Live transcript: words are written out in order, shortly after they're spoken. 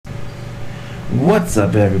What's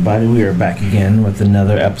up, everybody? We are back again with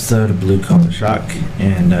another episode of Blue Collar Shock,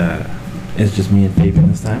 and it's just me and Fabian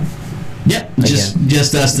this time. Yep,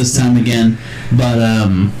 just us this time again.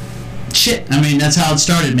 But shit, I mean, that's how it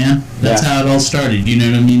started, man. That's how it all started. You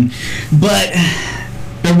know what I mean? But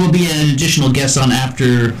there will be an additional guest on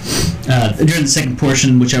after during the second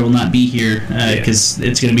portion, which I will not be here because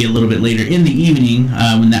it's going to be a little bit later in the evening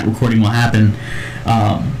when that recording will happen.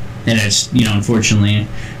 And it's, unfortunately,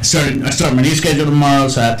 I start my new schedule tomorrow,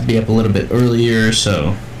 so I have to be up a little bit earlier,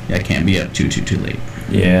 so I can't be up too late.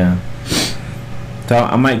 Yeah. So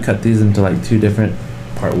I might cut these into like two different,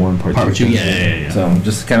 part one, part two. Yeah. So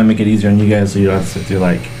just to kind of make it easier on you guys, so you don't have to sit through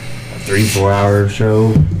like a 3-4 hour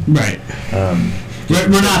show. Right.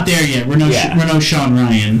 We're not there yet. We're no Sean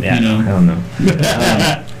Ryan. Yeah, I don't know.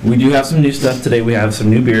 We do have some new stuff today. We have some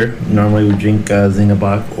new beer. Normally we drink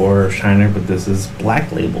Zinnerbach or Shiner, but this is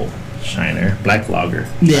Black Label Shiner, Black Lager.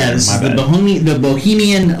 Yeah, this is the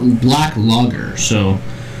Bohemian Black Lager. So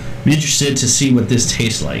I'm interested to see what this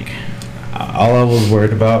tastes like. All I was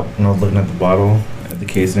worried about when I was looking at the bottle, at the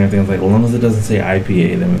case and everything, I was like, well, as long as it doesn't say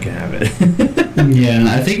IPA, then we can have it. Yeah,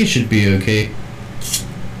 I think it should be okay.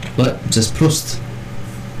 But just Prost.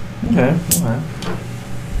 Okay.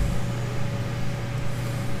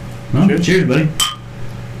 Well, cheers, buddy.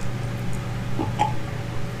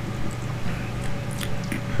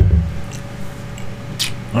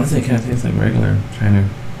 Honestly, it kind of tastes like regular Shiner.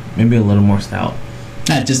 Maybe a little more stout.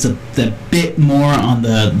 Just a bit more on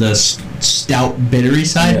the stout bittery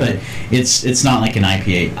side, but it's not like an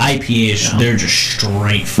IPA. IPAs, they're just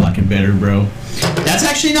straight fucking bitter, bro. That's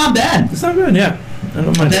actually not bad. It's not good, yeah. I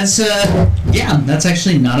don't mind. That's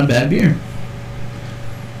actually not a bad beer.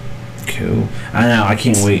 Cool. I know. I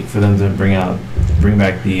can't wait for them to bring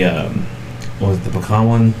back the what was it, the pecan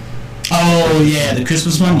one? Oh yeah, the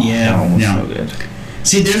Christmas one. Yeah, that one was so good.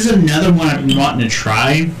 See, there's another one I've been wanting to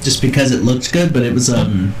try just because it looks good, but it was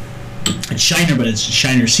it's Shiner, but it's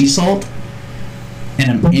Shiner sea salt,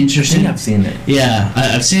 and I'm interested. I think I've seen it. Yeah,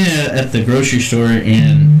 I've seen it at the grocery store,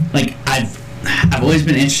 and like I've always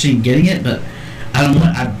been interested in getting it, but I don't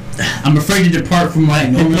want. I'm afraid to depart from what I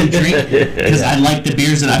normally drink because I like the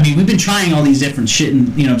beers we've been trying all these different shit,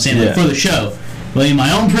 and like, for the show. Well, in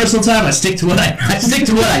my own personal time, I stick to what I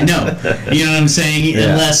know. You know what I'm saying?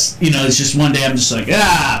 Yeah. Unless it's just one day I'm just like,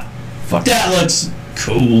 fuck, that looks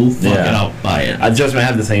cool. Fuck it, I'll buy it. I just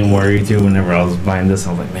had the same worry too. Whenever I was buying this,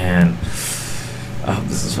 I was like, man,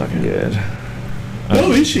 this is fucking good.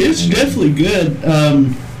 It's definitely good.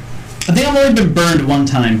 I think I've only been burned one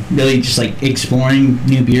time, really just like exploring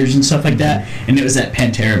new beers and stuff like that, and it was that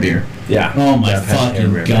Pantera beer. Yeah. Oh my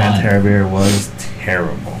fucking god. Pantera beer was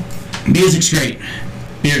terrible. Music's great.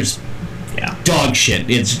 Beer's dog shit.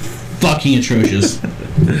 It's fucking atrocious.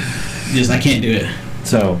 I can't do it.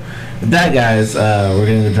 So, with that, guys, we're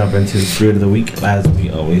going to jump into the fruit of the week, as we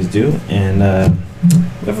always do, and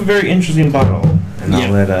we have a very interesting bottle, and I'll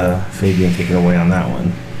let Fabian take it away on that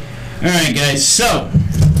one. Alright, guys, so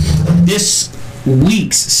this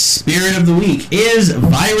week's spirit of the week is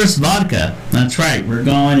Virus Vodka. That's right, we're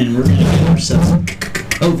going to get ourselves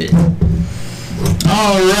COVID.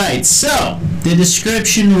 Alright, so the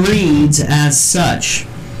description reads as such.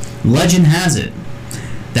 Legend has it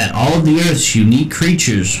that all of the Earth's unique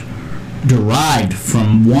creatures derived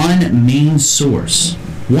from one main source,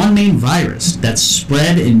 one main virus that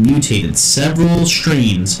spread and mutated several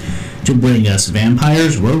strains to bring us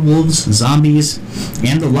vampires, werewolves, zombies,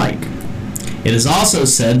 and the like. It is also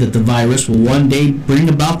said that the virus will one day bring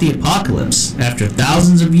about the apocalypse. After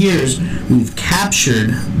thousands of years, we've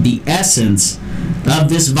captured the essence of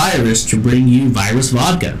this virus to bring you Virus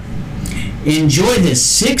Vodka. Enjoy this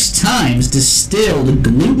 6 times distilled,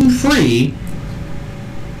 gluten-free...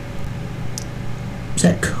 Is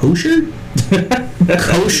that kosher?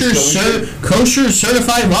 Kosher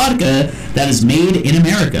certified vodka that is made in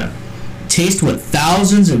America. Taste what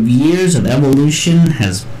thousands of years of evolution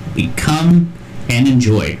has become and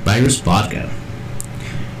enjoy. Virus Vodka.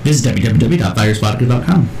 Visit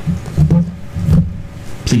www.virusvodka.com.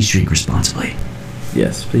 Please drink responsibly.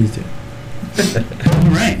 Yes, please do.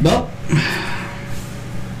 Alright, well.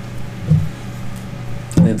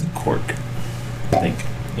 It's a cork, I think.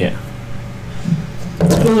 Yeah.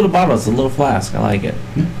 It's a cool little bottle. It's a little flask. I like it.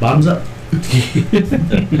 Bottoms up.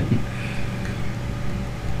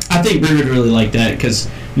 I think Brie would really like that because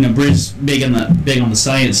Brie's big on the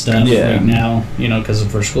science stuff right now. Because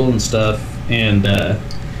of her school and stuff, and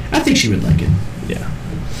I think she would like it. Yeah.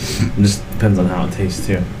 It just depends on how it tastes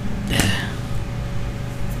too.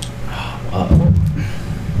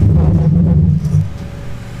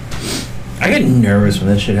 I get nervous when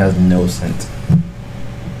this shit has no scent.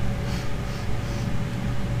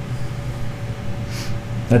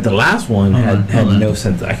 Like the last one had hold on. no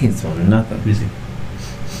sense. I can't smell nothing. Let me see.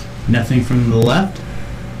 Nothing from the left.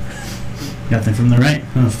 Nothing from the right.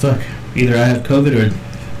 Oh fuck! Either I have COVID or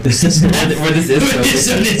this is Or this is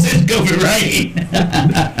COVID. this is COVID right.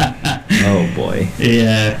 Oh boy.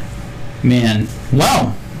 Yeah, man.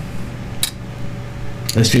 Wow.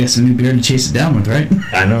 At least we got some new beer to chase it down with, right?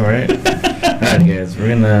 I know, right? Alright, guys, we're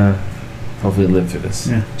gonna hopefully live through this.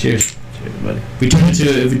 Yeah. Cheers. Cheers, buddy.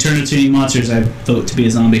 If we turn into any monsters, I vote to be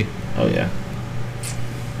a zombie. Oh yeah.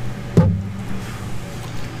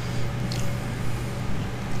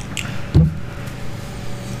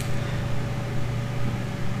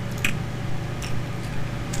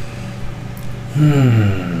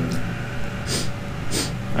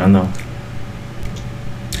 I don't know.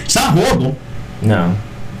 It's not horrible. No.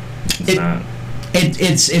 It's not.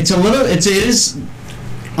 It's a little it is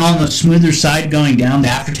on the smoother side going down. The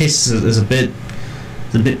aftertaste is a bit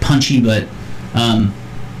punchy, but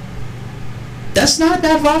that's not a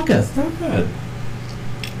bad vodka. It's not bad.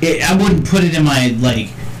 I wouldn't put it in my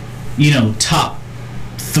top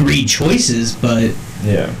 3 choices, but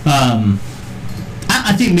Yeah.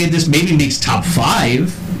 I think this maybe makes top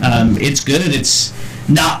 5. It's good. It's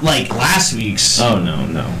not like last week's. Oh no.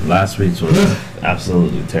 Last week's was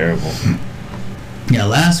absolutely terrible. Yeah,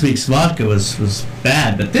 last week's vodka was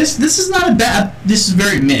bad, but this is not a bad. This is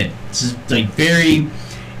very mid. This is like very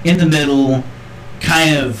in the middle,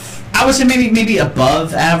 kind of. I would say maybe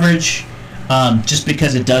above average, just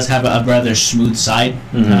because it does have a rather smooth side.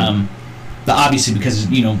 Mm-hmm. But obviously because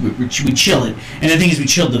we chill it, and the thing is we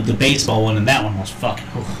chilled the baseball one, and that one was fucking.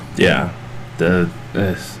 Yeah.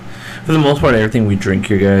 For the most part, everything we drink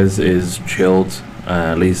here, guys, is chilled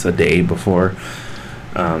at least a day before.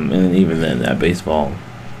 And even then, that baseball,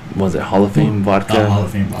 was it Hall of Fame vodka? Oh, Hall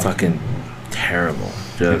of Fame vodka. Fucking terrible.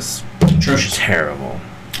 Just Atrocious. terrible.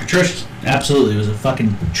 Atrocious. Absolutely. It was a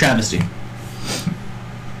fucking travesty.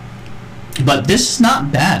 But this is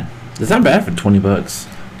not bad. It's not bad for $20.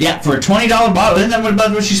 Yeah, for a $20 bottle. Isn't that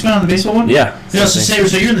about what you spent on the baseball one? Yeah.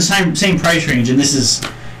 So you're in the same price range, and this is,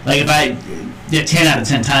 like, if I... Yeah, 10 out of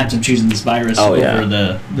 10 times I'm choosing this virus over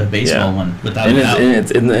the baseball one. Without a doubt.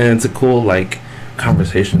 And it's a cool, like,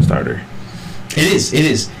 conversation starter. It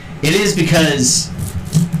is because...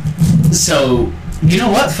 So, you know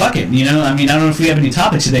what? Fuck it. I don't know if we have any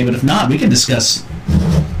topics today, but if not, we can discuss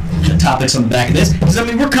the topics on the back of this. Because,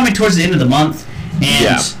 we're coming towards the end of the month,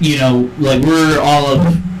 and, like, we're all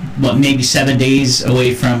of, maybe 7 days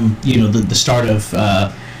away from, the start of,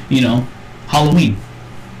 Halloween.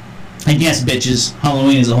 And yes, bitches,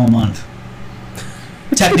 Halloween is a whole month.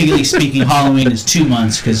 Technically speaking, Halloween is 2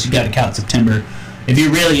 months because you got to count September. If you're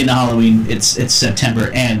really into Halloween, it's September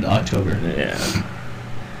and October. Yeah.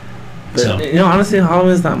 But, honestly,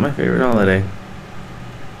 Halloween is not my favorite holiday.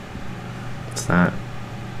 It's not.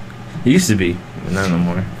 It used to be, but not no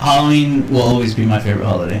more. Halloween will always be my favorite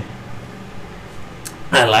holiday.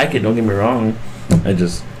 I like it, don't get me wrong.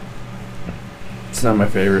 It's not my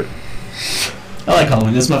favorite. I like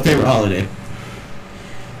Halloween. That's my favorite holiday.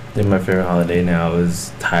 I think my favorite holiday now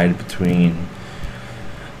is tied between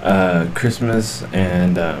Christmas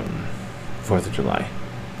and 4th of July.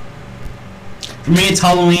 For me, it's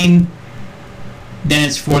Halloween, then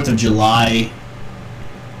it's 4th of July,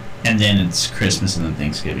 and then it's Christmas and then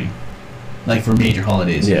Thanksgiving. Like, for major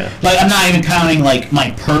holidays. Yeah. Like, I'm not even counting, like, my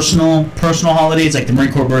personal holidays, like the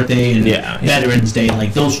Marine Corps birthday and Veterans Day.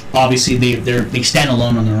 Like, those, obviously, they stand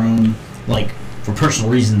alone on their own, like, for personal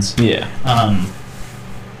reasons. Yeah.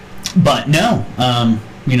 But no,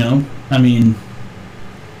 no,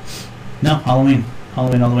 Halloween all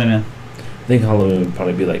the way, man. I think Halloween would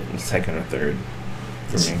probably be like second or third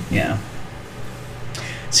for me. Yeah.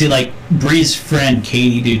 See, like Bree's friend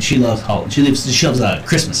Katie, dude, she loves Halloween. She loves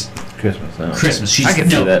Christmas. Christmas.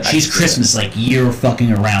 She's Christmas like year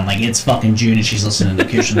fucking around. Like it's fucking June and she's listening to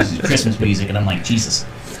Christmas music, and I'm like, Jesus,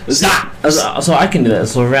 stop. So I can do that.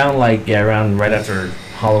 So around right after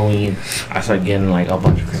Halloween, I start getting like a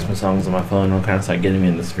bunch of Christmas songs on my phone. I'll kind of start getting me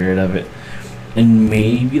in the spirit of it. And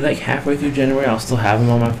maybe like halfway through January, I'll still have them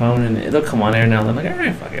on my phone, and it'll come on there now. And I'm like,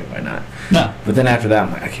 alright, fuck it, why not? No. But then after that,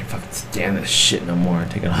 I'm like, I can't fucking stand this shit no more.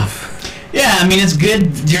 Take it off. Yeah, I mean it's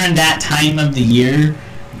good during that time of the year,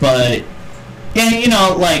 but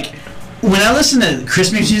like when I listen to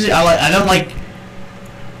Christmas music, I don't like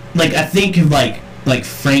I think of like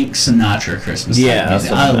Frank Sinatra Christmas. Yeah, that's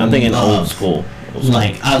what I'm thinking old school.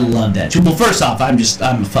 Like I love that. Well, first off, I'm a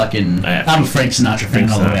Frank Sinatra fan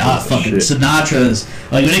all the way. Sinatra's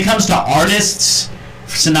like when it comes to artists,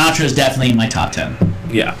 Sinatra is definitely in my top 10.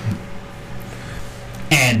 Yeah.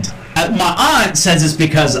 And my aunt says it's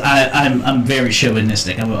because I'm very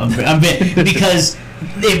chauvinistic. Because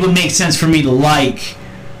it would make sense for me to like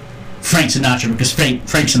Frank Sinatra because Frank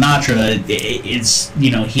Sinatra is,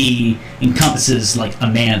 you know, he encompasses like a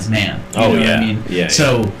man's man. You know what I mean? Yeah.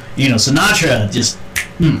 So, you know, Sinatra just,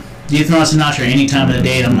 you throw on Sinatra any time of the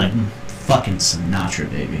day and I'm like, fucking Sinatra,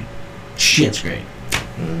 baby. Shit's great.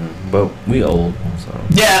 But we old, so.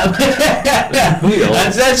 Yeah. We old.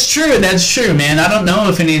 That's true, man. I don't know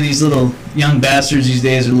if any of these little young bastards these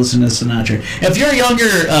days are listening to Sinatra. If you're a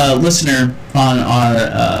younger listener on our,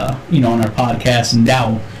 on our podcast and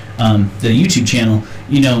now the YouTube channel,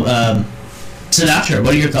 Sinatra,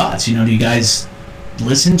 what are your thoughts? You know, do you guys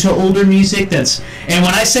listen to older music? And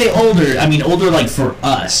when I say older, I mean older like for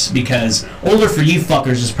us, because older for you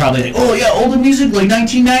fuckers is probably like, oh yeah, older music like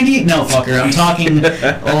 1998. No, fucker, I'm talking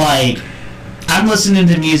like I'm listening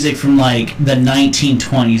to music from like the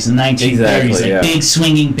 1920s, the 1930s, big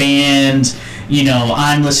swinging bands. You know,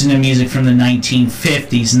 I'm listening to music from the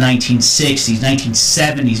 1950s, 1960s,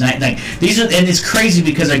 1970s. Like these are, and it's crazy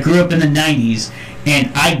because I grew up in the 90s.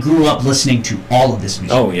 And I grew up listening to all of this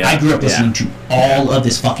music. Oh, yeah. I grew up listening to all of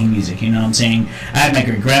this fucking music, you know what I'm saying? I had my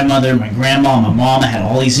great-grandmother, my grandma, my mom. I had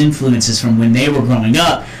all these influences from when they were growing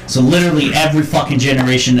up. So literally every fucking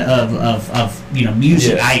generation of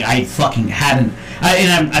music I fucking hadn't.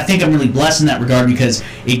 I think I'm really blessed in that regard because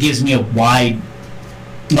it gives me a wide,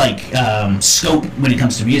 scope when it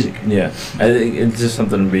comes to music. Yeah. I think it's just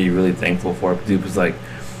something to be really thankful for, too, because, like,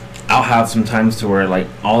 I'll have some times to where, like,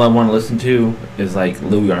 all I want to listen to is, like,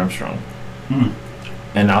 Louis Armstrong.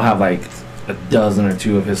 And I'll have, like, a dozen or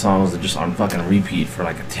two of his songs that just on fucking repeat for,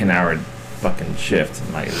 like, a 10-hour fucking shift.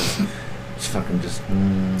 And, like, just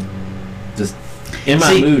in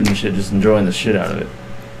my mood and shit, just enjoying the shit out of it.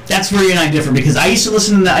 That's where you and I differ, because I used to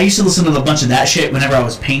listen to a bunch of that shit whenever I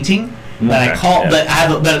was painting. But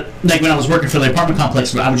but like when I was working for the apartment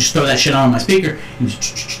complex, I would just throw that shit on my speaker and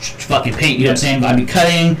fucking paint. You know what I'm saying? But I'd be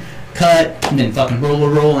cut, and then fucking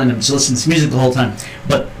roll, and I'm just listening to music the whole time.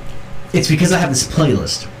 But it's because I have this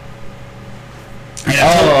playlist.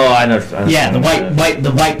 I know. Yeah, the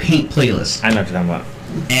white paint playlist. I know what you're talking about.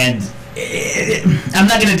 And I'm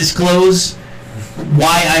not going to disclose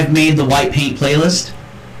why I've made the white paint playlist.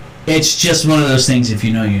 It's just one of those things. If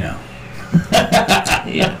you know, you know.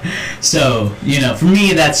 Yeah. So, for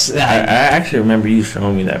me, that's... I actually remember you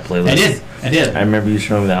showing me that playlist. I did. I remember you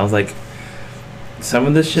showing me that. I was like, some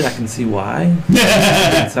of this shit I can see why.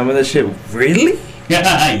 Some of this shit, really?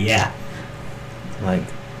 Yeah. Like,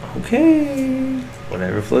 okay.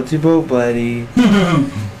 Whatever floats your boat, buddy.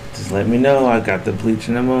 Just let me know. I got the bleach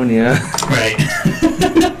and ammonia. Right.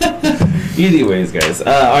 Anyways, guys.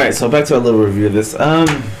 Alright, so back to a little review of this.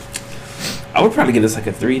 I would probably give this like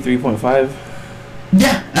a 3.5.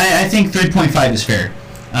 Yeah, I think 3.5 is fair.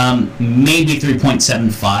 Maybe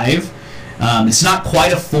 3.75. It's not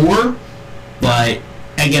quite a 4, but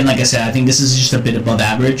again, like I said, I think this is just a bit above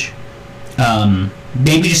average.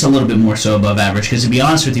 Maybe just a little bit more so above average, because to be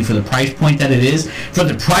honest with you, for the price point that it is, for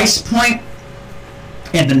the price point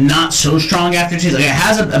and the not so strong aftertaste, like it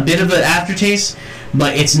has a bit of an aftertaste,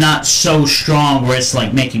 but it's not so strong where it's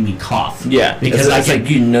like making me cough. Yeah, because it's like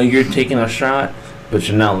you're taking a shot, but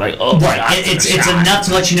you're not like, oh, right. It's enough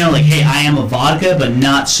to let you know, like, hey, I am a vodka, but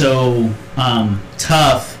not so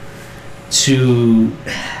tough to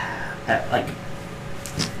like.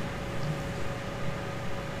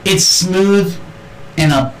 It's smooth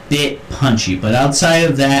and a bit punchy, but outside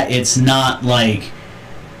of that, it's not like,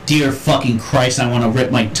 dear fucking Christ, I want to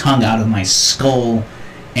rip my tongue out of my skull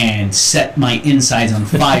and set my insides on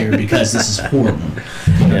fire because this is horrible.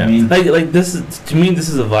 You know what I mean? Like this is, to me, this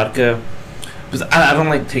is a vodka, because I don't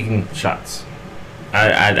like taking shots.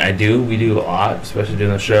 We do a lot, especially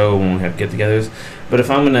during the show when we have get-togethers. But if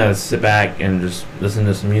I'm gonna sit back and just listen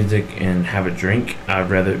to some music and have a drink, I'd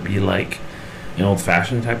rather it be like an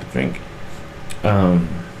old-fashioned type of drink.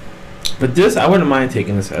 But this, I wouldn't mind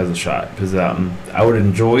taking this as a shot, because I would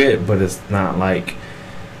enjoy it, but it's not like,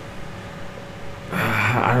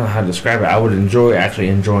 I don't know how to describe it. I would enjoy actually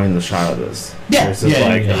enjoying the shot of this. Yeah.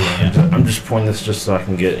 I'm just pouring this just so I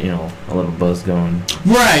can get, a little buzz going.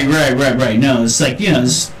 Right. No, it's like, yeah.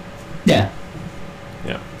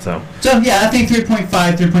 Yeah, so yeah, I think 3.5,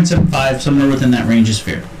 3.75, somewhere within that range is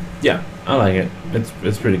fair. Yeah, I like it.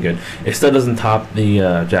 It's pretty good. It still doesn't top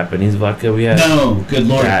the Japanese vodka we had. No, good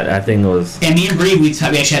lord. That thing was... And me and Bree, we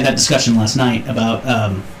actually had that discussion last night about...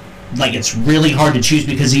 like, it's really hard to choose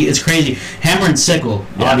because it's crazy. Hammer and Sickle,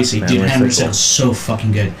 obviously, dude. Hammer and Sickle is so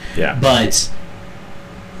fucking good. Yeah. But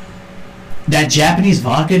that Japanese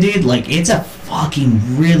vodka, dude, like, it's a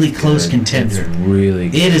fucking really close contender. It's really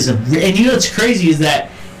good. It is and what's crazy is that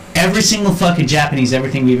every single fucking Japanese,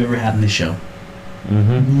 everything we've ever had in this show,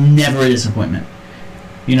 never a disappointment.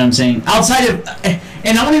 You know what I'm saying? Outside of,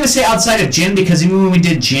 and I won't even say outside of gin, because even when we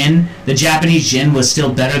did gin, the Japanese gin was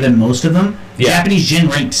still better than most of them. The Japanese gin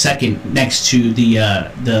ranked second next to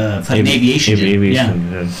the fucking aviation gin.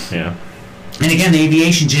 Yeah. And again, the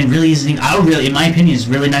aviation gin really isn't. In my opinion, is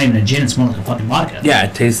really not even a gin. It's more like a fucking vodka. Yeah,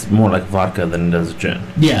 it tastes more like vodka than it does gin.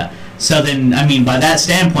 Yeah. So then, I mean, by that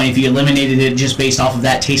standpoint, if you eliminated it just based off of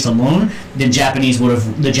that taste alone, then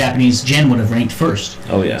the Japanese gin would have ranked first.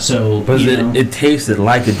 Oh yeah. So, but it tasted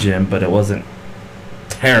like a gin, but it wasn't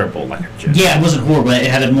terrible like a gin. Yeah, it wasn't horrible. It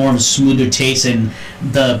had a more of a smoother taste, and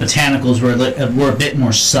the botanicals were a bit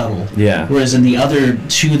more subtle. Yeah. Whereas in the other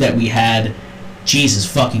two that we had,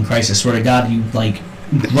 Jesus fucking Christ, I swear to God, you like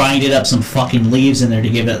grinded up some fucking leaves in there to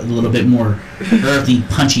give it a little bit more earthy,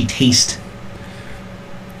 punchy taste.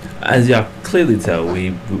 As y'all clearly tell,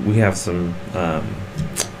 we have some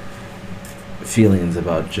feelings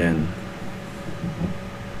about gin.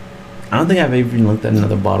 I don't think I've even looked at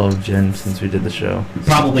another bottle of gin since we did the show.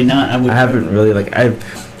 Probably not. I haven't really I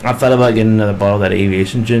thought about getting another bottle of that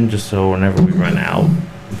aviation gin just so whenever we run out,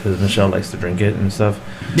 because Michelle likes to drink it and stuff.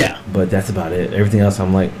 Yeah. But that's about it. Everything else,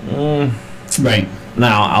 I'm like, Right.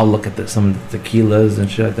 Now I'll look at some of the tequilas and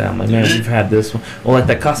shit like that. I'm like, man, we've had this one. Well, like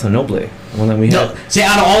that Casa Noble, the one that we had. See,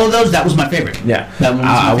 out of all of those, that was my favorite. Yeah. That one was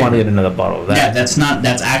I want to get another bottle of that. Yeah,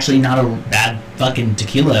 that's actually not a bad fucking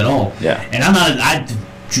tequila at all. Yeah. And I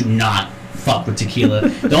do not fuck with tequila.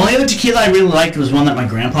 The only other tequila I really liked was one that my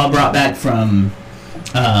grandpa brought back from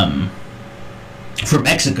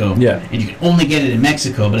Mexico. Yeah. And you can only get it in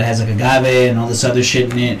Mexico, but it has like agave and all this other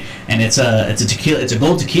shit in it, and it's a tequila. It's a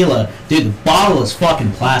gold tequila, dude. The bottle is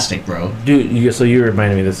fucking plastic, bro. Dude, so you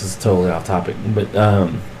reminded me. This is totally off topic, but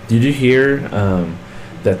did you hear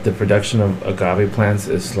that the production of agave plants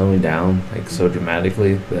is slowing down like so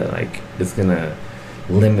dramatically that like it's gonna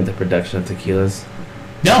limit the production of tequilas?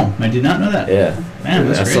 No, I did not know that. Yeah, man,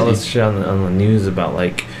 that's I saw this shit on the news about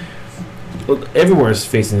like everywhere is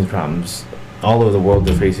facing these problems. All over the world,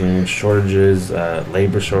 they're facing shortages,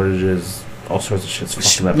 labor shortages, all sorts of shit's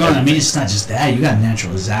fucking up. No, I mean, it's not just that. You got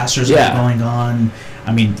natural disasters that are going on.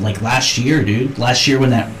 I mean, like last year, dude. Last year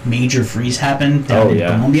when that major freeze happened down in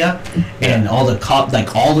Colombia, and all the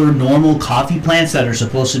all their normal coffee plants that are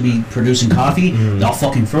supposed to be producing coffee, they all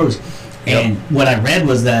fucking froze. And what I read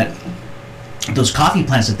was that those coffee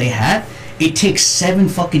plants that they had, it takes 7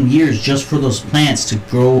 fucking years just for those plants to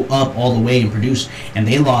grow up all the way and produce, and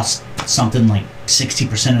they lost something like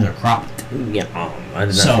 60% of their crop. Yeah, I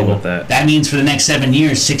did not think about that. That means for the next 7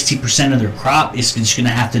 years, 60% of their crop is just going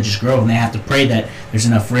to have to just grow, and they have to pray that there's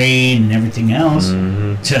enough rain and everything else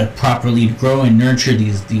to properly grow and nurture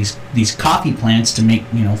these coffee plants to make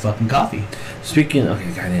fucking coffee. Speaking, okay,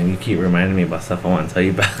 goddamn, you keep reminding me about stuff I want to tell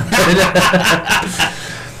you about.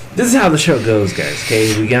 This is how the show goes, guys.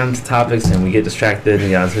 Okay, we get onto topics and we get distracted and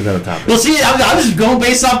get onto another topic. Well, see, I was just going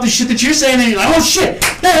based off the shit that you're saying, and you're like, oh shit,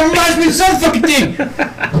 that reminds me of this other fucking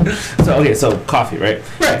thing. So coffee, right?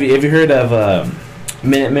 Right. Have you heard of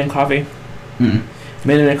Minute Men coffee? Mm-mm.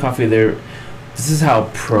 Minute Men coffee. This is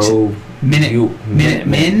how Minute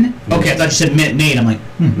Men. Okay, I thought you said Minute Maid. I'm like,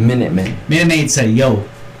 Minute Men. Minute Maid said, yo,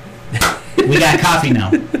 we got coffee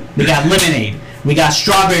now. We got lemonade. We got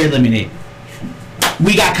strawberry lemonade.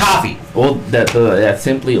 We got coffee. Well, that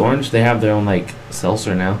Simply Orange, they have their own like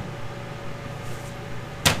seltzer now.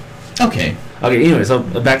 Okay. Anyway, so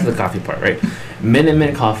back to the coffee part, right? Minute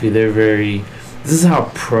Men Coffee, this is how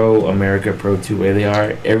pro-America, pro-two-way they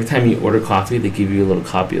are. Every time you order coffee, they give you a little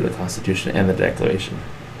copy of the Constitution and the Declaration.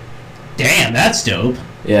 Damn, that's dope.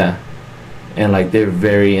 Yeah. And like they're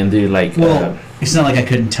like... Well, it's not like I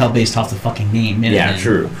couldn't tell based off the fucking name. Yeah,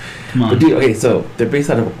 true. Come on. But dude, okay, so they're based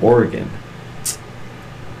out of Oregon.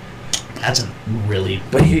 That's a really...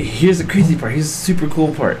 But here's the crazy part. Here's the super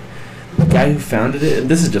cool part. The guy who founded it, and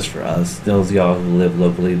this is just for us, those of y'all who live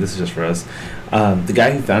locally, this is just for us. The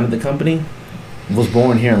guy who founded the company was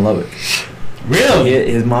born here in Lubbock.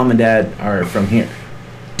 Really? His mom and dad are from here.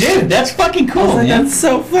 Dude, that's fucking cool, man. That's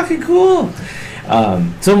so fucking cool.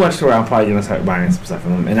 So much to where I'm probably going to start buying some stuff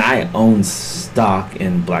from them. And I own stock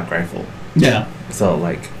in Black Rifle. Yeah. So,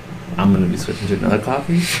 like, I'm going to be switching to another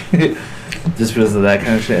coffee. Just because of that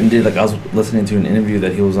kind of shit. And dude, like I was listening to an interview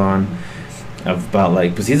that he was on about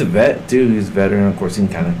like, because he's a vet too. He's a veteran, of course. He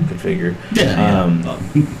can kind of configure.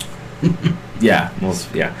 Yeah.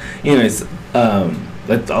 Anyways,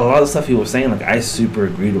 like a lot of stuff he was saying, like I super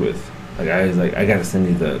agreed with. Like I was like, I gotta send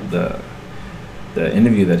you the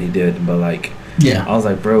interview that he did, but like, I was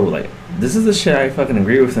like, bro, like this is the shit I fucking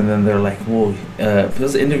agree with. And then they're like, well,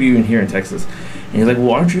 there's an interview in here in Texas. And he's like,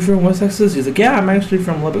 well, aren't you from West Texas? He's like, yeah, I'm actually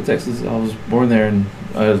from Lubbock, Texas. I was born there, and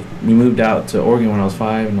We moved out to Oregon when I was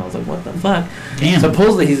 5, and I was like, what the fuck? Damn.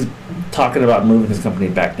 Supposedly he's talking about moving his company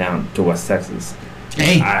back down to West Texas.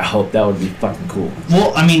 Hey. I hope that would be fucking cool.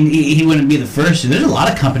 Well, I mean, he wouldn't be the first. There's a lot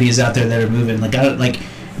of companies out there that are moving. Like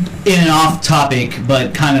in an off topic,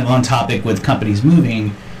 but kind of on topic with companies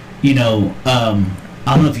moving. You know,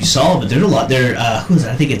 I don't know if you saw, but there's a lot there. Who is it?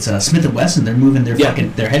 I think it's Smith and Wesson. They're moving their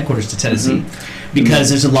their headquarters to Tennessee because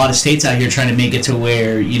there's a lot of states out here trying to make it to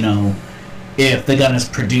where, you know, if the gun is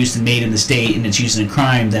produced and made in the state and it's used in a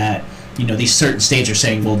crime, that, you know, these certain states are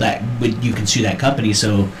saying, well, that you can sue that company.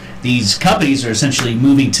 So these companies are essentially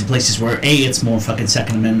moving to places where A, it's more fucking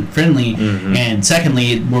Second Amendment friendly, and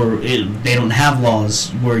secondly, they don't have laws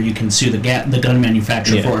where you can sue the gun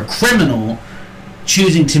manufacturer for a criminal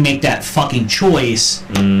choosing to make that fucking choice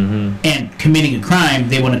and committing a crime.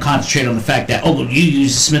 They want to concentrate on the fact that, oh, well, you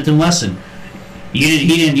used a Smith & Wesson. He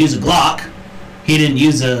didn't use a Glock. He didn't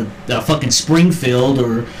use a fucking Springfield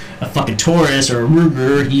or a fucking Taurus or a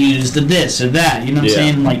Ruger. He used the this or that. You know what I'm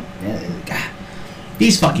saying? Like, God.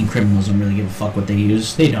 These fucking criminals don't really give a fuck what they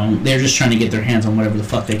use. They don't. They're just trying to get their hands on whatever the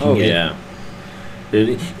fuck they can get. Oh,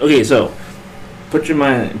 yeah. Okay, so put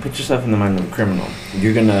yourself in the mind of a criminal.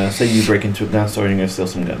 You're gonna say you break into a gun store and you're gonna steal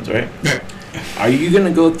some guns, right? Right. Are you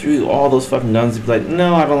gonna go through all those fucking guns and be like,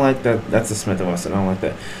 no, I don't like that. That's a Smith & Wesson. I don't like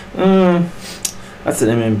that. That's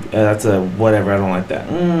an that's a whatever. I don't like that.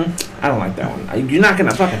 I don't like that one. You're not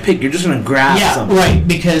gonna fucking pick. You're just gonna grab something. Yeah, right.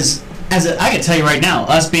 Because I can tell you right now,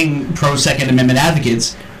 us being pro Second Amendment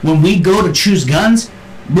advocates, when we go to choose guns,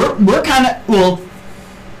 we're kind of, well,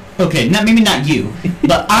 okay, maybe not you,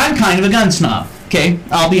 but I'm kind of a gun snob. Okay,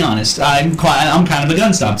 I'll be honest. I'm kind of a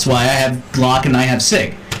gun snob. That's why I have Glock and I have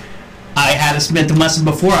SIG. I had a Smith & Wesson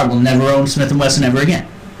before. I will never own Smith & Wesson ever again.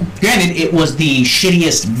 Granted, it was the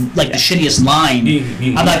shittiest line.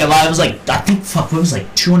 I'm not gonna lie. It was like, I think, what was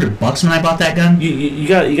like $200 when I bought that gun. You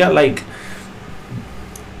got like,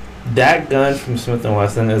 that gun from Smith &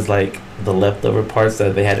 Wesson is like the leftover parts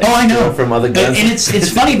that they had from other guns. And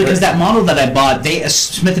it's funny because that model that I bought,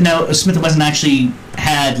 Smith & Wesson actually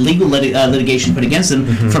had legal litigation put against them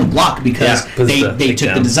from Glock because they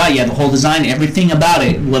took the design, the whole design, everything about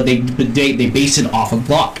it. Well, they based it off of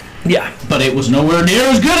Glock. Yeah, but it was nowhere near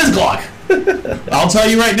as good as Glock. I'll tell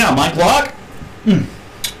you right now, my Glock,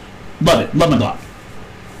 love it, love my Glock.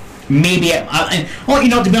 Maybe, you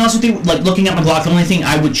know, to be honest with you, like looking at my Glock, the only thing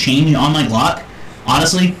I would change on my Glock,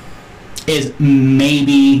 honestly, is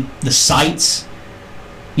maybe the sights.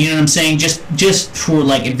 You know what I'm saying? Just for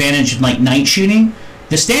like advantage of like night shooting.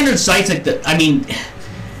 The standard sights, like the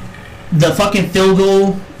fucking field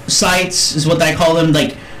goal sights is what I call them.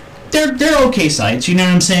 Like they're okay sights. You know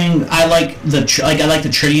what I'm saying? I like the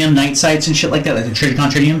tritium night sights and shit like that, like the Triticon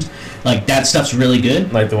tritiums. Like that stuff's really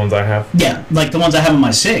good. Like the ones I have. Yeah, like the ones I have on my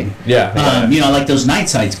SIG. Yeah. You know, I like those night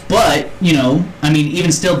sights. But you know, I mean,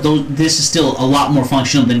 even still, this is still a lot more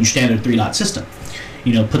functional than your standard 3-dot system.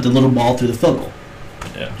 You know, put the little ball through the field goal.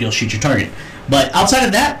 Yeah. You'll shoot your target. But outside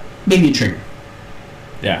of that, maybe a trigger.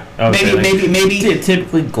 Yeah. Maybe.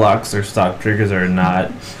 Typically, Glocks or stock triggers are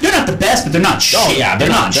not. They're not the best, but they're not shit. Oh yeah, they're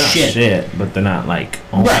not shit. But they're not like,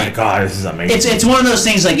 oh my god, this is amazing. It's one of those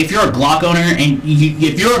things like if you're a Glock owner and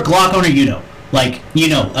if you're a Glock owner, you know, like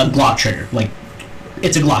a Glock trigger, like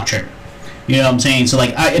it's a Glock trigger. You know what I'm saying? So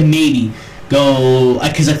like I maybe go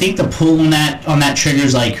because I think the pull on that trigger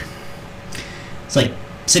is like it's like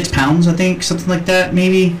 6 pounds, I think, something like that.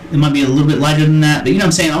 Maybe it might be a little bit lighter than that, but you know what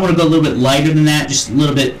I'm saying. I want to go a little bit lighter than that, just a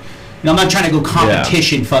little bit. You know, I'm not trying to go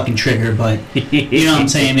competition fucking trigger, but you know what I'm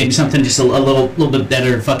saying. Maybe something just a little bit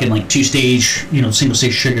better, fucking like 2-stage, you know, single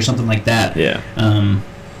stage trigger, something like that. Yeah.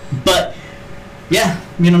 But yeah,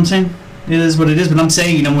 you know what I'm saying. It is what it is. But I'm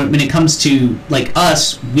saying, you know, when it comes to like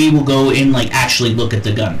us, we will go and like actually look at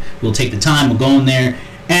the gun. We'll take the time. We'll go in there.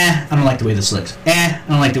 I don't like the way this looks. I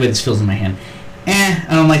don't like the way this feels in my hand.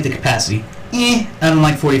 I don't like the capacity. I don't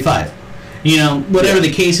like 45. You know, whatever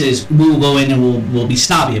the case is, we will go in and we'll be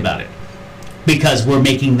snobby about it because we're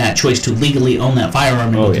making that choice to legally own that firearm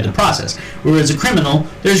and go through the process. Whereas a criminal,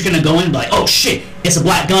 they're just gonna go in and be like, oh shit, it's a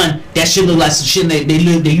black gun. That shit look like some shit they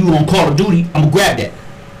use on Call of Duty. I'm gonna grab that.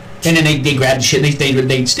 And then they grab the shit and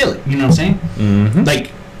they steal it. You know what I'm saying? Mm-hmm.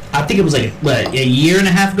 Like, I think it was like a year and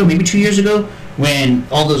a half ago, maybe 2 years ago, when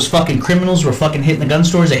all those fucking criminals were fucking hitting the gun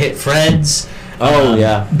stores. They hit Fred's.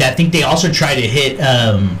 I think they also tried to hit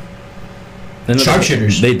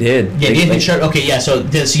sharpshooters. They did. Yeah, they hit okay, yeah. So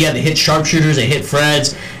they hit sharpshooters. They hit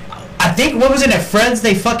Fred's. I think what was it at Fred's?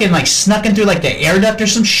 They fucking like snuck in through like the air duct or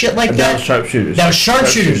some shit like that. That was sharpshooters. That was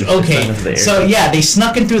sharpshooters. Okay, so yeah, they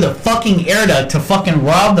snuck in through the fucking air duct to fucking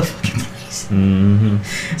rob the fucking place.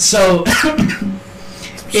 Mm-hmm. So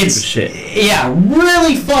It's shit. Yeah,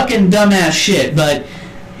 really fucking dumbass shit. But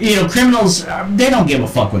criminals, they don't give a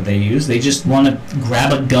fuck what they use. They just want to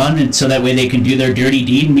grab a gun, and so that way they can do their dirty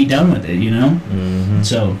deed and be done with it. Mm-hmm.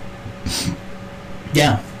 So,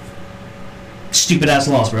 yeah, stupid ass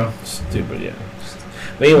laws, bro. Stupid, yeah.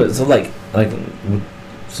 But anyway, so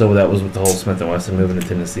so that was with the whole Smith and Wesson moving to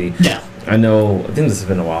Tennessee. Yeah. I think this has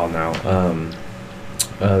been a while now.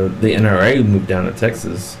 The NRA moved down to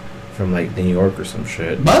Texas from like New York or some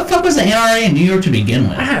shit. What the fuck was the NRA in New York to begin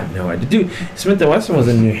with? I have no idea. Dude, Smith and Wesson was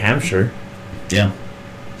in New Hampshire. Yeah.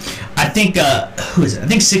 I think, who is it? I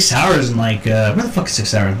think 6 Hours in where the fuck is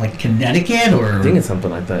 6 Hours? Like Connecticut or... I think it's something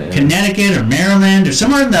like that, yeah. Connecticut or Maryland or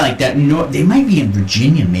somewhere in that, they might be in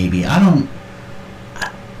Virginia maybe.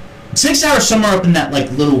 6 Hours somewhere up in that like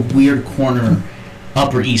little weird corner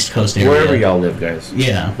upper East Coast area. Wherever y'all live, guys.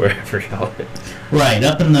 Yeah. Wherever y'all live. Right,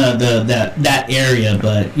 up in that area,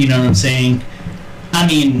 but you know what I'm saying? I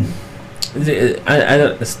mean...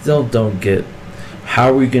 I still don't get... How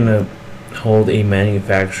are we going to hold a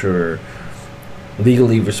manufacturer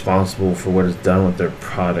legally responsible for what is done with their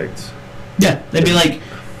product? Yeah, they'd be like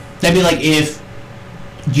if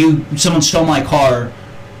someone stole my car,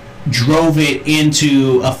 drove it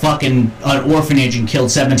into an orphanage and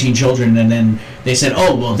killed 17 children, and then they said,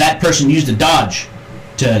 oh, well, that person used a Dodge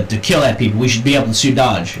to kill that people. We should be able to sue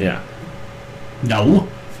Dodge. Yeah. No.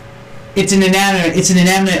 It's an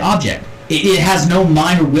inanimate object. It has no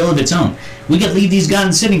mind or will of its own. We could leave these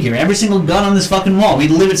guns sitting here. Every single gun on this fucking wall.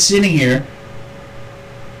 We'd leave it sitting here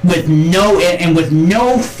with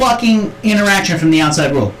no fucking interaction from the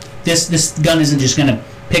outside world. This gun isn't just gonna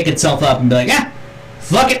pick itself up and be like,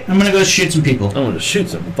 fuck it, I'm gonna go shoot some people. I'm gonna shoot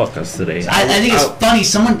some fuckers today. I think it's funny.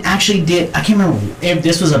 Someone actually did. I can't remember if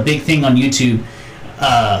this was a big thing on YouTube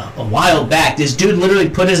a while back. This dude literally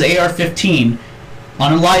put his AR-15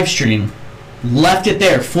 on a live stream, left it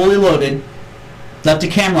there fully loaded, left a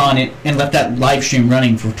camera on it, and left that live stream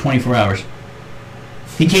running for 24 hours.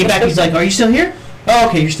 He came back. He's like, "Are you still here? Oh,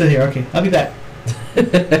 okay, you're still here. Okay, I'll be back."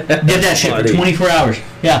 Did that shit for 24 hours.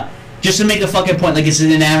 Yeah. Just to make a fucking point, like it's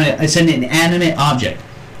an inanimate object.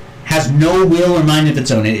 Has no will or mind of its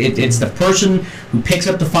own. It's the person who picks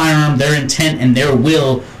up the firearm, their intent and their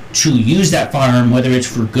will to use that firearm, whether it's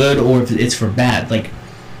for good or if it's for bad. Like,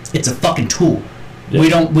 it's a fucking tool. Yeah.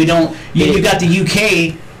 We don't. You got the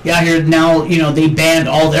UK out here now. They banned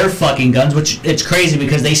all their fucking guns, which it's crazy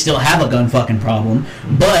because they still have a gun fucking problem.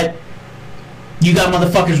 But you got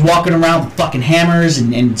motherfuckers walking around with fucking hammers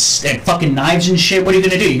and fucking knives and shit. What are you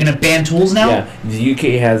going to do? You're going to ban tools now? Yeah, the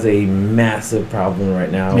UK has a massive problem right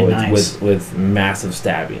now with massive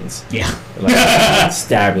stabbings. Yeah. Like,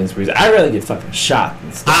 stabbing sprees. I'd rather get fucking shot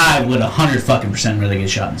than stabbed. I would 100% rather get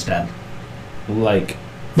shot than stabbed. Like,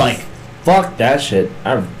 fuck that shit.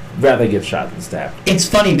 I'd rather get shot than stabbed. It's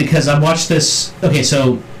funny because I watched this... Okay,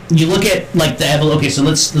 so you look at, like, the... Okay, so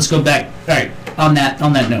let's go back. All right, on that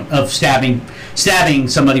note of stabbing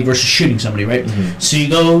somebody versus shooting somebody, right? Mm-hmm. So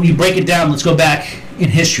you break it down. Let's go back in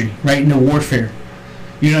history, right, into warfare.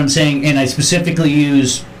 You know what I'm saying? And I specifically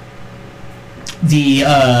use the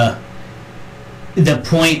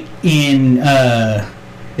point in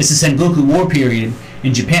it's the Sengoku War period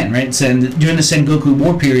in Japan, right? So during the Sengoku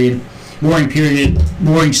War period,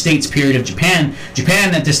 warring states period of Japan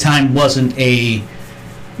at this time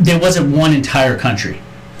there wasn't one entire country.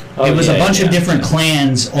 It was a bunch of different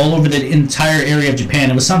clans all over the entire area of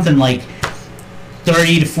Japan. It was something like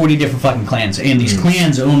 30 to 40 different fucking clans, and these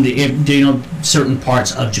clans owned certain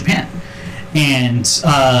parts of Japan. And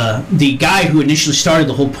the guy who initially started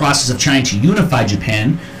the whole process of trying to unify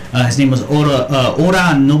Japan, his name was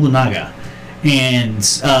Oda Nobunaga, and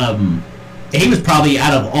he was probably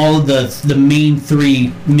out of all of the main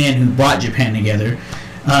three men who brought Japan together.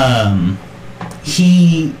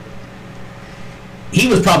 He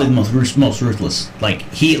was probably the most ruthless.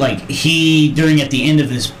 He during at the end of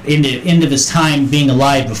his time being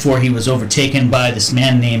alive before he was overtaken by this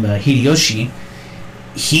man named Hideyoshi,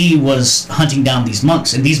 he was hunting down these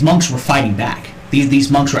monks, and these monks were fighting back. These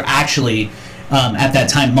monks were actually at that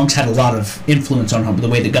time, monks had a lot of influence on the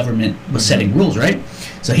way the government was setting rules, right?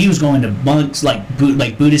 So he was going to monks like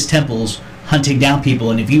Buddhist temples, hunting down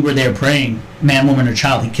people, and if you were there praying, man, woman, or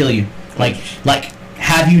child, he'd kill you. Like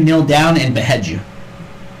have you kneel down and behead you.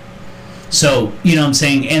 So, you know what I'm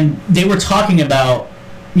saying? And they were talking about,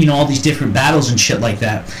 all these different battles and shit like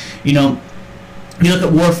that. You look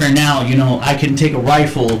at warfare now, I can take a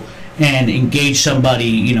rifle and engage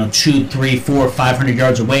somebody, 2, 3, 4, 500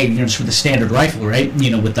 yards away, just with a standard rifle, right?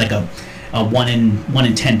 With like a 1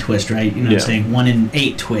 in 10 twist, right? You know what I'm saying? 1 in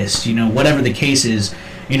 8 twist, whatever the case is,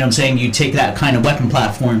 you know what I'm saying? You take that kind of weapon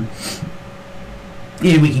platform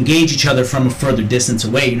we can gauge each other from a further distance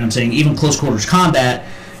away. You know what I'm saying? Even close quarters combat,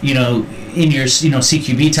 you know, in your, you know,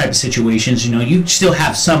 CQB type of situations, you know, you still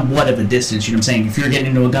have somewhat of a distance. You know what I'm saying? If you're getting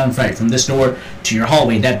into a gunfight from this door to your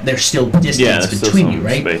hallway, that there's still distance between you,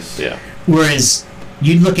 right? Space, yeah. Whereas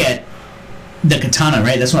you look at the katana,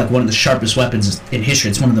 right? That's like one of the sharpest weapons in history.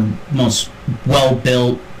 It's one of the most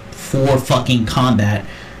well-built for fucking combat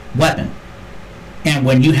weapon. And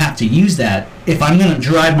when you have to use that, if I'm going to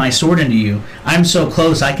drive my sword into you, I'm so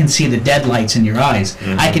close I can see the deadlights in your eyes.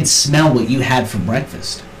 Mm-hmm. I can smell what you had for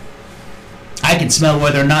breakfast. I can smell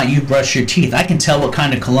whether or not you brush your teeth. I can tell what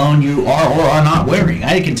kind of cologne you are or are not wearing.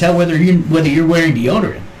 I can tell whether you're wearing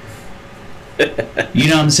deodorant. You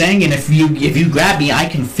know what I'm saying? And if you grab me, I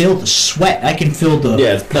can feel the sweat. I can feel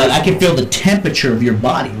I can feel the temperature of your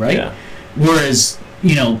body, right? Yeah. Whereas,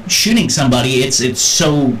 you know, shooting somebody, it's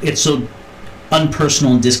so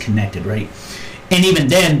unpersonal and disconnected, right? And even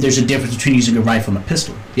then, there's a difference between using a rifle and a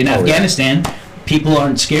pistol. In Afghanistan, people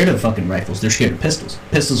aren't scared of fucking rifles. They're scared of pistols.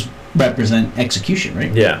 Pistols represent execution,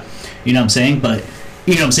 right? Yeah. You know what I'm saying? But,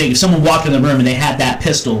 you know what I'm saying? If someone walked in the room and they had that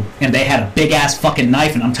pistol and they had a big-ass fucking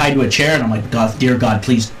knife and I'm tied to a chair and I'm like, God, dear God,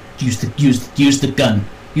 please use the gun.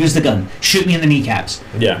 Use the gun. Shoot me in the kneecaps.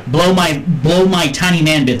 Yeah. Blow my tiny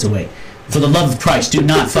man bits away. For the love of Christ, do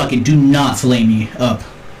not fillet me up.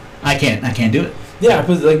 I can't do it. Yeah,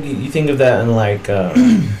 because like you think of that and like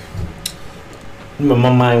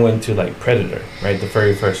my mind went to like Predator, right? The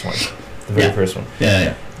very first one. First one.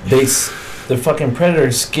 Yeah. The fucking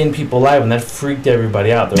Predator skinned people alive and that freaked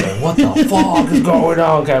everybody out. They're like, what the fuck is going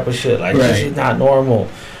on, type of shit. Like, this is not normal.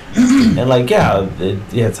 And like,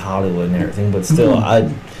 it's Hollywood and everything, but still,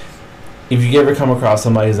 if you ever come across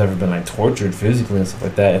somebody who's ever been like tortured physically and stuff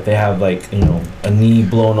like that, if they have like, you know, a knee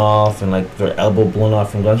blown off and like their elbow blown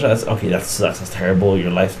off from gunshots, okay, that sucks, that's terrible, your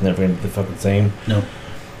life's never gonna be the fucking same. No.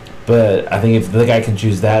 But I think if the guy can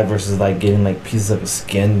choose that versus like getting like pieces of his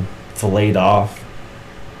skin filleted off,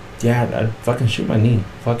 yeah, I'd fucking shoot my knee.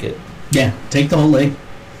 Fuck it. Yeah, take the whole leg.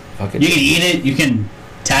 Fuck it. You can eat it, you can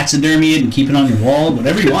taxidermy it and keep it on your wall,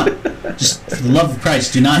 whatever you want. Just for the love of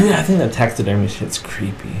Christ, do not. Dude, I think that taxidermy shit's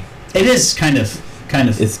creepy. It is kind of.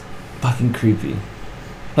 It's fucking creepy.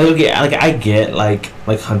 Like, okay, like I get like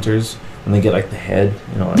hunters when they get like the head,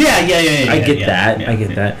 you know. Like, I get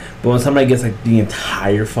that. But when somebody gets like the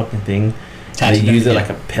entire fucking thing, and they use it like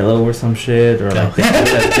a pillow or some shit, or like they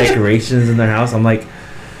have decorations in their house, I'm like,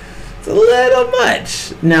 it's a little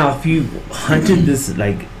much. Now, if you hunted this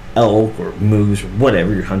like elk or moose or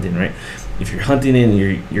whatever you're hunting, right? If you're hunting it and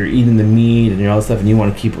you're eating the meat and all that stuff, and you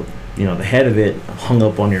want to keep, you know, the head of it hung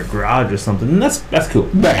up on your garage or something, and that's cool.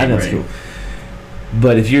 That's cool.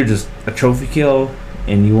 But if you're just a trophy kill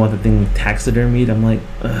and you want the thing taxidermied, I'm like,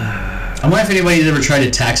 ugh. I wonder if anybody's ever tried to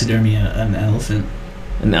taxidermy an elephant.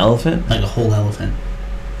 An elephant? Like a whole elephant.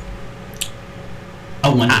 I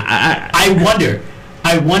wonder.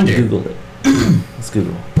 Google it. Let's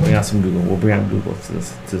Google. Bring out some Google. We'll bring out Google to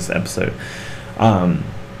this episode.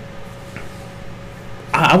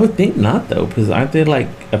 I would think not, though, because aren't they like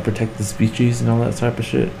a protected species and all that type of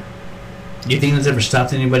shit? Do you think that's ever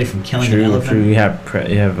stopped anybody from killing an elephant? True. You have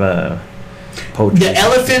poachers. The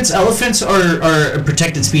elephants are a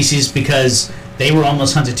protected species because they were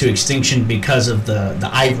almost hunted to extinction because of the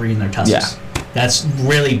ivory in their tusks. Yeah. That's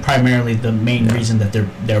really primarily the main reason that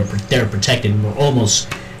they're protected and were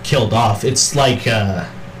almost killed off. It's like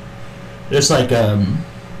there's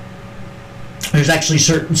actually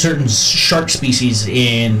certain shark species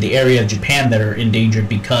in the area of Japan that are endangered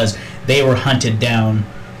because they were hunted down.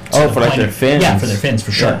 For like their fins. Yeah, for their fins,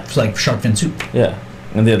 for shark, like shark fin soup. Yeah,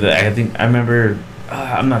 and I remember,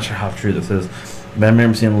 I'm not sure how true this is, but I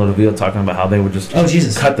remember seeing a little video talking about how they would just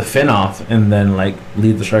cut the fin off and then like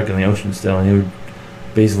leave the shark in the ocean still, and he would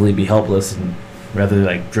basically be helpless and rather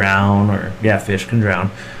like drown or fish can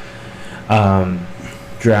drown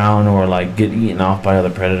or like get eaten off by other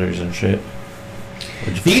predators and shit.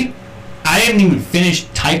 I haven't even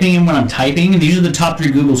finished typing in what I'm typing. These are the top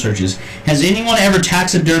 3 Google searches. Has anyone ever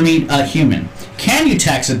taxidermied a human? Can you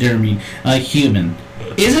taxidermy a human?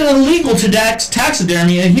 Is it illegal to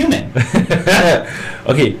taxidermy a human?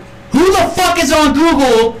 Okay. Who the fuck is on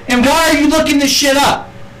Google and why are you looking this shit up?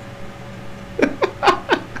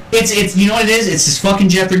 It's you know what it is? It's this fucking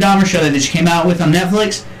Jeffrey Dahmer show that just came out with on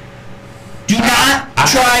Netflix. Do not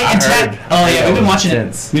try and we've been watching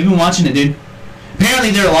it. We've been watching it, dude.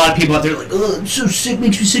 Apparently there are a lot of people out there like, oh, I'm so sick,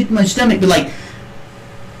 makes me sick to my stomach. But like,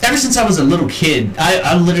 ever since I was a little kid,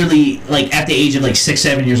 I literally, like at the age of like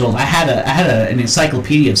 6-7 years old, I had an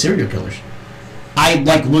encyclopedia of serial killers. I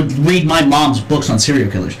like would read my mom's books on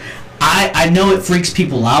serial killers. I know it freaks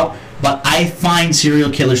people out, but I find serial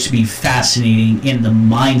killers to be fascinating in the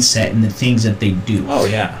mindset and the things that they do. Oh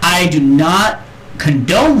yeah. I do not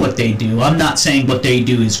condone what they do. I'm not saying what they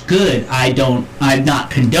do is good. I'm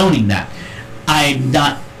not condoning that. I'm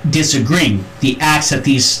not disagreeing. The acts that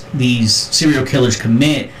these serial killers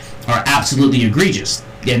commit are absolutely egregious,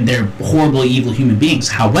 and they're horrible, evil human beings.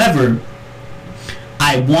 However,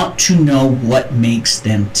 I want to know what makes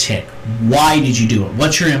them tick. Why did you do it?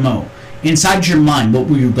 What's your MO? Inside your mind, what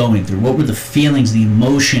were you going through? What were the feelings, the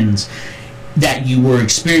emotions that you were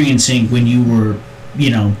experiencing when you were,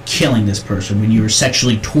 killing this person, when you were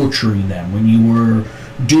sexually torturing them, when you were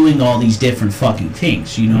doing all these different fucking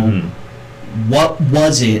things, What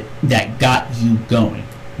was it that got you going?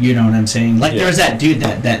 You know what I'm saying? Like, there's that dude,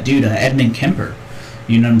 Edmund Kemper.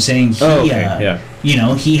 You know what I'm saying?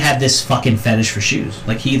 He had this fucking fetish for shoes.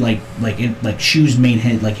 Like, he, shoes made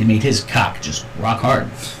his cock just rock hard.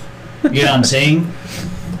 You know what I'm saying?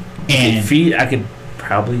 And feet, I could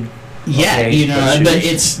probably. Yeah, but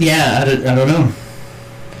it's I don't know.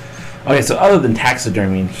 Okay, so other than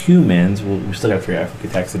taxidermy and humans, we still got to figure out if we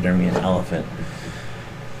could taxidermy an elephant.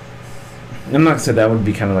 I'm not gonna say that would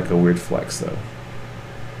be kind of like a weird flex though.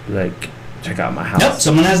 Like, check out my house. Nope,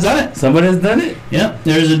 someone has done it. Somebody has done it. Yep,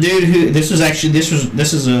 there's a dude who this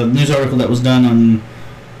is a news article that was done on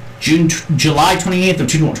July 28th of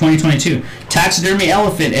 2022. Taxidermy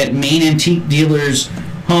elephant at main antique dealer's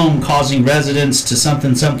home causing residents to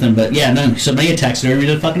something. But yeah, no, somebody had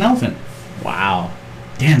taxidermied a fucking elephant. Wow.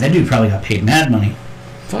 Damn, that dude probably got paid mad money.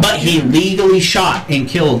 But he legally shot and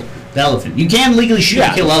killed the elephant. You can legally shoot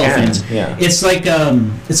and kill elephants. Yeah. It's like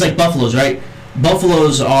buffaloes, right?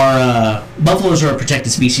 Buffaloes are a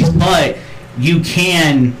protected species, but you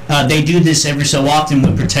can they do this every so often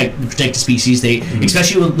with protected species. They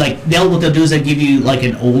especially with what they'll do is they give you like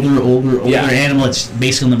an older animal that's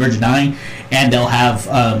basically on the verge of dying, and they'll have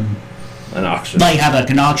an auction. Like have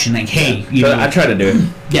an auction, like hey, I try to do it.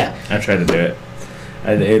 Yeah, I try to do it.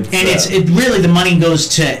 It's really the money goes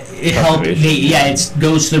to help. It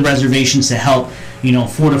goes to the reservations to help,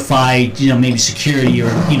 fortify, maybe security or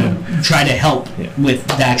try to help with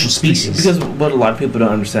the actual species. Because what a lot of people don't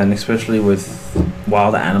understand, especially with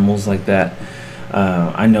wild animals like that,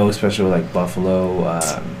 I know especially with like buffalo,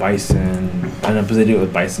 bison. I know because they do it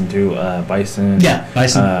with bison too. Bison. Yeah,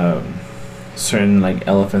 bison. Certain like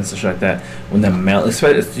elephants and shit like that. When the male, it's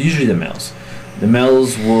usually the males. The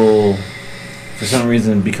males will, for some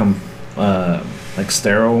reason, become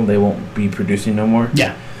sterile. They won't be producing no more.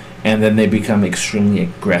 Yeah. And then they become extremely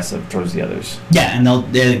aggressive towards the others. Yeah, and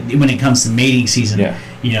when it comes to mating season,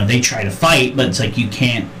 they try to fight, but it's like you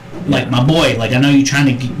can't. Like my boy, like I know you're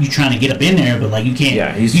trying to get up in there, but like you can't.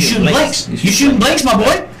 Yeah, you shooting blanks. You shooting blanks, my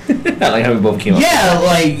boy. Like how we both came up. Yeah,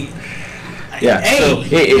 like. Yeah, hey. So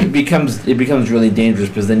it becomes really dangerous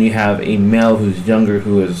because then you have a male who's younger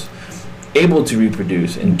who is able to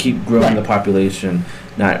reproduce and keep growing the population,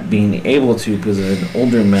 not being able to because of an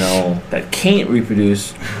older male that can't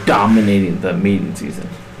reproduce dominating the mating season.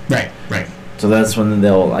 Right. So that's when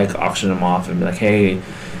they'll like auction them off and be like, hey,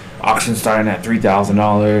 auction starting at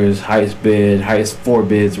 $3,000, highest 4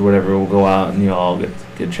 bids or whatever will go out and you all get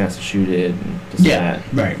a chance to shoot it and just that.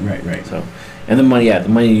 Right. So, and the money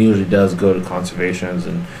usually does go to conservations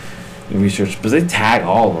and research because they tag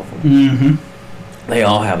all of them. Mm-hmm. They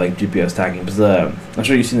all have like GPS tagging. Because I'm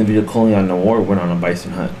sure you've seen the video. Colion Noir went on a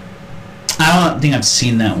bison hunt. I don't think I've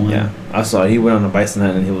seen that one. Yeah, I saw he went on a bison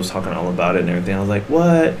hunt and he was talking all about it and everything. I was like,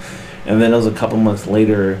 what? And then it was a couple months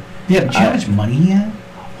later. Yeah, but you know how much money he had?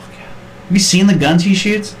 Oh fuck yeah! Have you seen the guns he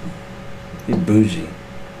shoots? He's bougie.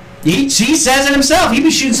 He says it himself. He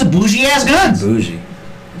be shooting some bougie ass guns. Bougie.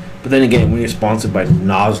 But then again, when you're sponsored by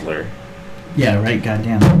Nosler. Yeah, right,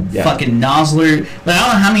 goddamn. Yeah. Fucking Nosler. But I don't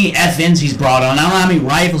know how many FNs he's brought on. I don't know how many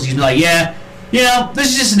rifles he's like,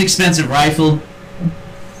 this is just an expensive rifle.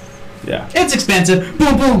 Yeah. It's expensive.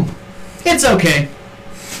 Boom, boom. It's okay.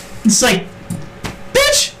 It's like,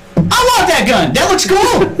 bitch, I want that gun. That looks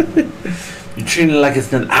cool. You treat it like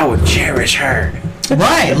it's nothing. I would cherish her.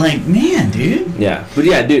 Right, like, man, dude. Yeah, but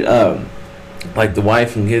yeah, dude, like the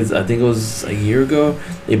wife and kids, I think it was a year ago,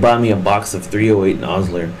 they bought me a box of 308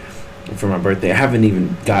 Nosler for my birthday. I haven't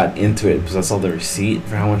even got into it because I saw the receipt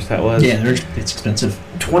for how much that was. Yeah, it's expensive.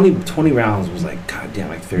 20 rounds was like, goddamn,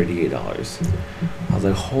 like $38. I was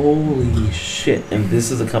like, holy shit. And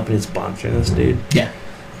this is a company sponsoring this, dude. Yeah.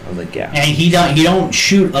 I was like, yeah. And he don't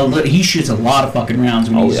shoot he shoots a lot of fucking rounds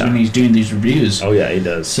when he's doing these reviews. Oh yeah, he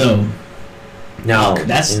does. So now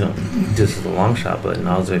that's just a long shot, but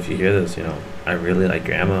Nosler, if you hear this, I really like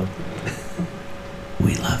your ammo.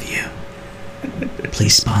 We love you.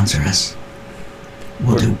 Please sponsor us.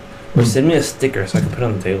 We'll Or send me a sticker so I can put it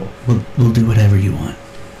on the table. We'll do whatever you want.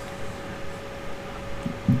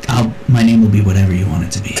 My name will be whatever you want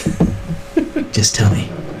it to be. Just tell me.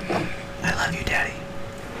 I love you, Daddy.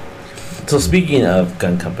 So speaking of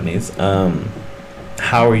gun companies,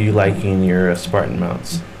 how are you liking your Spartan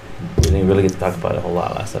mounts? We didn't really get to talk about it a whole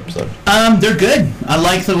lot last episode. They're good. I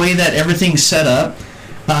like the way that everything's set up.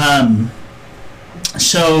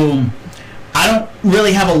 So I don't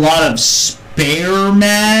really have a lot of spare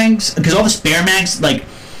mags, because all the spare mags, like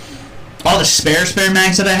all the spare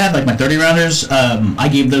mags that I had, like my 30 rounders, I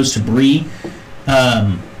gave those to Bree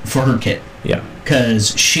for her kit. Yeah.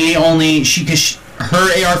 Because her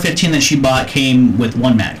AR-15 that she bought came with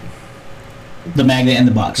one mag, the mag in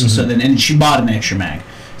the box. Mm-hmm. So then, and she bought an extra mag.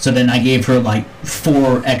 So then I gave her like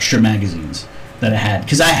 4 extra magazines that I had,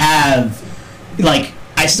 because I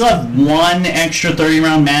still have one extra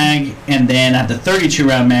 30-round mag, and then I have the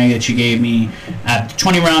 32-round mag that you gave me. I have the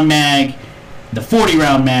 20-round mag, the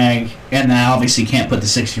 40-round mag, and then I obviously can't put the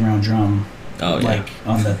 60-round drum. Oh yeah.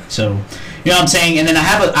 On the, so you know what I'm saying. And then I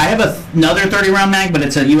have another 30-round mag, but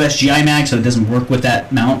it's a USGI mag, so it doesn't work with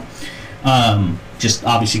that mount. Just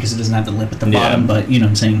obviously because it doesn't have the lip at the bottom. But you know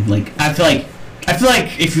what I'm saying. Like I feel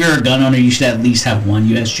like if you're a gun owner, you should at least have one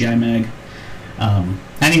USGI mag.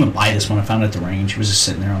 I didn't even buy this one. I found it at the range. It was just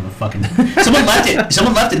sitting there on the fucking... Someone left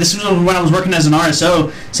it. This was when I was working as an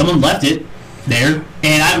RSO. Someone left it there,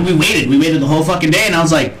 and we waited. We waited the whole fucking day, and I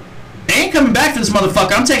was like, they ain't coming back for this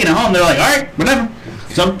motherfucker. I'm taking it home. They're like, all right, whatever.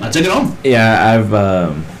 So I took it home. Yeah,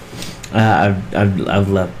 I've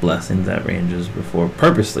left blessings at ranges before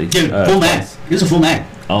purposely. Dude, full mag. It was a full mag.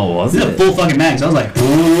 Oh, was it? A full fucking mag. So I was like,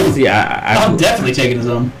 yeah, I'm definitely taking his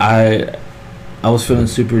home. I was feeling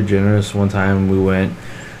super generous one time. We went.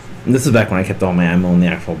 This is back when I kept all my ammo in the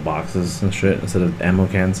actual boxes and shit instead of ammo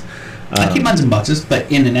cans. I keep mine in boxes,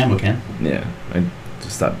 but in an ammo can. Yeah, I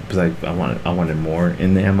just thought because I wanted more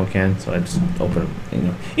in the ammo can, so I just opened them. You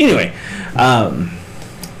know. Anyway,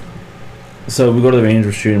 so we go to the range,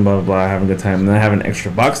 we're shooting, blah blah blah, having a good time, and then I have an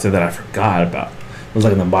extra box there that I forgot about. It was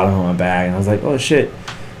like in the bottom of my bag, and I was like, oh shit.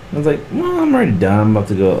 I was like, well, I'm already done. I'm about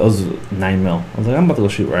to go. It was 9mm. I was like, I'm about to go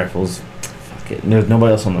shoot rifles. Fuck it. And there's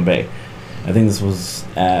nobody else on the bay. I think this was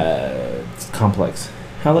Complex.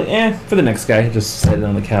 I was like, for the next guy. Just set it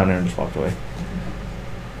on the counter and just walked away.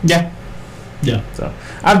 Yeah. Yeah. So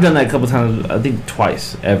I've done that a couple times. I think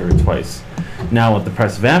twice. Now with the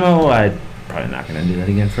price of ammo, I'm probably not going to do that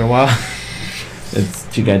again for a while. It's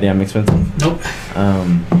too goddamn expensive. Nope.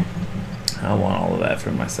 I want all of that for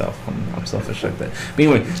myself. I'm selfish like that. But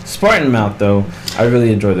anyway, Spartan Mount though, I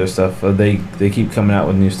really enjoy their stuff. They keep coming out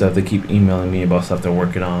with new stuff. They keep emailing me about stuff they're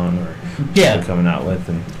working on or they're coming out with.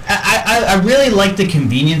 And I really like the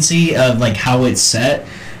conveniency of like how it's set.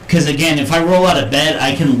 Because again, if I roll out of bed,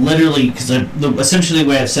 I can literally, because essentially the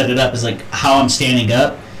way I've set it up is like how I'm standing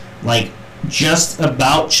up, like just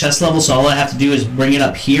about chest level. So all I have to do is bring it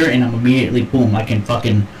up here, and I'm immediately boom. I can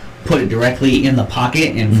fucking put it directly in the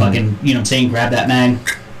pocket and fucking, you know what I'm saying, grab that mag.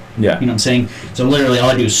 Yeah. You know what I'm saying? So literally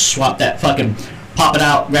all I do is swap that fucking, pop it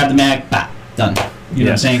out, grab the mag, bap, done. You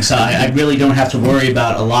know what I'm saying? So I really don't have to worry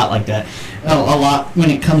about a lot like that. A lot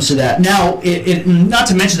when it comes to that. Now, it not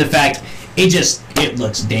to mention the fact, it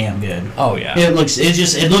looks damn good. Oh yeah.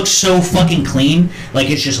 It looks so fucking clean,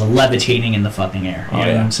 like it's just levitating in the fucking air. You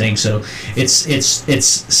know what I'm saying? So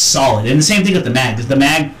it's solid. And the same thing with the mag. The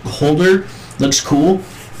mag holder looks cool.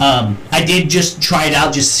 I did just try it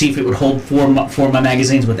out just to see if it would hold four of my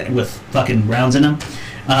magazines with fucking rounds in them.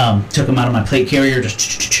 Took them out of my plate carrier,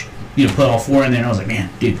 just put all 4 in there, and I was like, man,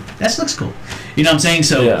 dude, that looks cool. You know what I'm saying?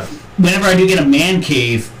 So whenever I do get a man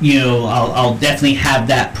cave, I'll definitely have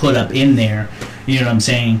that put up in there. You know what I'm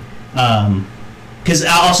saying? Because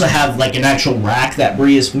I also have like an actual rack that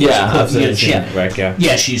Bree is rack.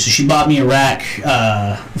 Yeah, she bought me a rack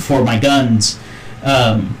for my guns.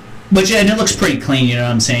 But yeah, and it looks pretty clean, you know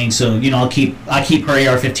what I'm saying? So, I keep her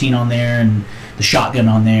AR-15 on there and the shotgun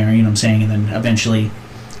on there, you know what I'm saying? And then eventually,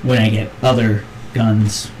 when I get other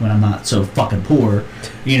guns, when I'm not so fucking poor,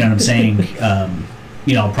 you know what I'm saying?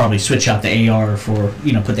 I'll probably switch out the AR for,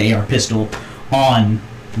 put the AR pistol on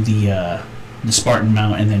the Spartan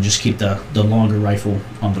mount and then just keep the longer rifle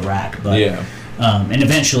on the rack. But and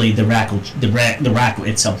eventually the rack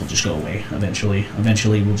itself will just go away. Eventually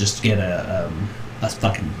we'll just get a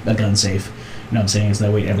gun safe. You know what I'm saying? So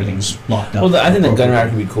that way everything's locked up. Well, I think the gun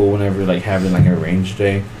rack would be cool whenever having a range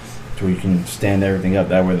day, to where you can stand everything up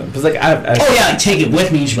that way. Because I've take it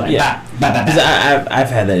with me. And just be like, Because I've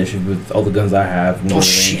had that issue with all the guns I have.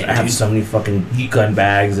 Shit, I have so many fucking gun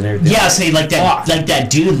bags and everything. Yeah, like that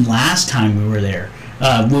dude last time we were there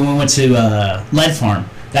when we went to Lead Farm.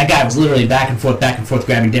 That guy was literally back and forth,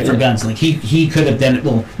 grabbing different guns. Like he could have done it.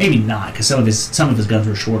 Well, maybe not, because some of his guns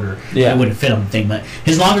were shorter. Yeah, it wouldn't fit on the thing. But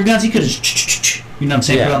his longer guns, he could have, you know what I'm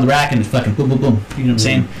saying, put it on the rack and just fucking boom, boom, boom. You know what I'm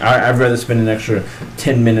saying? I'd rather spend an extra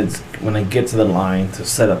 10 minutes when I get to the line to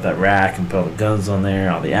set up that rack and put all the guns on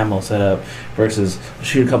there, all the ammo set up, versus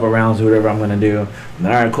shoot a couple rounds or whatever I'm gonna do. And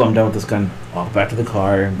then, all right, cool, I'm done with this gun. Walk back to the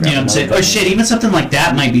car. You know what I'm saying? Or shit, even something like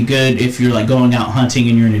that might be good if you're like going out hunting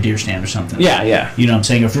and you're in a deer stand or something. Yeah, yeah. You know what I'm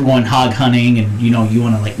saying? If you're going hog hunting and you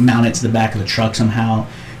want to like mount it to the back of the truck somehow,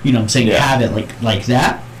 you know what I'm saying? Yeah. Have it like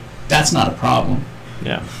that. That's not a problem.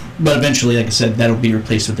 Yeah. But eventually, like I said, that'll be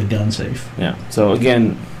replaced with a gun safe. Yeah. So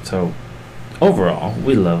again, overall,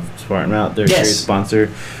 we love Spartan Mount. They're a great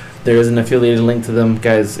sponsor. There is an affiliated link to them,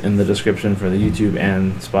 guys, in the description for the YouTube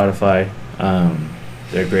and Spotify.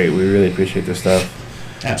 They're great. We really appreciate their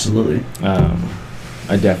stuff. Absolutely.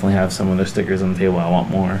 I definitely have some of their stickers on the table. I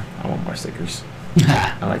want more stickers.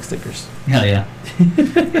 I like stickers. Hell yeah.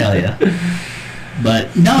 Hell yeah.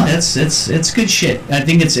 But no, it's good shit. I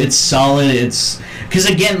think it's solid. It's because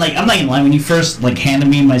again, like I'm not gonna lie, when you first like handed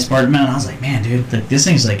me my Spartan mount, I was like, man, dude, like this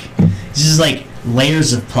thing's like this is like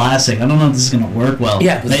layers of plastic. I don't know if this is gonna work well.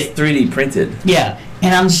 Yeah, it's 3D printed. Yeah,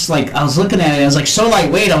 and I'm just like, I was looking at it, I was like, so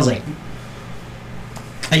lightweight. I was like,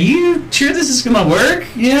 are you sure this is gonna work?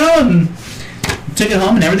 You know, and took it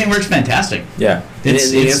home and everything works fantastic. Yeah, the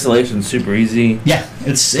installation's super easy. Yeah,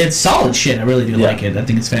 it's solid shit. I really do like it. I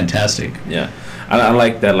think it's fantastic. Yeah, I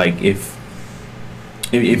like that. Like if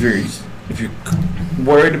you're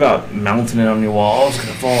worried about mounting it on your wall, it's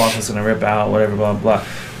gonna fall off, it's gonna rip out, whatever, blah blah.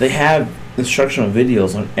 They have instructional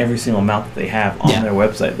videos on every single mount that they have on their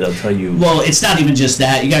website. They'll tell you. Well, it's not even just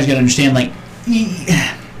that. You guys gotta understand, like.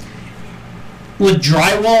 With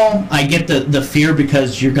drywall, I get the fear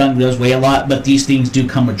because your gun does weigh a lot, but these things do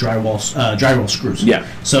come with drywall screws. Yeah.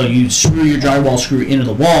 So you screw your drywall screw into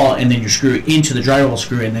the wall, and then you screw into the drywall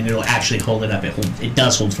screw, and then it'll actually hold it up. It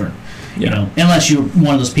does hold firm. You know, unless you're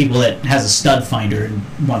one of those people that has a stud finder and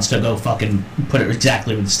wants to go fucking put it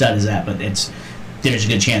exactly where the stud is at, but there's a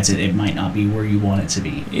good chance it might not be where you want it to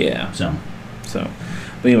be. Yeah. So.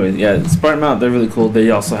 But anyways, yeah, Spartan Mount, they're really cool.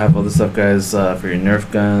 They also have other stuff, guys, for your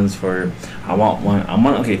Nerf guns. I want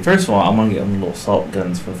one. Okay, first of all, I want to get them little salt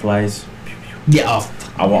guns for flies. Yeah.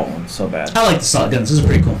 I want one so bad. I like the salt guns. This is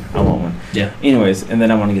pretty cool. I want one. Yeah. Anyways, and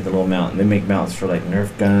then I want to get the little mount. They make mounts for like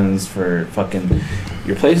Nerf guns, for fucking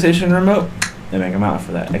your PlayStation remote. They make a mount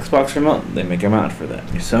for that. Xbox remote, they make a mount for that.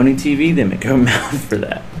 Your Sony TV, they make a mount for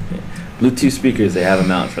that. Bluetooth speakers, they have a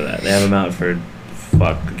mount for that. They have a mount for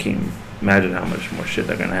I can't imagine how much more shit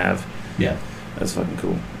they're gonna have. Yeah, that's fucking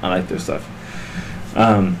cool. I like their stuff.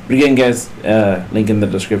 But again, guys, link in the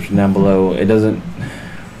description down below. It doesn't.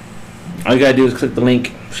 All you gotta do is click the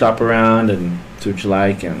link, shop around, and see what you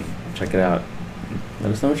like, and check it out.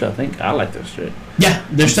 Let us know what y'all think. I like their shit. Yeah,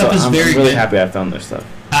 their stuff is very. I'm really good. happy I found their stuff.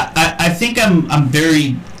 I think I'm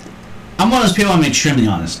one of those people. I'm extremely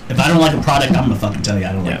honest. If I don't like a product, I'm gonna fucking tell you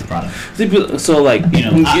I don't like the product. So like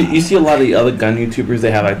you see a lot of the other gun YouTubers.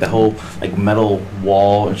 They have like the whole like metal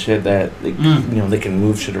wall and shit that they can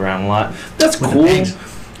move shit around a lot. That's cool.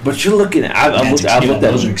 But you're looking at I've looked at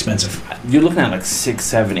those are expensive. You're looking at like $600,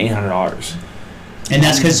 $700, $800. And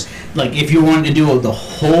that's because like if you're wanting to do the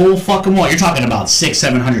whole fucking wall, you're talking about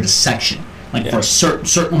 $600-$700 a section. Like for a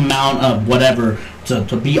certain amount of whatever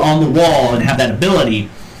to be on the wall and have that ability.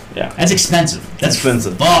 Yeah, that's expensive. That's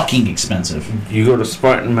expensive. Fucking expensive. You go to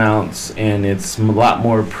Spartan Mounts, and it's a lot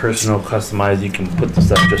more personal, customized. You can put the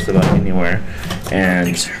stuff just about anywhere. And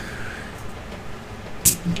thanks, sir.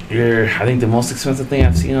 I think the most expensive thing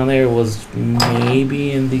I've seen on there was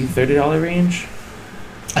maybe in the $30 range.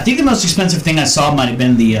 I think the most expensive thing I saw might have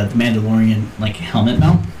been the Mandalorian like helmet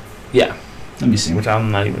mount. Yeah. Let me see. Which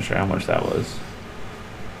I'm not even sure how much that was.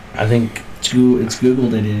 I think it's Google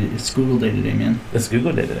Day today. It's Google Day today, man. It's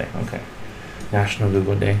Google Day today. Okay. National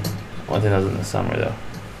Google Day. One thing that was in the summer though.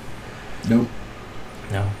 Nope.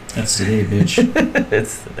 No. That's today, bitch.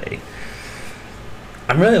 It's today.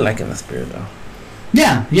 I'm really liking this beer though.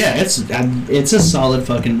 Yeah, it's a solid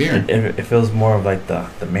fucking beer. It feels more of like the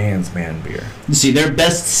man's man beer. You see, their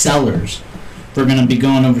best sellers. We're gonna be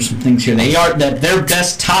going over some things here. Their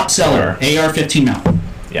best top seller, AR-15 mount.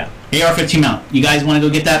 Yeah. AR-15 mount. You guys want to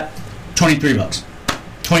go get that? $23,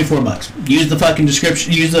 $24. Use the fucking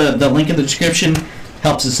description. Use the link in the description.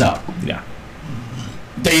 Helps us out. Yeah.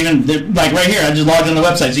 They're like right here. I just logged on the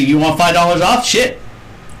website. So you want $5 off? Shit.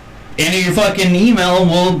 Enter your fucking email and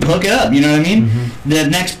we'll hook it up. You know what I mean? Mm-hmm. The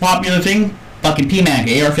next popular thing, fucking PMAG,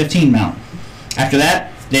 AR-15 mount. After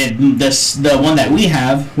that, the one that we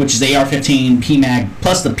have, which is AR-15 PMAG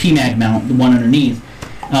plus the PMAG mount, the one underneath.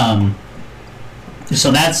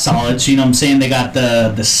 So that's solid. So you know what I'm saying? They got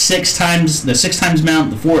the 6 times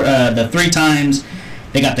mount, the 3 times.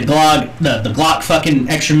 They got the Glock fucking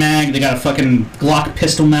extra mag. They got a fucking Glock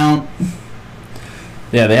pistol mount.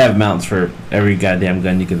 Yeah, they have mounts for every goddamn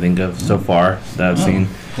gun you can think of so far that I've seen.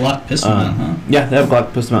 Glock pistol mount, huh? Yeah, they have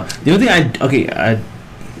Glock pistol mount. The only thing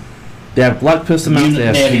they have Glock pistol mounts. They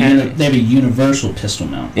have a universal pistol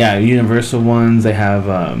mount. Yeah, universal ones. They have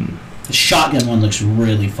the shotgun one looks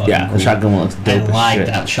really fucking cool. The shotgun one looks dope. I like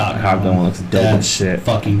that shotgun one looks dope as shit.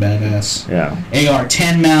 Fucking badass. Yeah.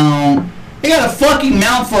 AR-10 mount. They got a fucking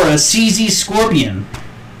mount for a CZ Scorpion.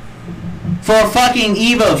 For a fucking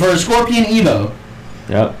Evo, for a Scorpion Evo.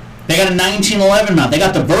 Yep. They got a 1911 mount. They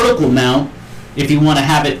got the vertical mount if you want to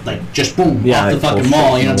have it like just boom off the fucking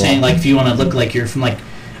wall. You know what I'm saying? Like if you want to look like you're from like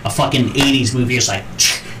a fucking 80s movie, it's like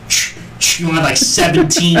you want like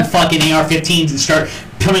 17 fucking AR-15s and start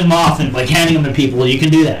pulling them off and like handing them to people. You can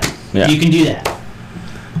do that. Yeah. You can do that.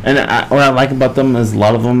 And what I like about them is a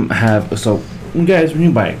lot of them have. So you guys, when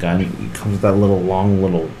you buy a gun, it comes with that long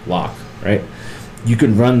little lock, right? You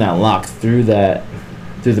can run that lock through the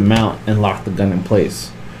mount and lock the gun in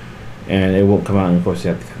place, and it won't come out. And of course,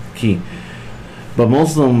 you have to have the key. But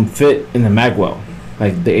most of them fit in the mag well.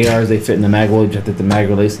 Like the ARs, they fit in the mag well. You just have to hit the mag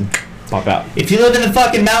release and pop out. If you live in the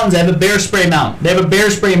fucking mountains, they have a bear spray mount.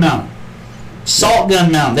 Salt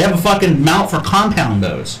gun mount. They have a fucking mount for compound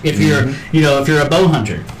bows. If you're, if you're a bow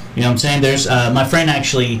hunter, you know what I'm saying. There's my friend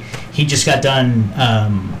actually. He just got done.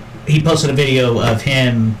 He posted a video of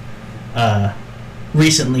him.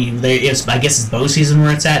 Recently, I guess it's bow season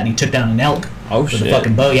where it's at, and he took down an elk with a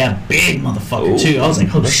fucking bow. Yeah, big motherfucker too. I was like,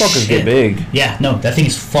 holy shit. Those fuckers get big. Yeah, no, that thing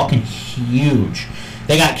is fucking huge.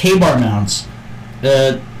 They got K-bar mounts.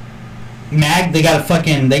 They got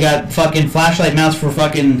fucking flashlight mounts for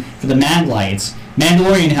the mag lights.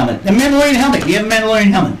 Mandalorian helmet. You have a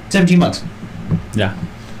Mandalorian helmet. $17. Yeah.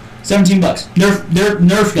 $17. They're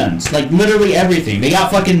Nerf guns. Like literally everything. They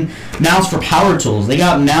got fucking mounts for power tools. They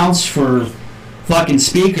got mounts for fucking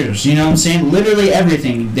speakers, you know what I'm saying? Literally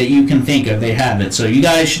everything that you can think of, they have it. So you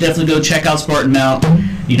guys should definitely go check out Spartan Mount.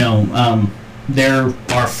 They're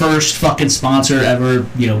our first fucking sponsor ever.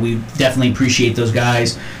 We definitely appreciate those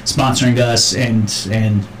guys sponsoring us and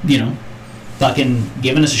fucking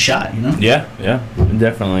giving us a shot, Yeah,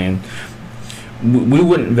 definitely. And we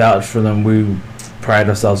wouldn't vouch for them. We pride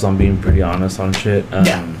ourselves on being pretty honest on shit.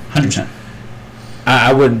 100%.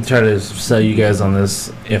 I wouldn't try to sell you guys on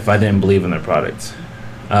this if I didn't believe in their products.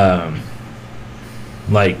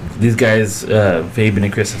 Like these guys, Fabian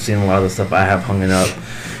and Chris have seen a lot of the stuff I have hung it up,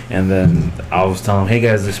 and then I was telling them, "Hey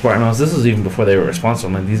guys, the Spartan Mouse." This was even before they were responsible.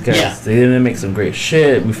 I'm like, these guys, they didn't make some great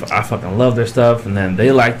shit. I fucking love their stuff, and then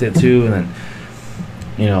they liked it too, and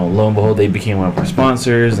then, lo and behold, they became one of our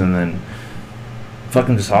sponsors, and then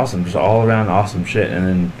fucking just awesome, just all around awesome shit, and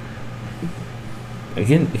then.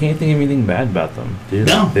 Again, I can't think of anything bad about them, dude.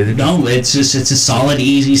 No, it's a solid,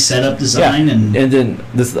 easy setup design, and then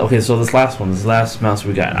this last mounts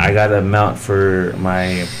we got. I got a mount for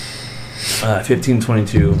my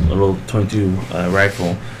 1522 little 22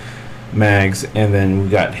 rifle mags, and then we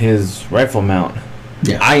got his rifle mount.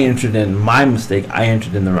 Yeah, I entered in my mistake. I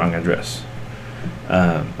entered in the wrong address.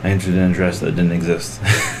 I entered an address that didn't exist.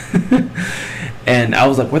 And I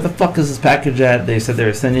was like, where the fuck is this package at? They said they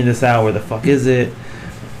were sending this out. Where the fuck is it?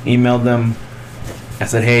 Emailed them. I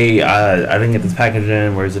said, hey, I didn't get this package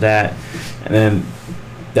in. Where's it at? And then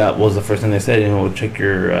that was the first thing they said. Check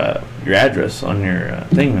your address on your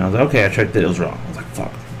thing. And I was like, okay, I checked it. It was wrong. I was like,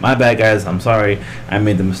 fuck. My bad, guys. I'm sorry. I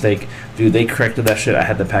made the mistake. Dude, they corrected that shit. I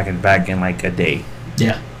had the package back in like a day.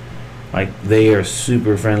 Yeah. Like, they are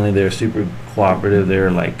super friendly. They're super cooperative. They're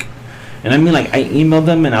like... And I mean, like, I emailed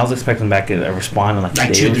them, and I was expecting back a response in, like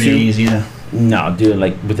a day or 2 days, yeah. No, dude,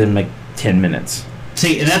 like, within, 10 minutes.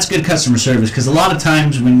 See, and that's good customer service, because a lot of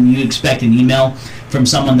times when you expect an email from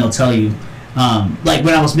someone, they'll tell you, like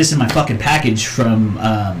when I was missing my fucking package from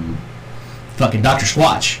fucking Dr.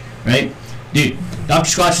 Squatch, right? Dude, Dr.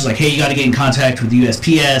 Squatch was like, hey, you got to get in contact with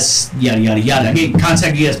USPS, yada, yada, yada. I get in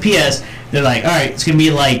contact with USPS, they're like, all right, it's going to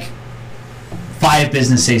be, 5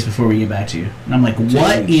 business days before we get back to you. And I'm like,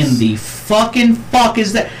 what in the fucking fuck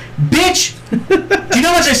is that? Bitch! Do you know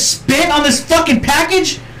how much I spent on this fucking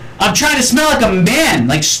package? I'm trying to smell like a man,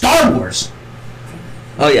 like Star Wars.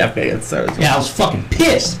 Oh, yeah, okay, that's Star Wars. Yeah, I was fucking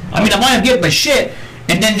pissed. I mean, I might have given my shit,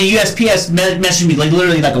 and then the USPS messaged me,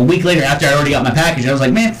 literally, a week later after I already got my package. I was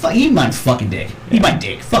like, man, eat my fucking dick. Eat my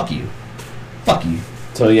dick. Fuck you. Fuck you.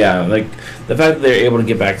 So, yeah, the fact that they're able to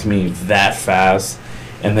get back to me that fast,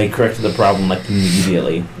 and they corrected the problem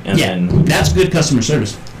immediately. And then that's good customer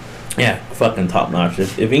service. Yeah, fucking top notch.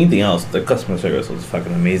 If anything else, the customer service was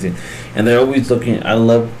fucking amazing, and they're always looking. I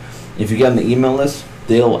love if you get on the email list,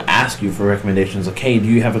 they'll ask you for recommendations. Like, hey, do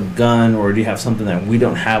you have a gun or do you have something that we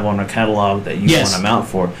don't have on our catalog that you want to mount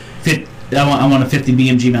for? I want a 50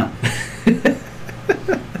 BMG mount.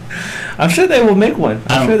 I'm sure they will make one.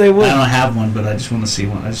 I'm sure they will. I don't have one, but I just want to see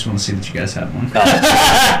one. I just want to see that you guys have one.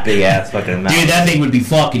 Big ass fucking mount. Dude, that thing would be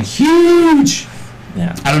fucking huge.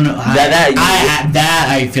 Yeah. I don't know.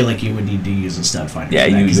 I feel like you would need to use a stud finder. Yeah,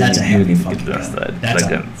 that's a heavy fucking gun.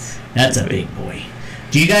 That's a big boy.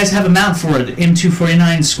 Do you guys have a mount for an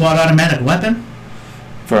M249 squad automatic weapon?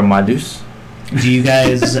 For a Madus? Do you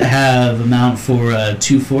guys have a mount for a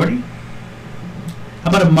 240? How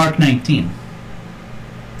about a Mark 19?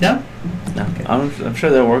 Yeah? Okay. I'm sure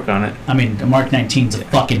they'll work on it. I mean, a Mark 19's a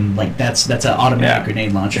fucking, like, that's an automatic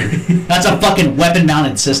grenade launcher. That's a fucking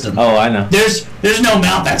weapon-mounted system. Oh, I know. There's no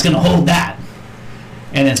mount that's going to hold that.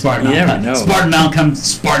 And then Spartan mount.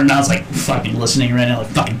 Spartan mount's like fucking listening right now, like,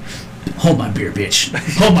 fucking, hold my beer, bitch.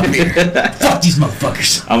 Hold my beer. Fuck these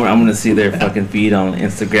motherfuckers. I'm gonna see their fucking feed on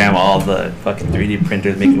Instagram, all the fucking 3D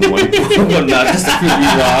printers making one not just to prove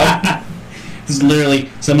you wrong. It's literally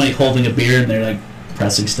somebody holding a beer and they're like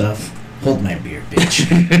pressing stuff. Hold my beer, bitch.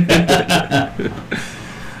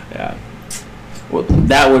 Yeah. Well,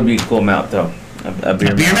 that would be a cool mount, though. A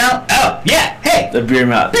beer mount? Oh, yeah. Hey. A beer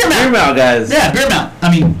mount. Beer mount, guys. Yeah, beer mount.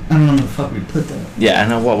 I mean, I don't know where the fuck we put that. Yeah, I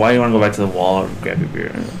know. Why do you want to go back to the wall and grab your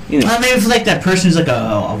beer? You know. Maybe it's like that person who's like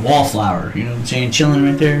a wallflower. You know what I'm saying? Chilling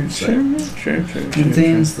right there. Sure.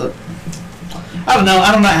 Things. I don't know.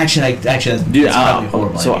 Actually, dude, that's probably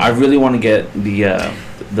horrible. So I really want to get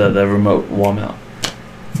the remote wall mount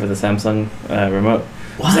for the Samsung remote.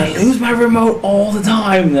 Why? I lose my remote all the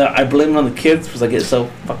time. I blame it on the kids because I get so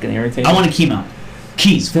fucking irritated. I want a key mount.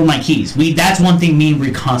 Keys for my keys. That's one thing me and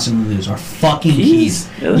Brie constantly lose. Our fucking keys.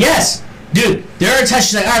 Really? Yes, dude. There are times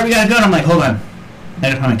she's like, all right, we gotta go. And I'm like, hold on. I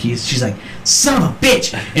gotta find my keys. She's like, son of a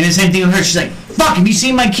bitch. And the same thing with her. She's like, fuck. Have you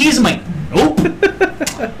seen my keys? I'm like, nope.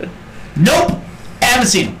 Nope. I haven't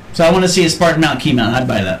seen them. So I want to see a Spartan mount key mount. I'd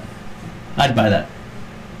buy that.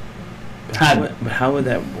 But how would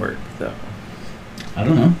that work though? I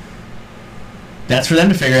don't know. That's for them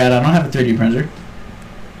to figure out. I don't have a 3D printer.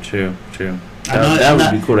 True. That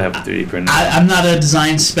would be cool to have a 3D printer. I'm not a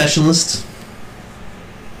design specialist.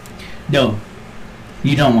 No,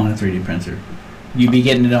 you don't want a 3D printer. You'd be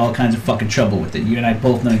getting into all kinds of fucking trouble with it. You and I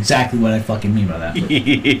both know exactly what I fucking mean by that.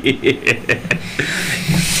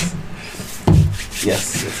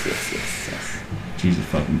 Yes. Jesus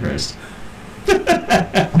fucking Christ.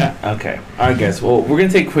 Okay. Alright, guys. Well, we're going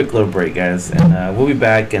to take a quick little break, guys. And we'll be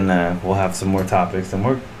back and we'll have some more topics and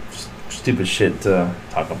more stupid shit to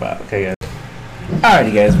talk about. Okay, guys?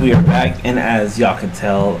 Alrighty, guys. We are back. And as y'all can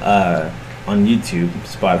tell on YouTube,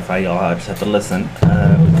 Spotify, y'all just have to listen.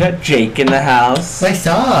 We've got Jake in the house. What's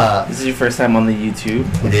up? This is your first time on the YouTube.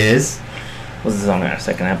 It is. Well, this is only our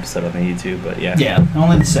second episode on the YouTube, but yeah. Yeah,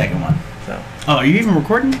 only the second one. So. Oh, are you even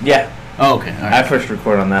recording? Yeah. Oh, okay. All right. I first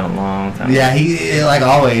recorded on that a long time ago. Yeah, he like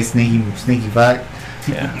always sneaky fuck.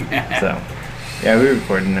 Yeah. So, yeah, we're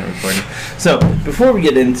recording. So, before we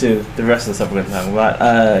get into the rest of the stuff we're going to talk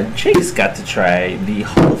about, Chase got to try the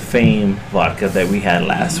Hall of Fame vodka that we had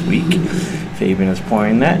last week. Fabian is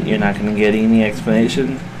pouring that. You're not going to get any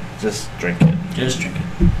explanation. Just drink it. Just drink it.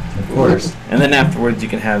 Of course. And then afterwards, you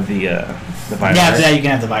can have the virus. Yeah, after that, you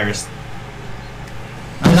can have the virus.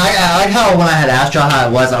 I mean, I like how when I had asked y'all how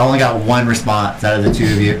it was, I only got one response out of the two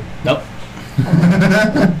of you. Nope.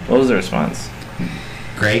 What was the response?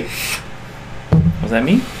 Great. Was that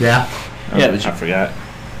me? Yeah. Oh, Yeah, I forgot.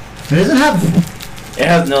 It doesn't have. It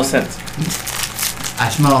has no sense. I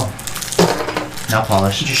smell nail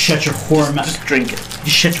polish. Just shut your whore mouth. Just drink it.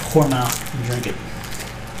 Just shut your whore mouth and drink it.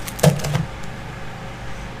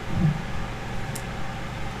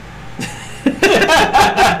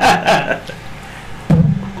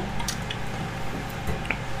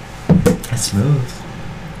 It's smooth.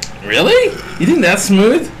 Really? You think that's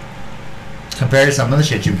smooth? Compared to some of the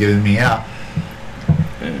shit you've given me out.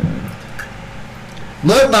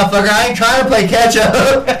 Look, motherfucker, I ain't trying to play catch up.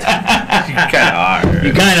 You kind of are.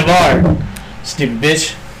 You kind of are. Stupid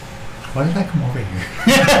bitch. Why did I come over here?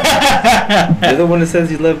 You're the one that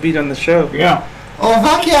says you love beat on the show. Yeah. Oh,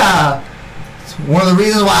 fuck yeah. It's one of the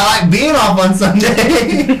reasons why I like being off on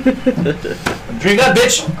Sunday. Drink up,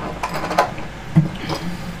 bitch.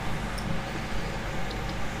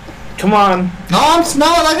 Come on. Oh, I'm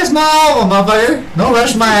smelling like I smell all of them, motherfucker. Don't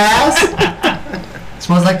rush my ass.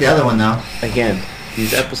 Smells like the other one, though. Again,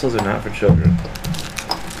 these episodes are not for children.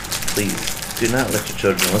 Please, do not let your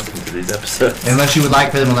children listen to these episodes. Unless you would like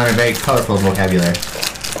for them to learn a very colorful vocabulary.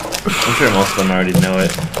 I'm sure most of them already know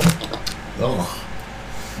it. Ugh.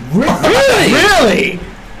 Really?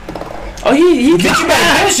 Oh, he Bitch, you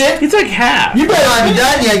better finish it. He took half. You better not be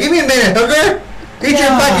done yet. Give me a minute, hooker. Eat your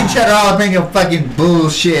fucking cheddar jalapeno fucking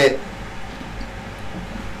bullshit.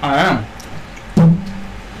 I am.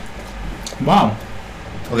 Wow.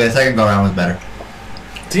 Okay, the second go around was better.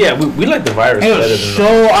 So yeah, we like the virus It better was than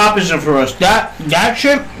so opposite for us. That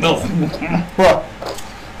shit. Bro.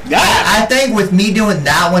 I think with me doing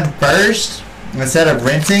that one first, instead of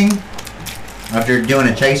rinsing, after doing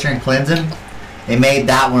a chaser and cleansing, it made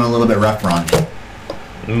that one a little bit rougher on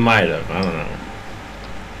me. Might have. I don't know.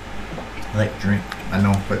 I like drink. I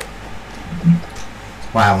know, but that's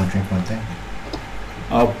why I only drink one thing.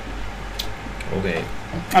 Oh. Okay.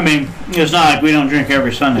 I mean, it's not like we don't drink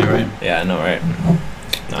every Sunday, right? Yeah, I know, right?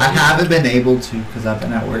 No, I haven't been able to because I've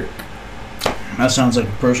been at work. That sounds like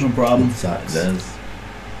a personal problem. It sucks. It does.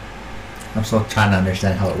 I'm still trying to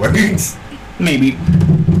understand how it works. Maybe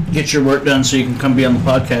get your work done so you can come be on the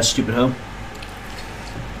podcast, stupid hoe.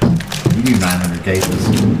 You do 900 cases.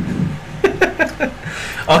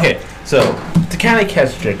 Okay, so to kind of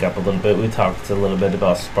catch Jake up a little bit, we talked a little bit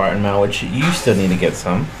about Spartan Mount, which you still need to get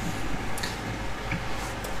some.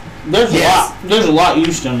 There's a lot. There's a lot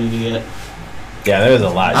you still need to get. Yeah, there's a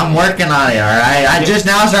lot. I'm working on it, alright? I just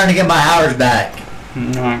now starting to get my hours back.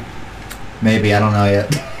 No. Maybe, I don't know yet.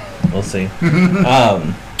 We'll see.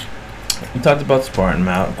 We talked about Spartan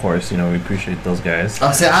Mount, of course. You know, we appreciate those guys.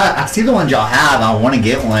 I see the ones y'all have. I want to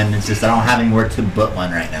get one. It's just I don't have anywhere to put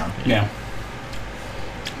one right now. Yeah.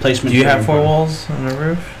 Placement. Do you have 4 walls on the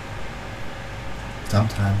roof?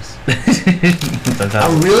 Sometimes. I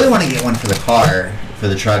Sometimes. really want to get one for the car, for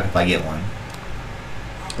the truck if I get one.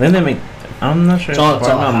 Then they make. I'm not sure. It's all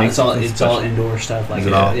something special. indoor stuff like Is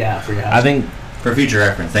it all? Yeah, for your house. I think. For future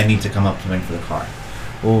reference, they need to come up to me for the car.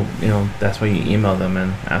 Well, you know, that's why you email them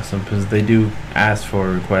and ask them because they do ask for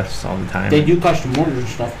requests all the time. they do custom orders and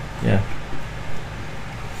stuff. Yeah.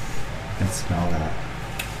 I can smell that.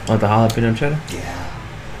 Want the jalapeno cheddar? Yeah.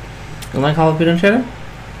 You like jalapeno cheddar?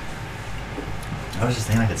 I was just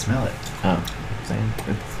thinking I could smell it. Oh, same.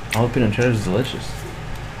 Jalapeno cheddar is delicious.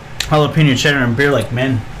 Jalapeno cheddar and beer like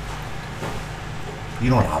men. You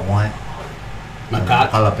know what I want? My cock.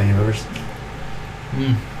 Jalapeno peppers.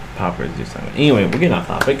 Poppers do something. Anyway, we're getting off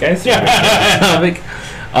topic, guys. Topic.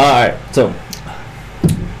 Alright, so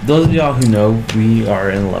those of y'all who know, we are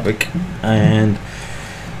in Lubbock, and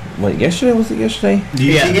what? Yesterday was it? Yesterday? Do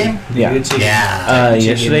you see game? Yeah. Yeah.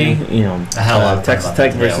 Yesterday, you know, I had a lot of fun Texas about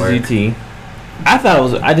Tech that today at versus UT. I thought it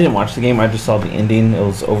was. I didn't watch the game. I just saw the ending. It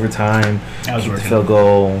was overtime. That was Kicked the working. field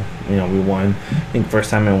goal. You know, we won. I think first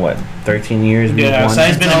time in what 13 years. We Yeah, won. so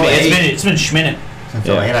it's been Until it's been schminute. Since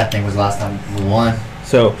Yeah. 08, I think was the last time we won.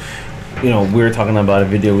 So, you know, we were talking about a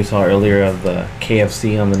video we saw earlier of the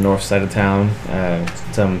KFC on the north side of town.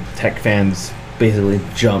 Some Tech fans basically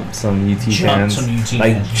jumped some UT fans. Some UT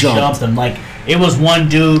like fans. jumped. Jumped them. Like, it was one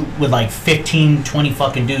dude with like 15, 20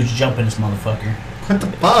 fucking dudes jumping this motherfucker. What the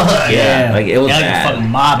fuck? Yeah, like, it was like a bad. fucking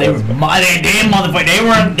mob. They It were was bad. they motherfucker. They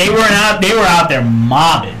were out there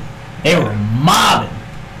mobbing. They were mobbing.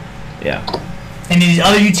 Yeah. And these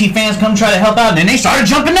other UT fans come try to help out, and then they started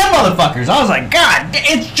jumping them motherfuckers. I was like, God,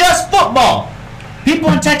 it's just football.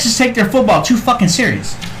 People in Texas take their football too fucking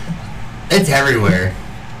serious. It's everywhere.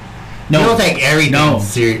 No, You don't take everything no,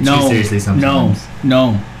 too no, seriously sometimes.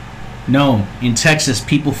 No. In Texas,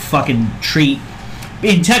 people treat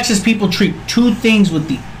two things with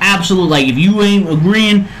the absolute, like, if you ain't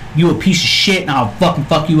agreeing, you a piece of shit, and I'll fucking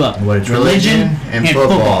fuck you up. What, it's religion and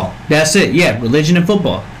football. That's it. Yeah, religion and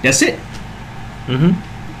football. That's it. Oh,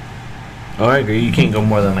 I agree. You can't go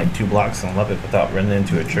more than like 2 blocks in Lubbock without running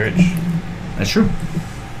into a church. That's true.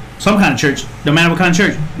 Some kind of church, no matter what kind of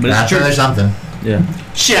church, but it's a After church. there's something. Yeah.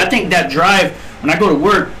 Shit, I think that drive, when I go to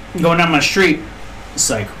work, going down my street, it's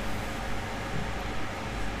like,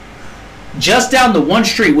 just down the one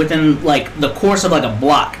street within like the course of like a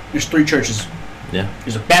block, there's 3 churches. Yeah.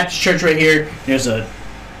 There's a Baptist church right here. There's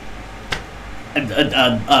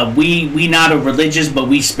we not a religious but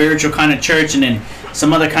we spiritual kind of church, and then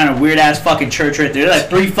some other kind of weird ass fucking church right there. There's like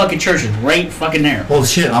 3 fucking churches right fucking there. Well,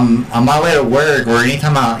 shit, on my way to work, or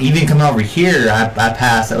anytime I even come over here, I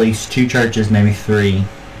pass at least 2 churches, maybe 3,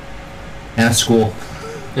 and a school.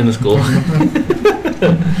 In the school.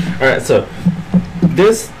 Alright, so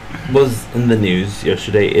this was in the news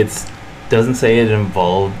yesterday. It doesn't say it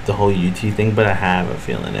involved the whole UT thing, but I have a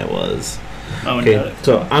feeling it was. Okay,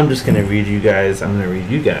 so I'm just going to read you guys.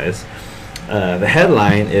 The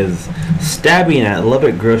headline is Stabbing at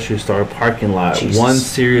Lubbock Grocery Store Parking Lot. Jesus. 1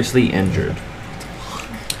 seriously injured.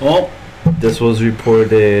 Oh, This was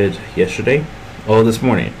reported yesterday. Oh, this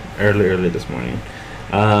morning. early this morning.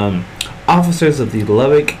 Officers of the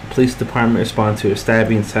Lubbock Police Department respond to a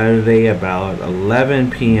stabbing Saturday about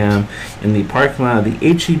 11 p.m. in the parking lot of the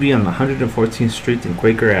HEB on 114th Street and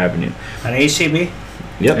Quaker Avenue. At HEB?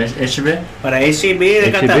 Yep. HEB? But at HEB,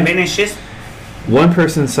 they got that many shit. One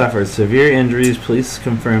person suffered severe injuries. Police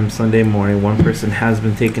confirmed Sunday morning. One person has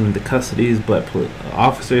been taken into custody, but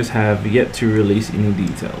officers have yet to release any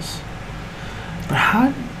details.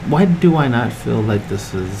 But why do I not feel like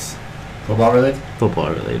this is Football related?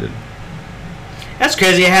 football related? That's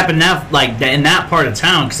crazy. It happened now, like in that part of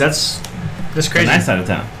town, because that's crazy. Nice side of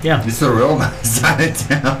town. Yeah. It's a real nice side of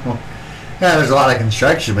town. Yeah, there's a lot of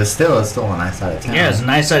construction, but still, it's still a nice side of town. Yeah, it's a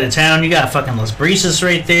nice side of town. You got fucking Las Brisas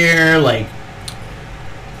right there. Like,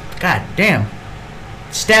 god damn.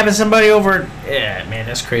 Stabbing somebody over. Yeah, man,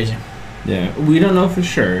 that's crazy. Yeah, we don't know for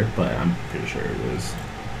sure, but I'm pretty sure it was.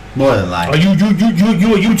 More than likely. Are you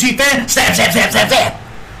a UT fan? Stab.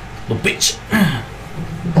 Little bitch.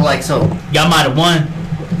 Like, so Y'all might have won,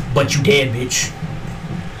 but you dead, bitch.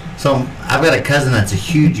 So I've got a cousin that's a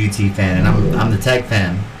huge UT fan, and I'm the Tech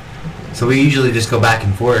fan. So we usually just go back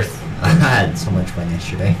and forth. I had so much fun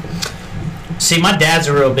yesterday. See, my dad's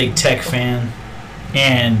a real big Tech fan,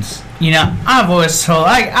 and you know I've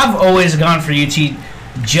always gone for UT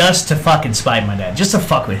just to fucking spite my dad, just to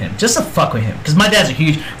fuck with him, because my dad's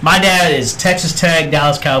my dad is Texas Tech,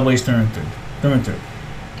 Dallas Cowboys through and through.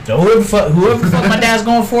 So whoever the fuck my dad's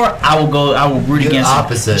going for, I will root You're against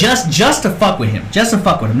opposite. him. Just to fuck with him.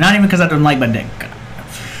 Not even because I don't like my dad.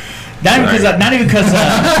 Not even because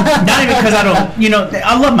I don't. You know,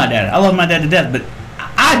 I love my dad. I love my dad to death. But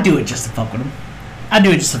I do it just to fuck with him.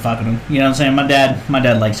 You know what I'm saying? My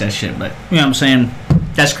dad likes that shit. But you know what I'm saying?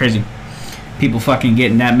 That's crazy. People fucking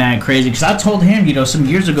getting that mad crazy. Because I told him, you know, some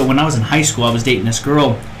years ago when I was in high school, I was dating this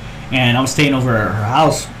girl, and I was staying over at her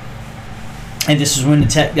house. And this is when the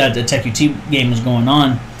Tech UT game was going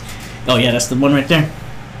on. Oh yeah, that's the one right there.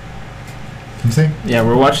 You see? Yeah,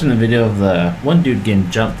 we're watching the video of the one dude getting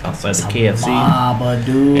jumped outside the KFC. Mob of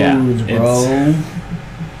dudes, Yeah, bro.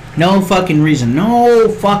 No fucking reason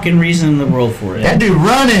in the world for it. That dude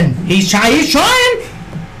running. He's trying.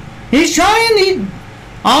 He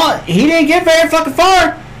didn't get very fucking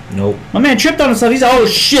far. Nope. My man tripped on himself. He's like, oh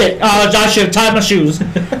shit. I should have tied my shoes.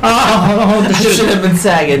 I should have been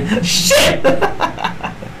sagging. Shit.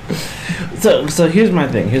 So here's my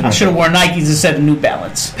thing. I should have worn Nikes instead of New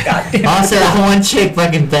Balance. Also, that one chick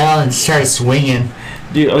fucking fell and started swinging.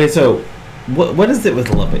 Dude, okay, so what is it with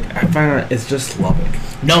Lubbock? I find out it's just Lubbock.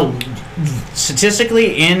 No,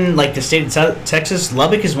 statistically, in like the state of Texas,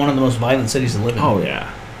 Lubbock is one of the most violent cities to live in. Oh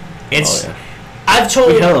yeah. It's. Oh, yeah. I've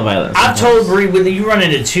told violence. I've told Bree, you run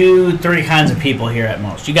into 2-3 kinds of people here at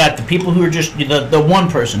most. You got the people who are just the one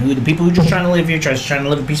person, the people who are just trying to live here, trying to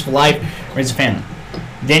live a peaceful life, raise a family.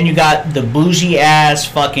 Then you got the bougie ass,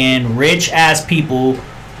 fucking rich ass people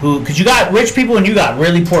because you got rich people and you got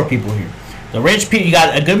really poor people here. The rich people, you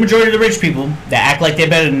got a good majority of the rich people that act like they're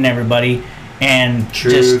better than everybody and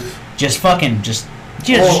just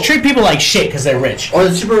treat people like shit because they're rich. Or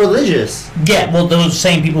the super religious. Yeah, well, those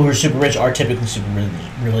same people who are super rich are typically super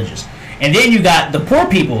religious. And then you got the poor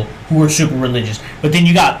people who are super religious. But then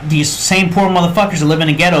you got these same poor motherfuckers that live in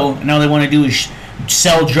a ghetto and all they want to do is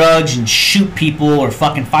sell drugs and shoot people or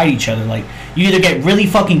fucking fight each other. Like, you either get really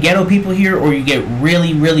fucking ghetto people here or you get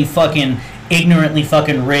really, really fucking ignorantly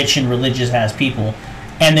fucking rich and religious ass people.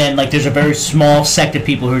 And then, like, there's a very small sect of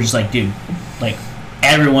people who are just like, dude, like,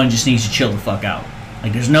 everyone just needs to chill the fuck out.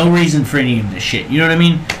 Like, there's no reason for any of this shit. You know what I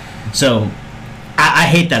mean? So, I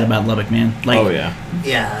hate that about Lubbock, man. Like, oh, yeah.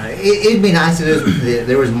 Yeah, it'd be nice if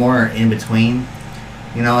there was more in between.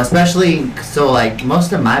 You know, especially, so, like,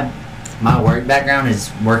 most of my work background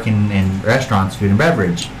is working in restaurants, food and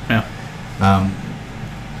beverage. Yeah.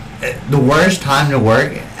 The worst time to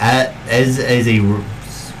work as a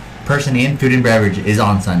person in food and beverage is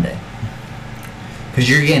on Sunday. Because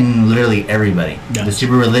you're getting literally everybody. Yeah. The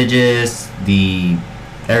super religious,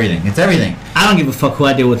 everything. It's everything. I don't give a fuck who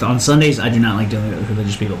I deal with on Sundays. I do not like dealing with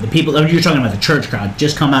religious people. The people, I mean, you're talking about the church crowd,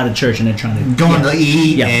 just come out of church and they're trying to Going to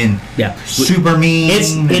eat and super mean.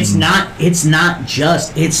 It's not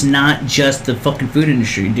just the fucking food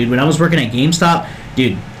industry, dude. When I was working at GameStop,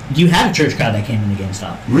 dude, you had a church crowd that came into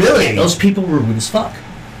GameStop. Really? Those people were rude as fuck.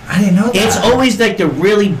 I didn't know that. It's always like the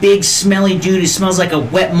really big, smelly dude who smells like a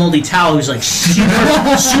wet, moldy towel who's like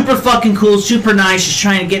super fucking cool, super nice, just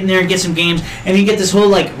trying to get in there and get some games. And you get this whole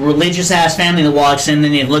like religious-ass family that walks in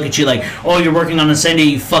and they look at you like, oh, you're working on a Sunday,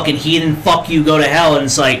 you fucking heathen, fuck you, go to hell. And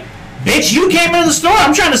it's like, bitch, you came into the store,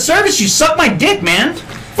 I'm trying to service you, suck my dick, man.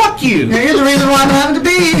 Fuck you. Yeah, you're the reason why I'm having to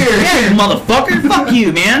be here. Yeah, you motherfucker, fuck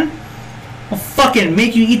you, man. I'll fucking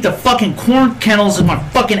make you eat the fucking corn kennels in my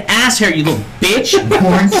fucking ass hair, you little bitch.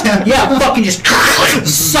 Corn kennels? Yeah, I'll fucking just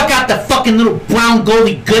suck out the fucking little brown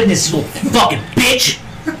goldy goodness, you little fucking bitch.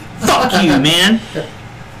 Fuck you, man.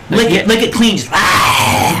 Lick it clean. Just,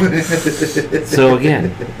 So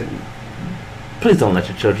again, please don't let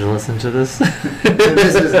your children listen to this.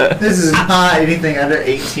 This is not anything under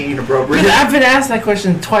 18 appropriate. I've been asked that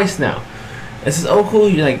question twice now. It says, "Oh, cool."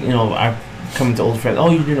 You're like, I come to old friends.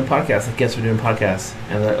 "Oh, you're doing a podcast?" Like, "Yes, we're doing a podcast."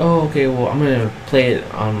 And they're like, "Oh, okay. Well, I'm gonna play it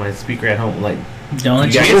on my speaker at home." Like, don't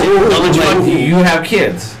let you have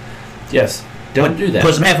kids. Yes, don't do that.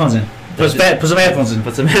 Put some headphones in. Put some headphones in.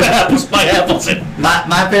 Put some headphones. Put my headphones in.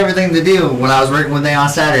 My favorite thing to do when I was working with them on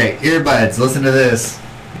Saturday, earbuds. Listen to this.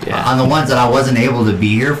 Yeah. On the ones that I wasn't able to be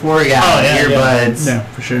here for, earbuds. Yeah,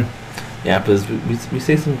 for sure. Yeah, because we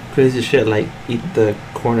say some crazy shit like eat the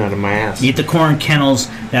corn out of my ass. Eat the corn kennels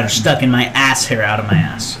that are stuck in my ass hair out of my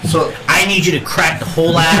ass. So I need you to crack the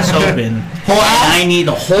whole ass open. Whole ass? I need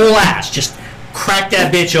the whole ass. Just crack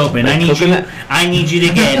that bitch open. Like I need you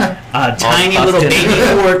to get a tiny little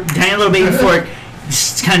baby fork.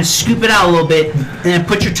 Just kind of scoop it out a little bit, and then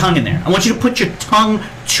put your tongue in there. I want you to put your tongue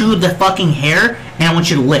to the fucking hair, and I want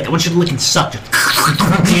you to lick. I want you to lick and suck. Just,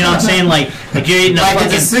 you know what I'm saying? Like you're eating a Like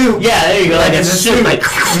fucking it's a soup. Yeah, there you go. Like Like it's a it's a soup. soup.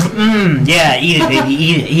 Like, yeah, eat it, baby.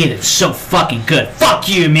 Eat it. It's so fucking good. Fuck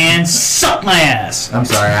you, man. Suck my ass. I'm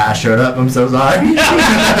sorry, I showed up. I'm so sorry. It's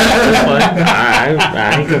fun.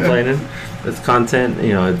 I ain't complaining. It's content.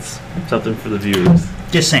 It's something for the viewers.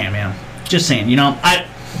 Just saying, man. Just saying.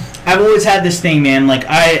 I've always had this thing, man. Like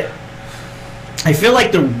I feel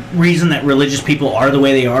like the reason that religious people are the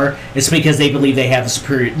way they are is because they believe they have the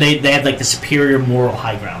superior. They have like the superior moral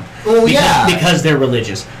high ground. Oh, yeah. Because they're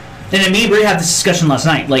religious. And then me and Brie had this discussion last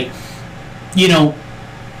night. Like,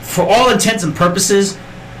 for all intents and purposes,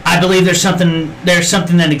 I believe there's something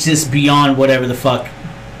that exists beyond whatever the fuck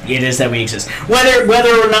it is that we exist. Whether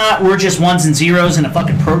or not we're just ones and zeros in a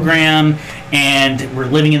fucking program and we're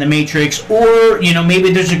living in the Matrix, or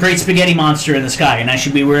maybe there's a great spaghetti monster in the sky and I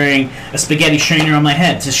should be wearing a spaghetti strainer on my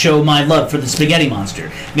head to show my love for the spaghetti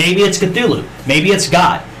monster. Maybe it's Cthulhu. Maybe it's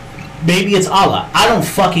God. Maybe it's Allah. I don't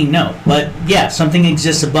fucking know. But yeah, something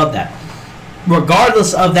exists above that.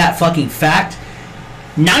 Regardless of that fucking fact,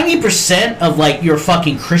 90% of like your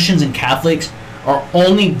fucking Christians and Catholics are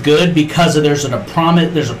only good because there's a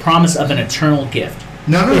promise of an eternal gift.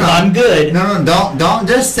 No. I'm good. No, don't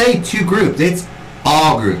just say two groups. It's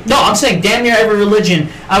all groups. No, I'm saying damn near every religion.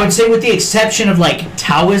 I would say with the exception of like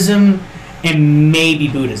Taoism and maybe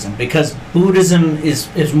Buddhism, because Buddhism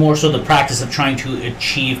is more so the practice of trying to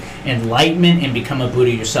achieve enlightenment and become a Buddha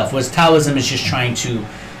yourself, whereas Taoism is just trying to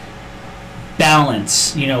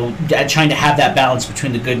balance, trying to have that balance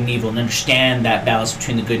between the good and evil and understand that balance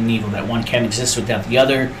between the good and evil, that one can't exist without the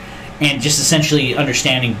other, and just essentially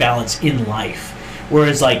understanding balance in life.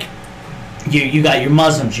 Whereas like you got your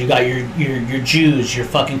Muslims, you got your Jews, your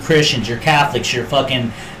fucking Christians, your Catholics, your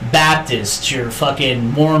fucking Baptists, your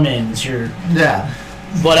fucking Mormons, your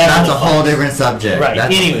whatever. That's a whole different subject. Right.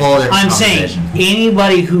 That's anyway, a whole different I'm saying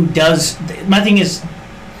anybody who does. My thing is,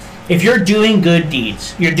 if you're doing good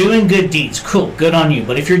deeds, cool, good on you.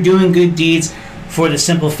 But if you're doing good deeds for the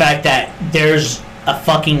simple fact that there's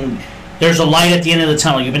a light at the end of the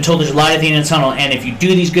tunnel, you've been told there's a light at the end of the tunnel, and if you do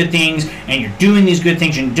these good things, and you're doing these good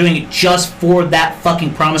things, and you're doing it just for that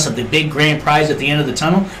fucking promise of the big grand prize at the end of the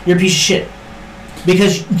tunnel, you're a piece of shit.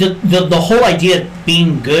 Because the whole idea of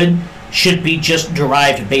being good should be just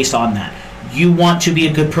derived based on that. You want to be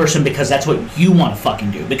a good person because that's what you want to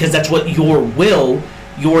fucking do. Because that's what your will,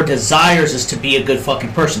 your desires is to be a good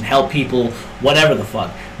fucking person, help people, whatever the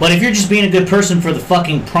fuck. But if you're just being a good person for the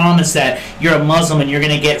fucking promise that you're a Muslim and you're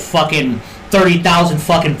gonna get fucking 30,000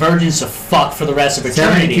 fucking virgins to fuck for the rest of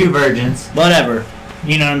eternity, 72 virgins, whatever.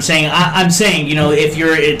 You know what I'm saying? I'm saying, if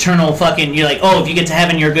you're eternal fucking, you're like, oh, if you get to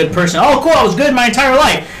heaven, you're a good person. Oh, cool, I was good my entire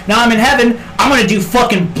life. Now I'm in heaven, I'm gonna do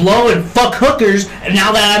fucking blow and fuck hookers, and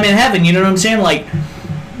now that I'm in heaven, you know what I'm saying? Like,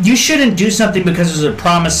 you shouldn't do something because there's a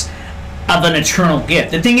promise of an eternal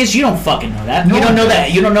gift. The thing is, you don't fucking know that. No, you don't know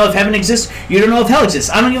that. You don't know if heaven exists. You don't know if hell exists.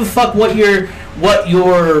 I don't give a fuck what your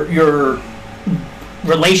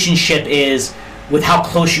relationship is with how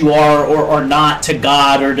close you are or not to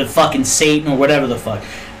God or to fucking Satan or whatever the fuck.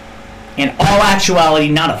 In all actuality,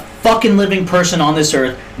 not a fucking living person on this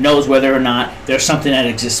earth knows whether or not there's something that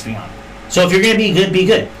exists beyond. So if you're going to be good, be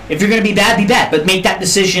good. If you're going to be bad, be bad. But make that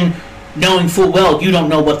decision knowing full well you don't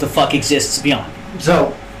know what the fuck exists beyond.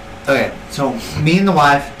 So, okay, so me and the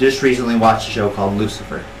wife just recently watched a show called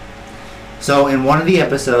Lucifer. So in one of the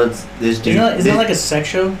episodes, this dude... Isn't that like a sex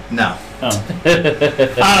show? No. Oh. I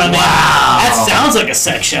don't know. Wow. That sounds like a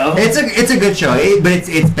sex show. It's a good show, but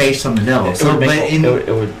it's based on the devil. So, but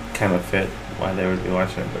it would kind of fit why they would be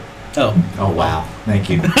watching it. But oh wow, thank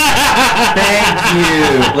you, thank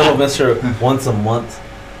you. Little Mister once a month.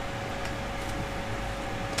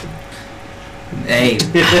 Hey.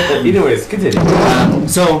 Anyways, continue.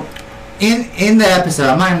 So, in the episode,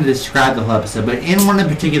 I'm not going to describe the whole episode, but in one of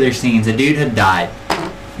the particular scenes, a dude had died,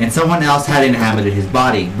 and someone else had inhabited his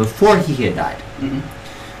body before he had died.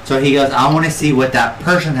 Mm-hmm. So he goes, I want to see what that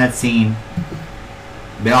person had seen,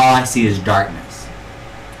 but all I see is darkness.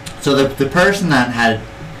 So the person that had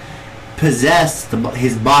possessed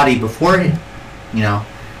his body before he,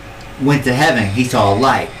 went to heaven, he saw a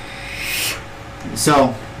light.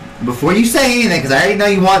 So, before you say anything, because I already know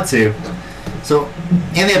you want to, so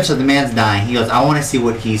in the episode, the man's dying. He goes, I want to see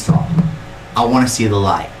what he saw. I want to see the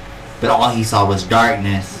light. But all he saw was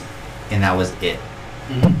darkness, and that was it.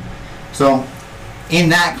 Mm-hmm. So, in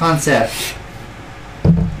that concept,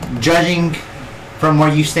 judging from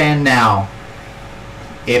where you stand now,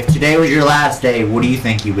 if today was your last day, what do you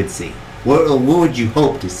think you would see? What would you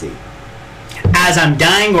hope to see? As I'm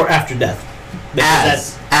dying or after death?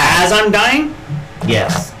 As I'm dying?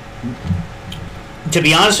 Yes. To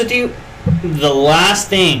be honest with you, the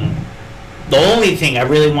only thing I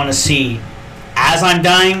really want to see as I'm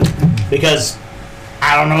dying, because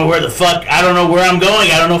I don't know I don't know where I'm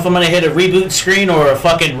going. I don't know if I'm going to hit a reboot screen or a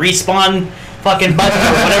fucking respawn fucking button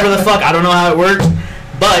or whatever the fuck. I don't know how it works.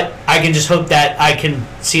 But I can just hope that I can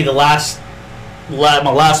see my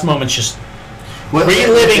last moments just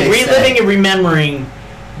reliving and remembering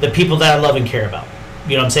the people that I love and care about.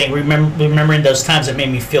 You know what I'm saying? Remembering those times that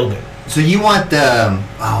made me feel good. So you want the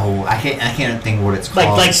I can't think of what it's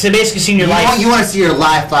called. Like so basically seeing your life. You want to see your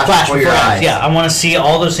life flash before your eyes. Yeah, I want to see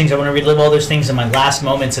all those things. I want to relive all those things in my last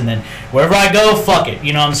moments, and then wherever I go, fuck it.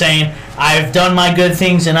 You know what I'm saying? I've done my good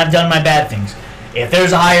things and I've done my bad things. If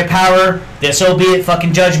there's a higher power, then so be it.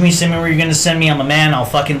 Fucking judge me, send me where you're gonna send me. I'm a man. I'll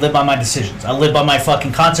fucking live by my decisions. I'll live by my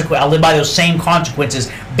fucking consequence. I'll live by those same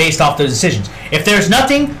consequences based off those decisions. If there's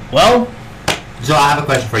nothing, well. So I have a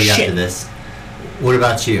question for you Shit. after this. What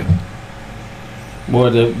about you?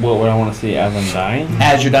 What would I want to see as I'm dying?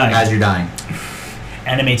 As you're dying. As you're dying.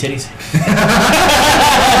 Anime titties.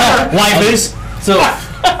 Waifus. So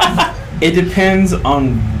it depends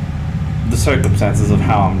on the circumstances of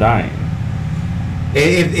how I'm dying.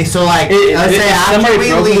 Let's say If after somebody we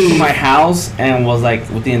broke into leave, my house and was like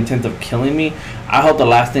with the intent of killing me, I hope the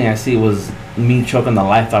last thing I see was me choking the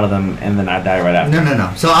life out of them and then I die right after.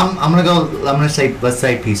 No. So I'm gonna say, let's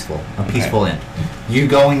say peaceful, a peaceful end. You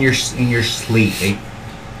go in your sleep.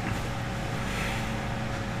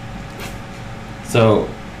 So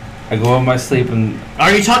I go in my sleep and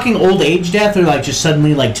Are you talking old age death or like just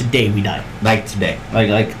suddenly like today we die? Like today.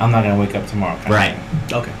 like I'm not gonna wake up tomorrow. kind of Right.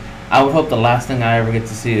 thing. Okay. I would hope the last thing I ever get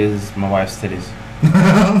to see is my wife's titties.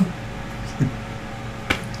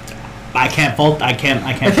 I can't fault. I can't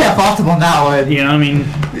fault him on that one. You know what I mean?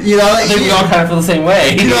 I think we all kind of feel the same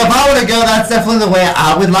way. If I were to go, that's definitely the way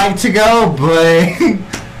I would like to go, but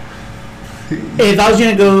If I was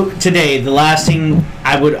gonna go today, the last thing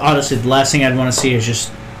I'd want to see is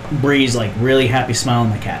just Breeze like really happy smiling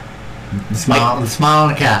my cat. smile on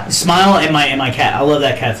the cat. Smile at my cat. I love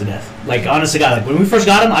that cat to death. Like honest to God, like when we first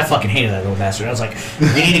got him, I fucking hated that little bastard. I was like,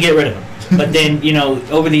 we need to get rid of him. But then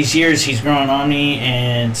over these years, he's grown on me,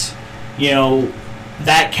 and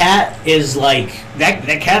that cat is like that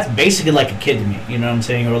cat's basically like a kid to me. You know what I'm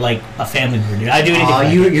saying? Or like a family member. Dude, I do anything. Oh,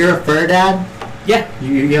 you're a fur dad? Yeah.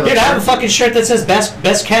 You have Dude, I have a fucking shirt that says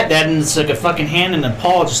best cat dad, and it's like a fucking hand and a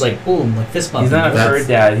paw, just like boom, like fist bump. He's not a fur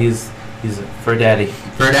dad. He's a fur daddy.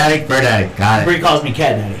 Fur daddy. Got Bree it. calls me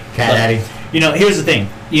cat daddy. Cat daddy. Here's the thing.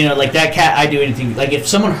 Like that cat, I do anything. Like if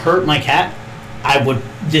someone hurt my cat, I would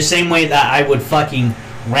the same way that I would fucking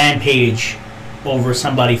rampage over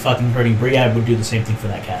somebody fucking hurting Bree. I would do the same thing for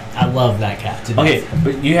that cat. I love that cat. To Okay, death.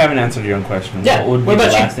 but you haven't answered your own question. Yeah, What would be what the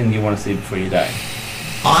about you? last thing you want to see before you die?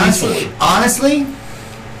 Honestly,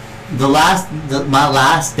 my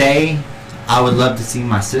last day, I would love to see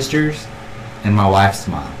my sisters and my wife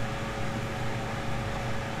smile.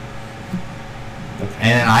 Okay.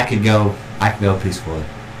 And then I could go peacefully.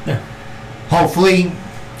 Yeah. Hopefully,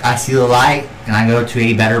 I see the light and I go to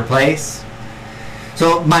a better place.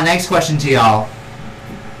 So my next question to y'all.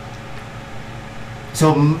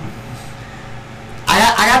 So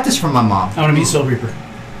I got this from my mom. I want to be Soul Reaper.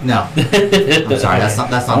 No, I'm sorry. That's not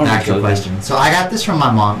the actual question. So I got this from my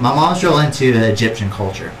mom. My mom's real into the Egyptian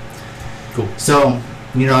culture. Cool. So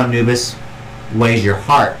Anubis weighs your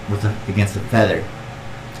heart against a feather.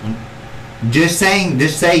 Just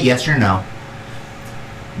say yes or no.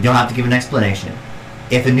 You don't have to give an explanation.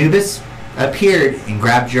 If Anubis appeared and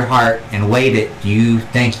grabbed your heart and weighed it, do you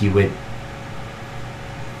think your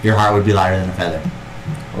heart would be lighter than a feather?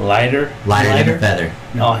 Lighter? Lighter than a feather.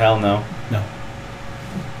 No, hell no. No.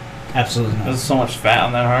 Absolutely not. There's so much fat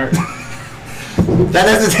on that heart. That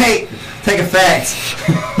doesn't take effect.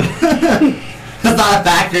 That's not a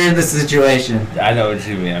factor in this situation. I know what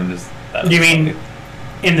you mean. I'm just. You mean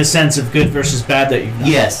in the sense of good versus bad that you've done?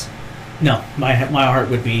 Yes. No, my heart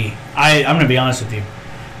would be. I'm going to be honest with you.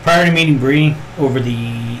 Prior to meeting Bree, over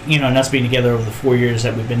the and us being together over the 4 years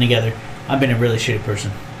that we've been together, I've been a really shitty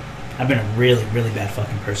person. I've been a really, really bad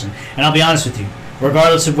fucking person. And I'll be honest with you.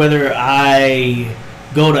 Regardless of whether I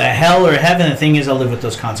go to hell or heaven, the thing is I'll live with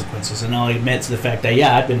those consequences. And I'll admit to the fact that,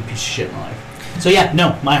 yeah, I've been a piece of shit in my life. So, yeah,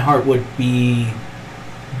 no, my heart would be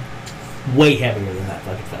way heavier than that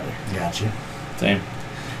fucking feather. Gotcha. Same.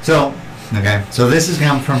 So, okay. So this is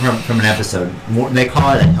come from an episode. They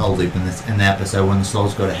call it a hell loop in the episode when the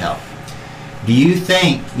souls go to hell. Do you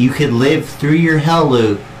think you could live through your hell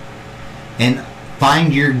loop and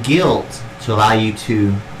find your guilt to allow you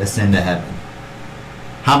to ascend to heaven?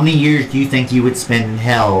 How many years do you think you would spend in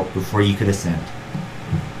hell before you could ascend?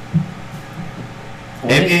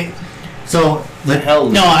 So The hell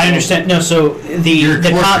loop. No, I understand. No, so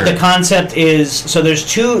the concept is, so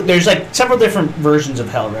there's like several different versions of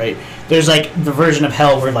hell, right? There's like the version of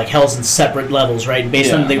hell where like hell's in separate levels, right?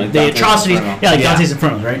 Based on like the atrocities, Inferno. Dante's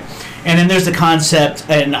Inferno, right? And then there's the concept,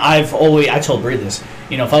 and I told Brie this,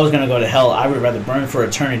 if I was going to go to hell, I would rather burn for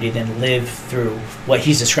eternity than live through what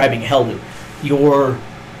he's describing hell loop. Your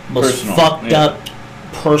most fucked up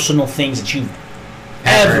personal things that you've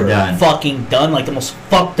ever fucking done, like the most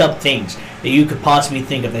fucked up things that you could possibly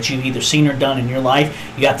think of that you've either seen or done in your life,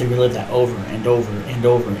 you have to relive that over and over and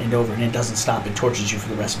over and over, and it doesn't stop. It tortures you for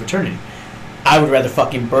the rest of eternity. I would rather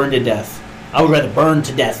fucking burn to death. I would rather burn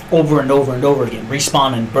to death over and over and over again,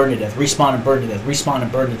 respawn and burn to death, respawn and burn to death, respawn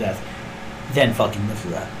and burn to death, than fucking live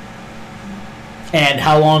through that. And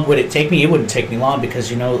how long would it take me? It wouldn't take me long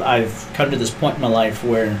because, I've come to this point in my life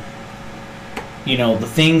where, the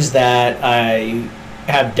things that I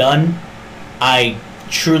have done, I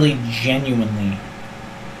truly, genuinely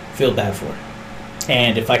feel bad for.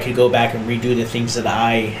 And if I could go back and redo the things that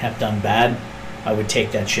I have done bad, I would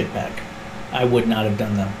take that shit back. I would not have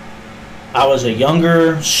done them. I was a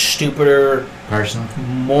younger, stupider person,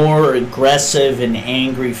 more aggressive and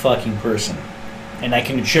angry fucking person. And I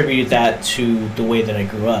can attribute that to the way that I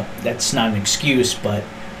grew up. That's not an excuse, but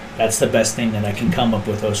that's the best thing that I can come up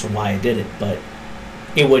with as to why I did it. But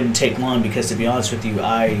it wouldn't take long because, to be honest with you,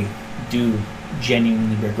 I do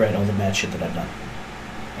genuinely regret all the bad shit that I've done.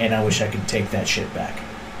 And I wish I could take that shit back.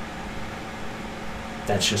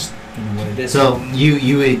 That's just what it is. So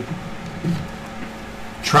you would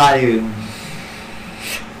try to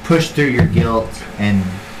push through your guilt and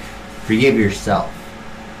forgive yourself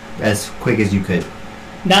as quick as you could.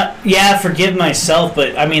 Forgive myself,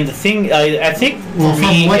 but I mean the thing. I think for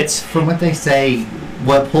me, from what they say,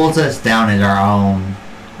 what pulls us down is our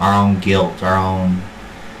own guilt, our own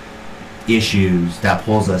issues that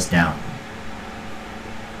pulls us down.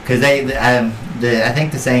 Because I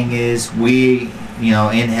think the saying is we,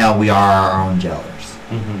 in hell we are our own jailers.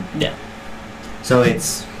 Mm-hmm. Yeah. So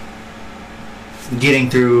it's getting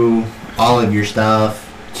through all of your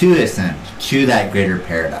stuff to ascend to that greater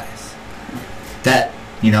paradise. That,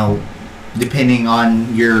 depending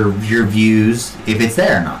on your views, if it's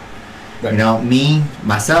there or not. Right. Me,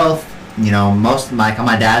 myself, most on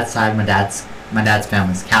my dad's side, my dad's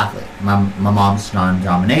family's Catholic. My mom's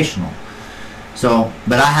non-denominational. So,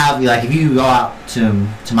 but I have, if you go out to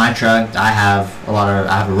my truck, I have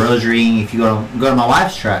a rosary. If you go to my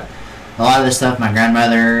wife's truck, a lot of the stuff my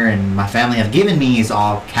grandmother and my family have given me is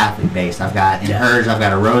all Catholic based. I've got hers. I've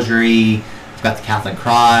got a rosary. I've got the Catholic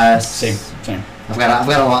cross. Same. I've got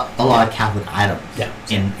a lot of Catholic items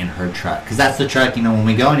in her truck because that's the truck. When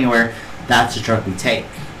we go anywhere, that's the truck we take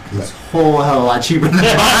because it's a whole hell of a lot cheaper than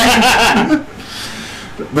mine.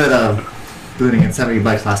 But doing it at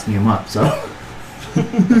 $70 lasts me a month. So,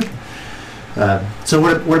 so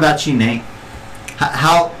what about you, Nate?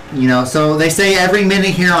 How so they say every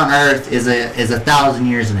minute here on Earth is 1,000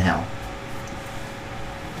 years in hell.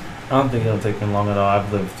 I don't think it'll take me long at all.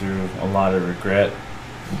 I've lived through a lot of regret.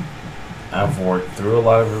 I've worked through a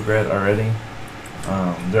lot of regret already.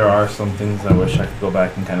 There are some things I wish I could go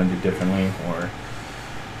back and kind of do differently, or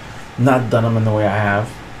not done them in the way I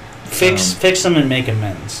have. Fix them and make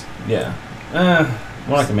amends. Yeah,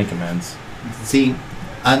 more like to make amends. See,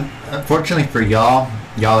 unfortunately for y'all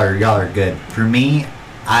are good. For me,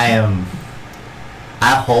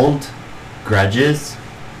 I hold grudges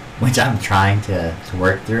which I'm trying to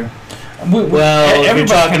work through. Well, if you're everybody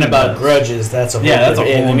talking kinda about does. grudges, that's a whole Yeah, that's a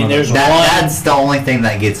different- whole I mean, there's one. That's the only thing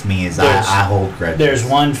that gets me is There's- I hold grudges. There's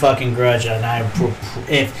one fucking grudge, and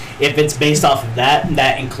if it's based off of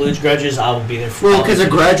that includes grudges, I will be there for. Well, because a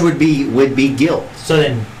grudge would be guilt. So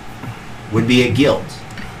then, Would be a guilt.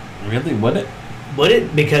 Really? Would it? would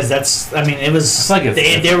it? Because that's, I mean, it was. It's like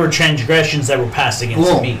there were transgressions that were passed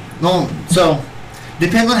against me. No, so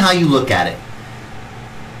depends on how you look at it.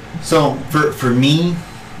 So for me,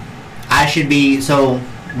 I should be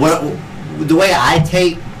what the way I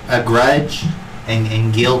take a grudge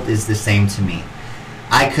and guilt is the same to me.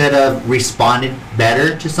 I could have responded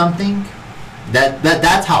better to something.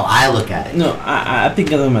 That's how I look at it. No, I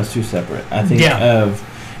think of them as two separate. I think Yeah. of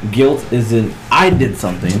guilt as in I did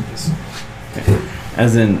something,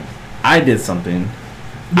 as in I did something.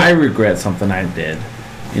 I regret something I did.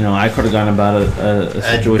 You know, I could have gone about a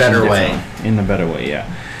situation better way. differently, in a better way, yeah.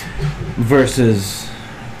 Versus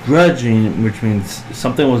grudging, which means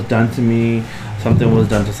something was done to me, something was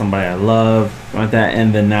done to somebody I love, like that,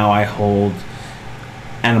 and then now I hold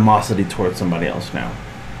animosity towards somebody else now.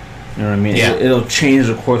 You know what I mean? Yeah. It'll change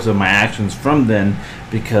the course of my actions from then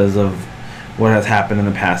because of what has happened in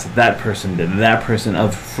the past that person did, that person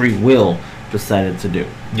of free will decided to do.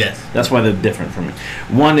 Yes. That's why they're different from me.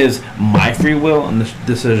 One is my free will and the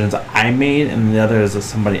decisions I made, and the other is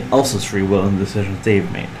somebody else's free will and the decisions they've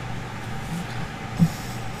made.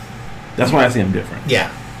 That's why I see them different.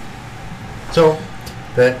 Yeah. So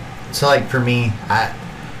like for me,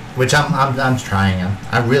 which I'm trying.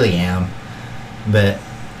 I really am, but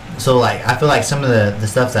so like I feel like some of the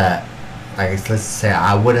stuff that, like, let's say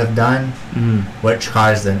I would have done, which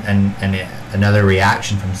caused another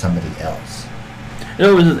reaction from somebody else,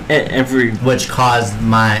 which caused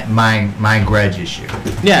my grudge issue.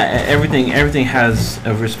 Yeah, everything has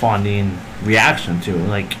a responding reaction to.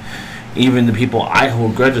 Like, even the people I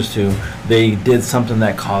hold grudges to, they did something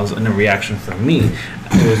that caused a reaction from me.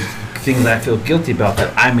 It was things I feel guilty about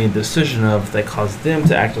that I made a decision of that caused them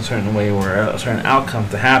to act a certain way or a certain outcome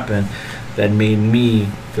to happen that made me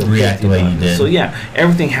feel React guilty the way about you it. did. So yeah,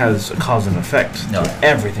 everything has a cause and effect. No.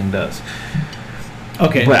 Everything does.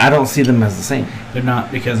 Okay. But I don't see them as the same. They're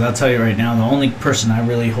not, because I'll tell you right now, the only person I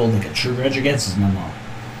really hold like a true grudge against is my mom.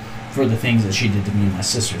 For the things that she did to me and my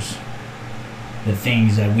sisters. The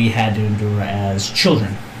things that we had to endure as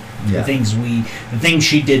children. Yeah. The things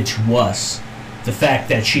she did to us. The fact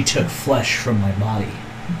that she took flesh from my body.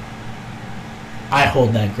 I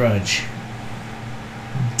hold that grudge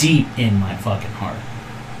deep in my fucking heart.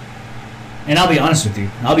 And I'll be honest with you.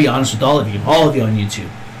 I'll be honest with all of you on YouTube.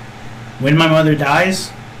 When my mother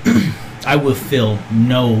dies, I will feel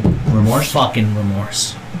no Remorse? fucking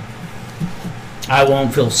remorse. I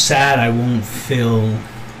won't feel sad. I won't feel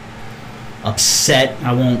upset.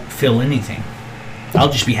 I won't feel anything.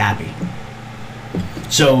 I'll just be happy.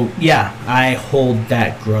 So, yeah, I hold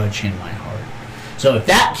that grudge in my heart. So if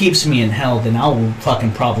that keeps me in hell, then I'll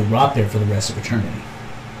fucking probably rot there for the rest of eternity.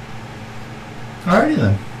 Alrighty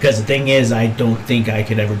then. Because the thing is, I don't think I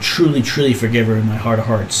could ever truly, truly forgive her in my heart of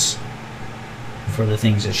hearts for the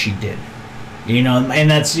things that she did. You know, and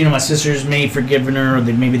that's, you know, my sisters may have forgiven her, or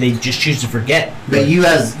maybe they just choose to forget. But you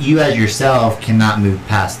as yourself cannot move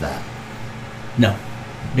past that. No.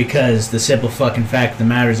 Because the simple fucking fact of the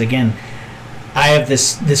matter is, again, I have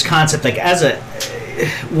this concept, like,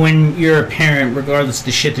 when you're a parent, regardless of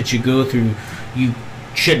the shit that you go through, you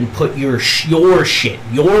shouldn't put your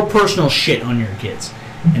personal shit on your kids.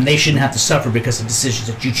 And they shouldn't have to suffer because of decisions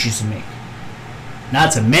that you choose to make.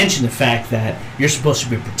 Not to mention the fact that you're supposed to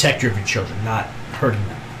be a protector of your children, not hurting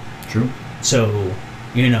them. True. So,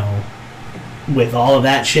 you know, with all of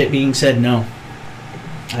that shit being said, no,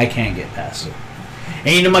 I can't get past it.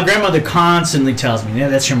 And, you know, my grandmother constantly tells me, yeah,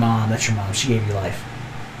 that's your mom, she gave you life.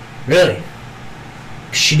 Really?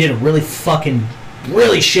 She did a really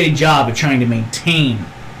shitty job of trying to maintain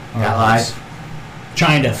our That lives.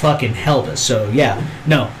 Trying to fucking help us. So, yeah,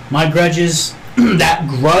 no, my grudges, that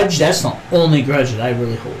grudge, that's the only grudge that I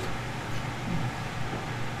really hold.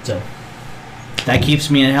 So, that keeps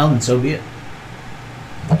me in hell, and so be it.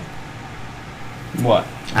 What?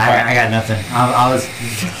 I got nothing. I was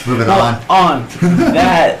moving on. On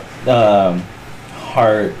that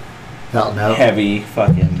heart Felt no. heavy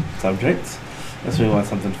fucking subject. Unless we want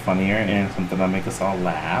something funnier and something that'll make us all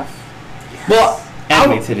laugh. Well,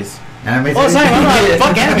 Anime titties. Anime well, it's not titties?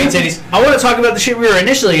 fuck anime titties. I want to talk about the shit we were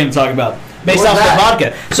initially going to talk about, based What's off that? the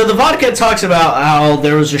vodka. So the vodka talks about how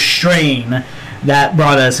there was a strain that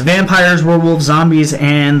brought us vampires, werewolves, zombies,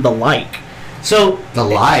 and the like. So The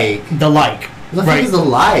like. the like. What the fuck is the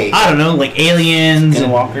light? I don't know, like aliens and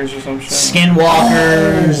Skinwalkers or some shit.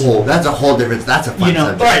 skinwalkers. Oh, that's a whole different. That's a fun You know,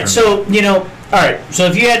 subject. alright, for me. so, alright, so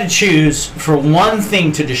if you had to choose for one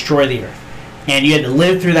thing to destroy the Earth, and you had to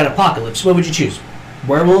live through that apocalypse, what would you choose?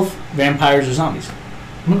 Werewolf, vampires, or zombies?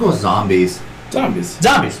 I'm gonna go with zombies. Zombies.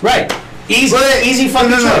 Zombies, right. Easy, But- easy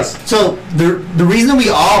fucking no. choice. So the reason we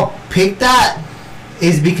all picked that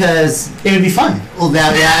is because It would be fun. well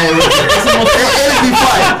that it would be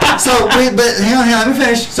fun. So but hang on, let me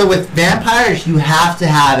finish. So with vampires, you have to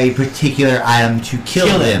have a particular item to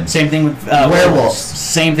kill them. Same thing with Werewolves.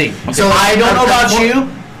 Same thing. Okay. So I don't know about Okay. you.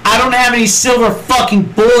 I don't have any silver fucking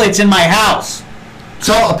bullets in my house.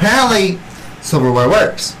 So apparently, silverware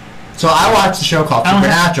works. So I watched a show called I don't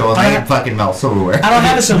have- Supernatural, I and they don't- fucking melt silverware. I don't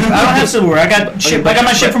have a silver. I don't have silverware. I got shit. I got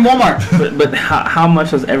my shit from Walmart. But how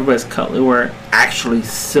much of everybody's cutlery actually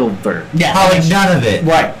silver? Yeah. Probably none of it.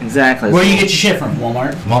 Right. Exactly. Where do you get your shit from?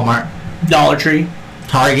 Walmart, Walmart, Dollar Tree.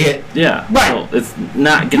 Target. Yeah. Right. So it's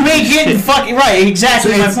not You getting ain't getting shit. fucking right. So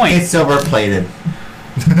Exactly my point. it's silver plated.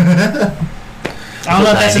 I don't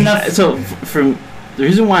know if that's enough. So from the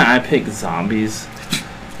reason why I pick zombies.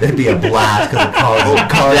 It'd be a blast because it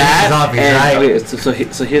calls That zombies, and, right?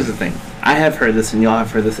 okay, so here's the thing. I have heard this, and y'all have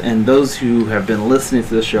heard this, and those who have been listening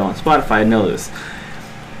to the show on Spotify know this.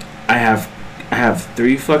 I have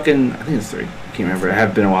three fucking. I think it's three. I can't remember. It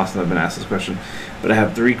have been a while since I've been asked this question, but I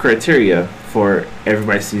have three criteria for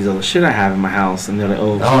everybody sees all the shit I have in my house, and they're like,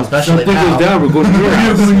 "Oh, especially something now. goes down, we're going to your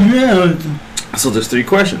house." So there's three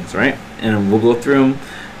questions, right? And we'll go through them.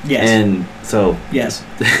 Yes. And so Yes.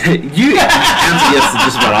 you answer yes to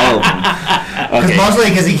just about all of them. Okay. Mostly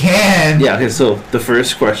because he can. Yeah, okay, so the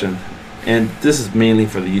first question, and this is mainly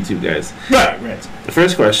for the YouTube guys. Right. The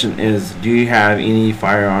first question is, do you have any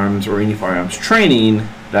firearms or any firearms training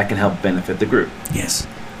that can help benefit the group? Yes.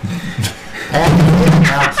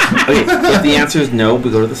 Okay, if the answer is no, we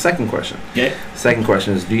go to the second question. Okay. Second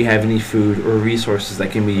question is, do you have any food or resources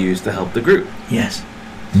that can be used to help the group? Yes.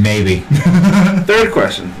 Maybe. Third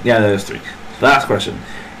question. Yeah, there's three. Last question.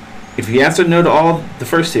 If you answer no to all the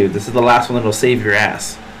first two, this is the last one that'll save your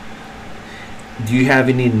ass. Do you have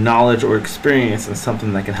any knowledge or experience in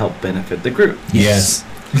something that can help benefit the group? Yes.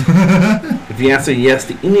 If you answer yes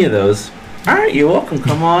to any of those, all right, you're welcome.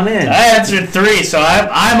 Come on in. I answered three, so I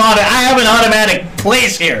have an automatic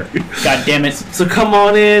place here. God damn it. So come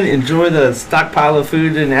on in, enjoy the stockpile of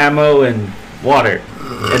food and ammo and water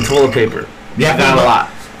and toilet paper. Yeah, Got a lot.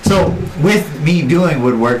 So with me doing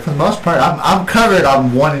woodwork, for the most part, I'm covered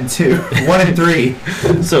on 1 and 2, 1 and 3.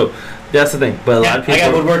 So that's the thing. But a lot Yeah, of people. I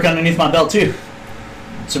got woodwork underneath my belt too.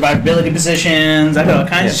 Survivability positions. I got all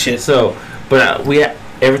kinds of shit. So, but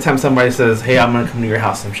every time somebody says, "Hey, I'm gonna come to your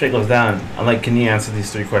house," some shit goes down. I'm like, "Can you answer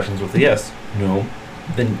these three questions with a yes?" No.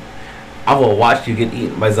 Then I will watch you get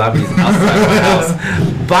eaten by zombies outside my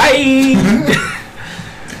house. Bye.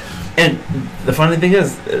 And the funny thing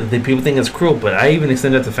is, the people think it's cruel, but I even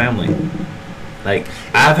extend it to family. Like,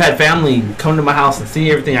 I've had family come to my house and see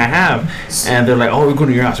everything I have, and they're like, "Oh, we're going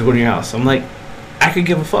to your house. We're going to your house." I'm like, I could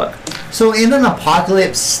give a fuck. So in an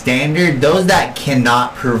apocalypse standard, those that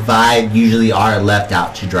cannot provide usually are left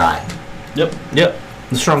out to dry. Yep.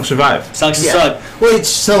 The strong survive. Sucks to Yeah. suck. Which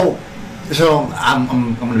so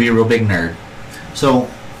I'm gonna be a real big nerd. So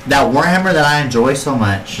that Warhammer that I enjoy so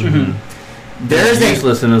much, Mm-hmm. there's a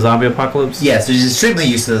useless in a zombie apocalypse. yes, it's extremely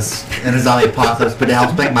useless in a zombie apocalypse, but it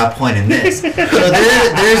helps make my point in this. So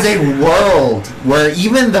there's a world where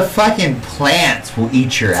even the fucking plants will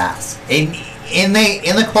eat your ass. In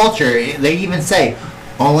the culture, they even say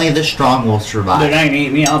only the strong will They're survive. not gonna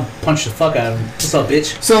eat me. I'll punch the fuck out of them. What's up,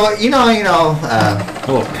 bitch? So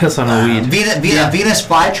Oh, piss on a weed. Venus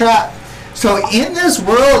flytrap. So in this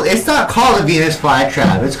world, it's not called a Venus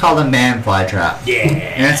flytrap. It's called a man flytrap. Yeah.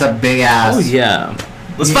 And it's a big ass. Oh yeah.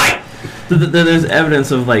 Let's fight. There's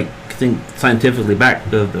evidence of like I think scientifically back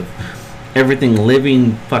the everything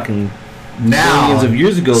living fucking Now millions of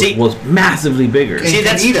years ago See- was massively bigger. it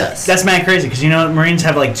can eat us. That's mad crazy because you know Marines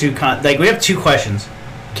have like we have two questions.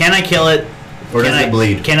 Can I kill it? Or Can does I, it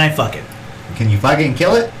bleed? Can I fuck it? Can you fucking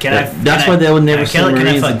kill it? Can I? That's can why they would never can I kill send it? Can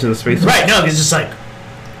I Marines fuck into the space. Right? No, because it's just like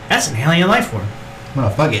that's an alien life form. I'm gonna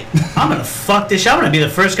fuck it. I'm gonna fuck this shit. I'm gonna be the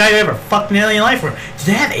first guy who ever fucked an alien life form. Do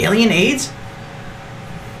they have alien AIDS?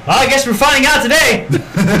 Well, I guess we're finding out today.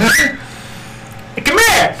 Come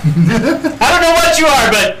here. I don't know what you are,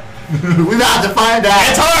 but We're about to find out.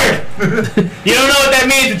 it's hard. You don't know what that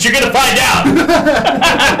means, but you're gonna find out.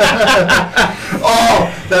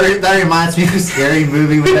 Oh, that reminds me of a scary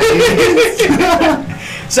movie with that.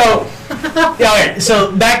 So, yeah, okay.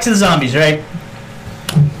 So back to the zombies, right?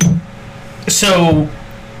 So,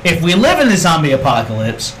 if we live in the zombie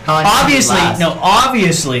apocalypse, How long does it obviously, last?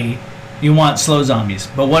 obviously, you want slow zombies.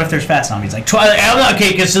 But what if there's fast zombies? Like,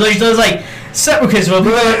 okay, because there's like several. Okay, so Wait,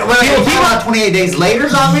 people about 28 days later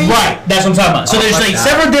zombies? right, that's what I'm talking about. So Oh, there's fuck like that.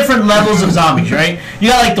 several different levels of zombies, right? You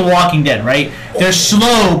got like The Walking Dead, right? They're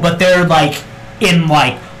slow, but they're like in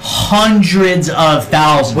like hundreds of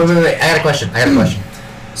thousands. Wait. I got a question.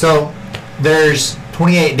 So, there's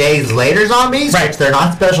 28 days later zombies, Right. which they're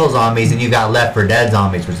not special zombies, and you got Left 4 Dead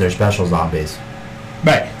zombies, which they're special zombies.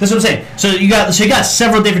 Right, that's what I'm saying. So you got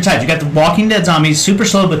several different types. You got the Walking Dead zombies, super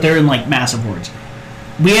slow, but they're in like massive hordes.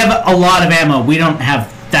 We have a lot of ammo. We don't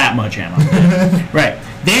have that much ammo. Right.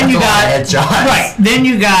 Then That's you a lot got of headshots. right. Then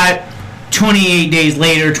you got 28 days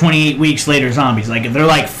later, 28 weeks later zombies. Like they're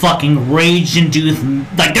like fucking rage-induced,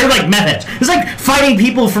 like they're like meth heads. It's like fighting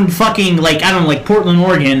people from fucking like I don't know, like Portland,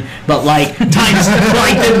 Oregon, but like times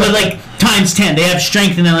but like times 10. They have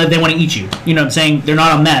strength and then they want to eat you. You know what I'm saying? They're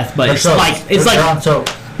not on meth, but it's like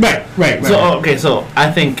right. So okay, so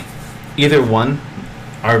I think either one,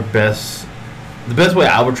 the best way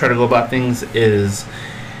I would try to go about things is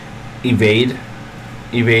evade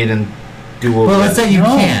and do what. Well, let's say you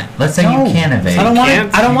can't. Let's say you can evade. I don't want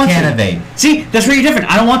Can't? to. I don't want You to can't evade. See, that's really different.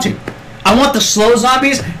 I don't want to. I want the slow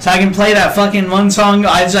zombies so I can play that fucking one song.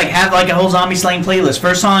 I just like have like a whole zombie slaying playlist.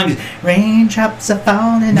 First song is Raindrops Are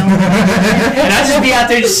Falling on My Head. And I just be out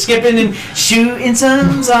there just skipping and shooting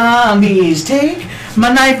some zombies. Take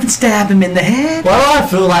my knife and stab him in the head. Well, I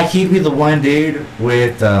feel like he'd be the one dude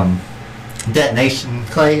with detonation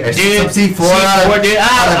clay or Dude, some C4 C4, dude.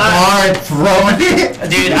 on a bar and throwing it.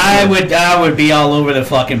 Dude, I would be all over the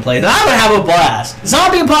fucking place. I would have a blast.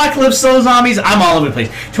 Zombie apocalypse, slow zombies, I'm all over the place.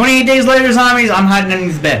 28 days later zombies, I'm hiding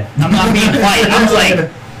underneath the bed. I'm not being quiet. I'm just like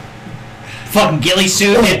fucking ghillie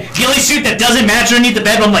suit that doesn't match underneath the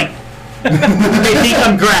bed. But I'm like, they think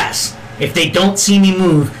I'm grass. If they don't see me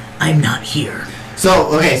move, I'm not here.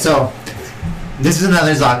 So this is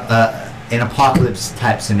another an apocalypse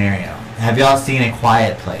type scenario. Have y'all seen A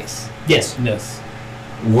Quiet Place? Yes. Yes.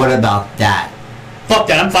 What about that? Fuck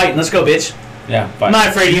that. I'm fighting. Let's go, bitch. Yeah. I'm Fine. not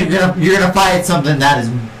afraid of you. You're gonna fight something that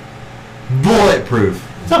is bulletproof.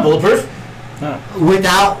 It's not bulletproof.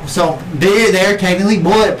 They're technically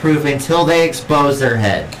bulletproof until they expose their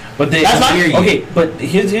head. But they That's fine. hear you. okay. But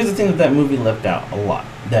here's the thing that movie left out a lot.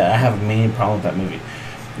 That I have a main problem with that movie.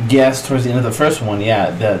 Yes, towards the end of the first one,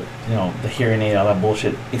 the hearing aid, all that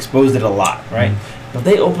bullshit exposed it a lot, right? But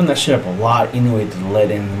they opened that shit up a lot anyway to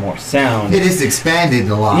let in more sound. It is expanded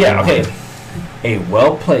a lot. Yeah, more. okay. A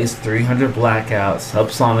well-placed 300 blackout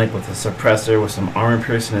subsonic with a suppressor with some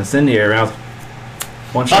armor-piercing incendiary rounds.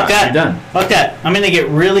 One Fuck shot, that. you're done. Fuck that. I'm gonna get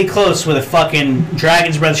really close with a fucking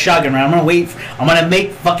Dragon's Breath shotgun round. I'm gonna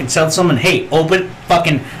make fucking tell someone, hey, open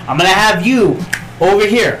fucking. I'm gonna have you over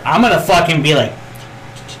here. I'm gonna fucking be like,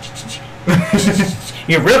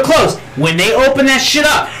 you're real close. When they open that shit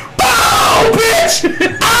up, bow, bitch!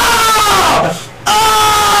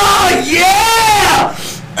 Oh yeah!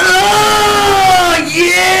 Oh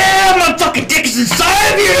yeah! My fucking dick is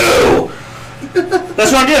inside of you!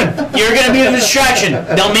 That's what I'm doing. You're gonna be a distraction.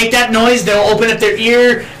 They'll make that noise. They'll open up their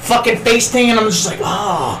ear, fucking face thing, and I'm just like,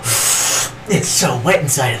 oh, it's so wet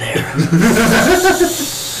inside of there.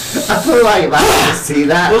 I feel like if I had to see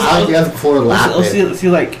that, I would be on the floor laughing. Let's see,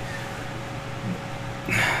 like.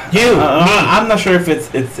 I'm not sure if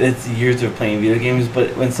it's years of playing video games,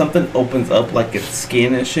 but when something opens up like its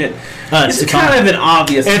skin and shit, it's kind of an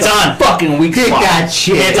obvious. It's on. Fucking weak Kick spot. that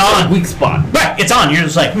shit. It's on. Weak spot. Right, it's on. You're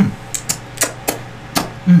just like,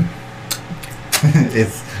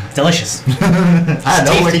 It's delicious. I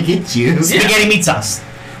know where to get you. Spaghetti meat sauce.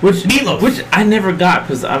 Which Meatloaf. Which I never got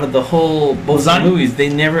because out of the whole both Lasagna? movies, they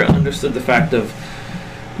never understood the fact of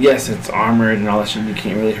yes, it's armored and all that shit. You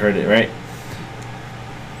can't really hurt it, right?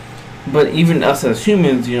 But even us as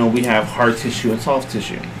humans, we have hard tissue and soft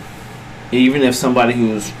tissue. Even if somebody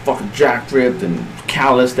who's fucking jacked ripped and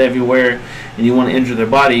calloused everywhere, and you want to injure their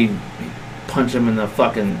body, punch them in the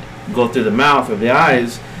fucking go through the mouth or the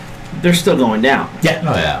eyes, they're still going down. Yeah.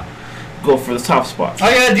 Oh yeah. Go for the soft spots. All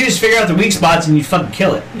you gotta do is figure out the weak spots and you fucking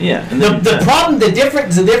kill it. Yeah. And The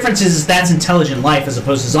difference is that's intelligent life as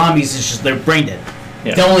opposed to zombies. It's just they're brain dead.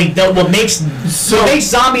 Yeah. What makes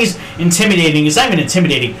zombies intimidating is not even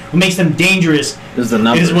intimidating. What makes them dangerous There's the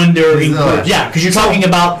numbers. is when they're numbers. yeah, because you're talking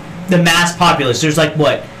about the mass populace. There's like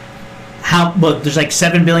what? There's like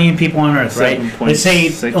 7 billion people on Earth, right? Let's say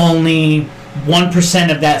 7.6. only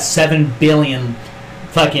 1% of that 7 billion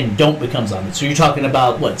fucking don't become zombies. So you're talking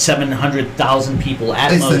about what 700,000 people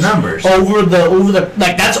at It's most. the numbers. Over the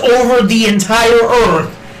like that's over the entire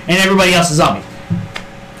Earth, and everybody else is zombies.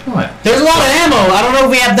 What? There's a lot of ammo. I don't know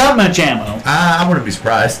if we have that much ammo. I wouldn't be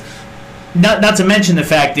surprised. Not to mention the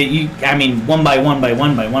fact that one by one.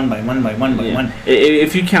 Yeah.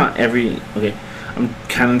 If you count okay, I'm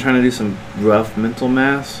kind of trying to do some rough mental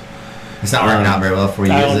math. It's not working out very well for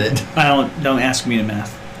you, is it? Don't ask me to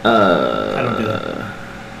math. I don't do that.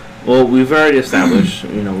 Well, we've already established,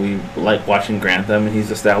 we like watching Grantham, and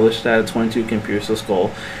he's established that a 22 can pierce a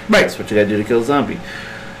skull. Right. That's what you gotta do to kill a zombie.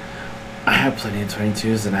 I have plenty of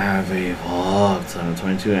 22s, and I have a fuck ton of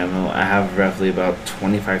 22 ammo. I have roughly about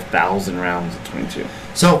 25,000 rounds of 22.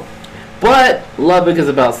 So, but Lubbock is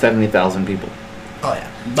about 70,000 people. oh yeah.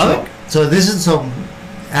 Lubbock. So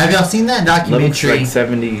have y'all seen that documentary? Lubbock's like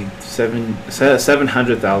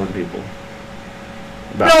 700,000 people.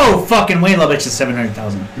 No fucking way Lubbock's at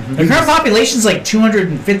 700,000. The current population's like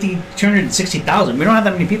 260,000. We don't have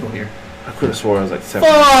that many people here. I could have swore it was like 7.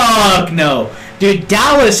 Fuck no. Dude,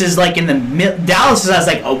 Dallas is like Dallas has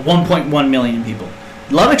like a 1.1 million people.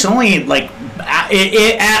 Lubbock's only like,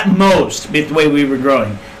 at most, with the way we were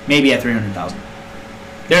growing, maybe at 300,000.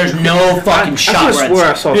 There's no fucking shot. I swore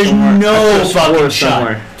I saw There's somewhere. no fucking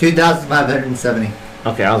shot. 2,570.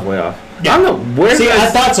 Okay, I was way off. Yeah. I don't know where. See, I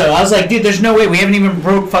thought so. I was like, dude, there's no way. We haven't even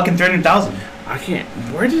broke fucking 300,000. I can't.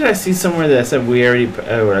 Where did I see somewhere that said we already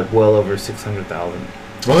were like well over 600,000?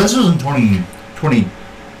 Well, this was in 2020.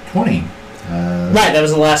 Right, that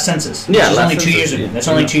was the last census. Yeah, which is last only 2 years census, ago. yeah. That's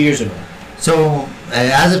only 2 years ago. So,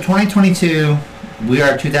 as of 2022, we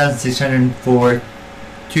are at 2,604,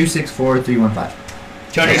 264,315.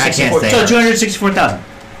 264. say So that. 264,000.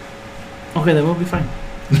 Okay, then we'll be fine.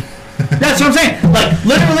 That's what I'm saying. Like,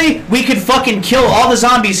 literally, we could fucking kill all the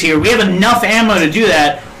zombies here. We have enough ammo to do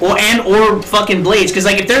that, or fucking blades. Because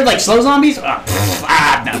like, if they're like slow zombies,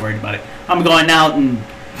 I'm not worried about it. I'm going out and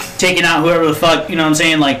taking out whoever the fuck. You know what I'm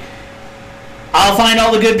saying? Like, I'll find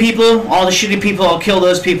all the good people, all the shitty people. I'll kill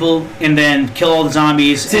those people, and then kill all the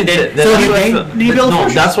zombies. See, and then, that's what I feel- do you build a no,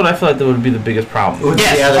 fortress? that's what I feel like that would be the biggest problem.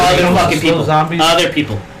 Yes, The other other people. fucking Slow people. zombies? Other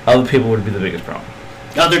people. Other people would be the biggest problem.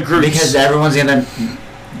 Other groups. Because everyone's gonna.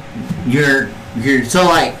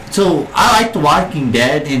 So I liked The Walking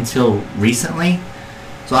Dead until recently.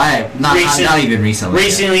 So not even recently.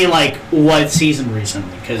 Recently, like what season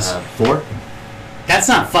recently? Because 4. that's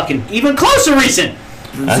not fucking even close to recent.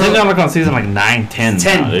 I think I'm like on season like 9, 10.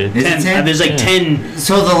 10. Now, dude. Is it 10? There's like Yeah. 10.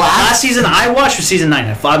 So the Last last season I watched was season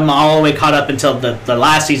 9. I'm all the way caught up until the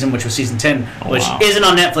last season, which was season 10, Oh, which wow. isn't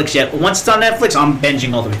on Netflix yet. But once it's on Netflix, I'm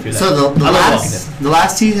binging all the way through that. So the I love Walking Dead.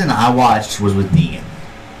 last season I watched was with Negan.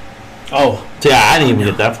 Oh. So, yeah, I didn't even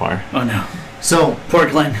get that far. Oh no. So Poor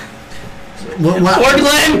Glenn. what Poor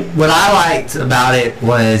Glenn! what I liked about it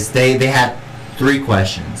was they had 3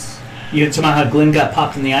 questions. You talking about how Glenn got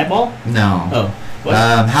popped in the eyeball? No. Oh. What?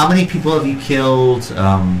 How many people have you killed?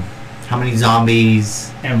 How many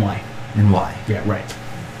zombies And why? and why? Yeah, right.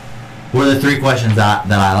 Were the 3 questions that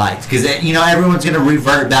I liked, because everyone's gonna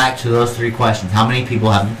revert back to those 3 questions. How many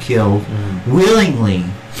people have you killed willingly?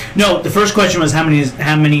 No, the first question was how many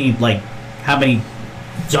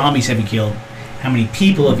zombies have you killed? How many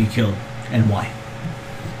people have you killed, and why?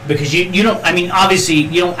 Because you don't. I mean, obviously,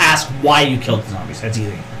 you don't ask why you killed the zombies. That's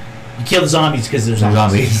easy. You kill the zombies because there's They're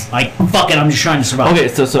zombies. zombies. Like, fuck it, I'm just trying to survive. Okay,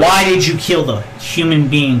 so why did you kill the human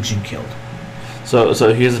beings you killed? So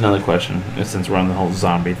here's another question. Since we're on the whole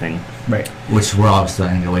zombie thing. Right. Which we're obviously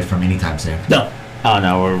not gonna get away from anytime soon. No. Oh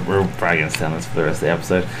no, we're probably gonna stay on this for the rest of the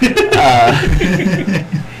episode.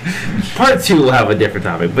 Part 2 will have a different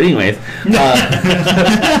topic, but anyways.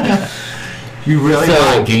 You really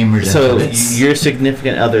like gamers. So into this. your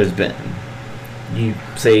significant other has been. You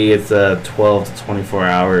say it's a 12 to 24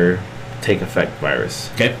 hour take effect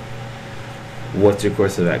virus. Okay. What's your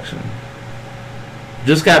course of action?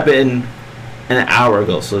 Just got bitten an hour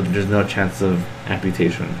ago, so there's no chance of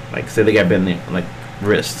amputation. Like, say they got bitten in the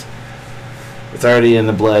wrist. It's already in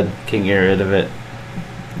the blood. Can't get rid of it.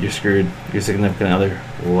 You're screwed. Your significant other.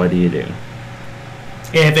 What do you do?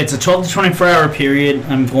 If it's a 12 to 24 hour period,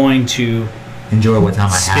 I'm going to enjoy what time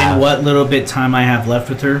I spend have. what little bit time I have left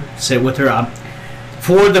with her, sit with her.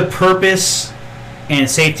 For the purpose and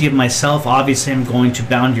safety of myself, obviously I'm going to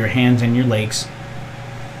bound your hands and your legs,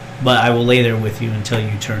 but I will lay there with you until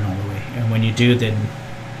you turn all the way. And when you do, then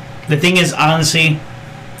the thing is, honestly,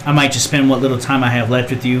 I might just spend what little time I have left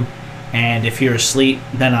with you, and if you're asleep,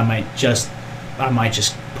 then I might just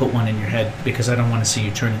put one in your head, because I don't want to see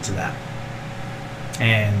you turn into that.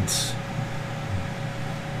 And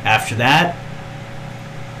after that,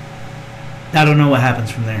 I don't know what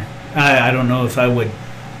happens from there. I don't know if I would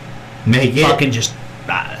Make it. fucking just.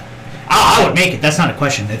 I would make it. That's not a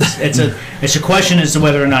question. It's a question as to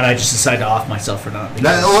whether or not I just decide to off myself or not.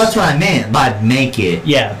 That's what I meant by make it.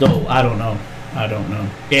 Yeah, though I don't know.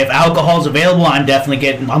 If alcohol's available, I'm definitely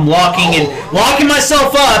I'm locking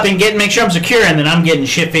myself up and make sure I'm secure, and then I'm getting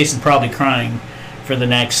shit faced and probably crying for the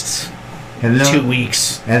next 2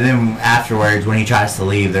 weeks. And then afterwards, when he tries to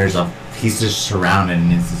leave, he's just surrounded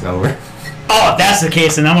and it's just over. Oh, if that's the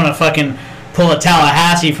case, then I'm gonna fucking pull a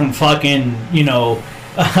Tallahassee from fucking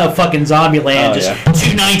fucking Zombie Land,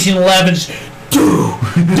 two 1911s.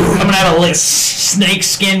 I'm gonna have a snake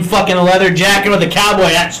skin fucking leather jacket with a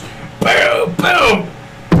cowboy hat. Boom, boom.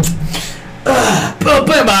 Boom,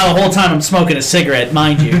 boom. The whole time I'm smoking a cigarette,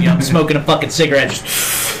 mind you. I'm smoking a fucking cigarette. Just,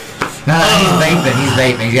 he's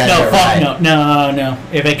vaping. You gotta No.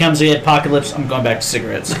 If it comes to the apocalypse, I'm going back to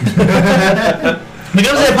cigarettes. If it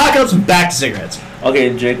comes to the apocalypse, I'm back to cigarettes.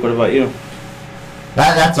 Okay, Jake, what about you?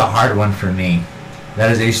 That's a hard one for me. That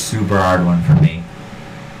is a super hard one for me.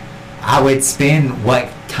 I would spend what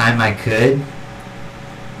time I could,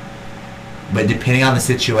 but depending on the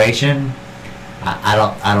situation, I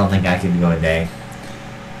don't think I could go a day.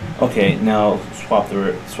 Okay, now swap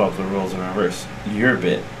the rules in reverse. Your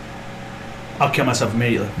bit. I'll kill myself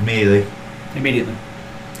immediately. Immediately.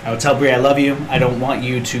 I would tell Brie I love you. I don't want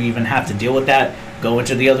you to even have to deal with that. Go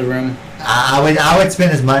into the other room. I would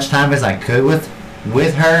spend as much time as I could with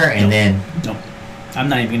her, and then. No, I'm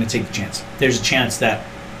not even gonna take the chance. There's a chance that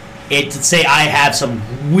say I have some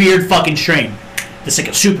weird fucking strain. It's like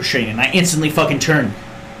a super strain, and I instantly fucking turn.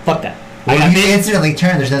 Fuck that. Well, if you instantly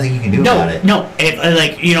turn, there's nothing you can do about it. No,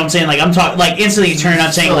 you know what I'm saying? Like, I'm talking, like, instantly turn,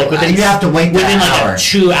 I'm saying, like, within... You have to wait within, that like, a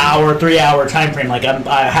 2 hour, 3 hour time frame. Like,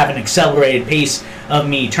 I have an accelerated pace of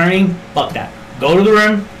me turning. Fuck that. Go to the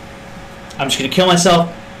room. I'm just gonna kill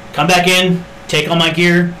myself. Come back in. Take all my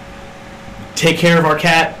gear. Take care of our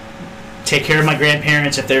cat. Take care of my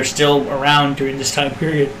grandparents if they're still around during this time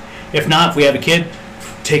period. If not, if we have a kid,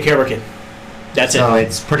 take care of our kid. That's it. So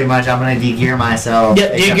it's pretty much I'm gonna de-gear myself.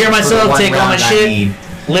 Yep, de-gear myself, take all my shit.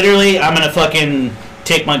 Literally, I'm gonna fucking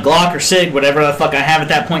take my Glock or SIG, whatever the fuck I have at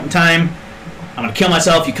that point in time. I'm gonna kill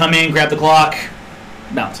myself. You come in, grab the Glock,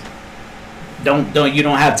 bounce. You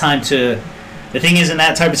don't have time to. The thing is, in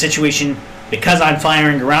that type of situation, because I'm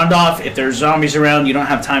firing a round off, if there's zombies around, you don't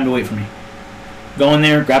have time to wait for me. Go in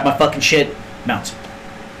there, grab my fucking shit, bounce.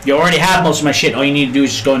 You already have most of my shit. All you need to do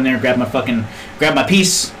is just go in there, grab my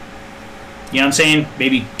piece. You know what I'm saying?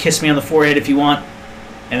 Maybe kiss me on the forehead if you want,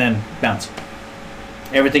 and then bounce.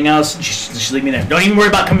 Everything else, just leave me there. Don't even worry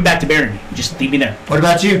about coming back to bury me. Just leave me there. What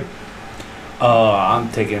about you? I'm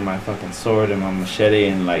taking my fucking sword and my machete,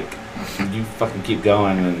 and like, you fucking keep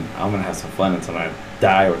going, and I'm gonna have some fun until I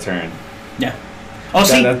die or turn. Yeah. Oh,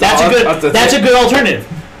 see, that's a good alternative.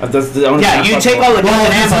 Yeah, you take all the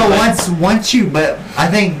ammo. But I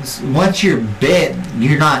think once you're bit,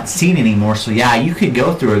 you're not seen anymore. So yeah, you could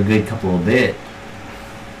go through a good couple of bit.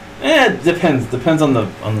 It depends. Depends on the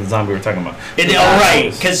zombie we're talking about.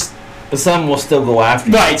 Right, because some will still go after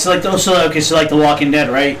you. Right. So like The Walking Dead,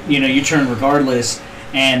 right? You turn regardless,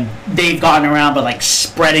 and they've gotten around by like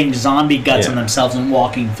spreading zombie guts on themselves and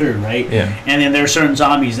walking through, right? Yeah. And then there are certain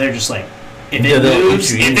zombies. They're just like, if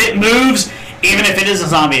it moves. Even if it is a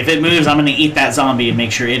zombie, if it moves, I'm going to eat that zombie and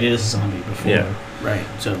make sure it is a zombie before. Yeah. Right.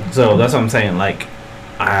 So that's what I'm saying. Like,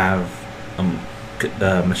 I have a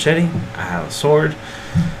machete. I have a sword.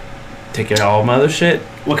 Take care of all my other shit.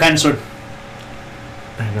 What kind of sword?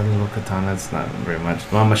 I got a little katana. It's not very much.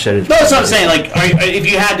 My machete. No, that's what I'm saying. Like, if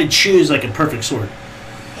you had to choose like a perfect sword.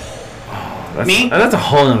 That's a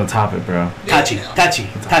whole other topic, bro. Tachi. I'm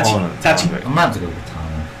gonna have to go katana.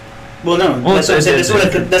 Well, no, that's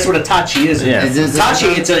what a tachi is. Yeah.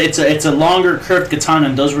 Tachi, it's a longer curved katana,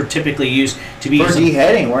 and those were typically used to be for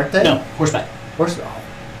beheading, weren't they? No, horseback. Horseback.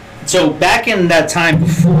 So back in that time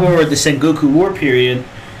before the Sengoku War period,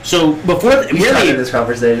 so before this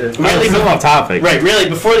conversation, really off topic, right? Really,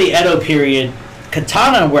 before the Edo period,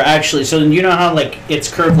 katana were actually you know how like it's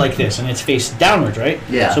curved like this and it's faced downwards, right?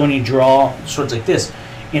 Yeah. So when you draw swords like this.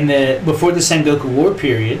 Before the Sengoku War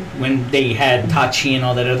period, when they had Tachi and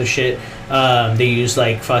all that other shit, they used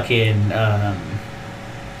like fucking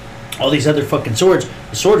all these other fucking swords.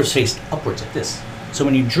 The sword was faced upwards like this. So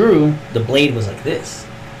when you drew, the blade was like this.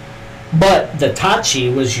 But the Tachi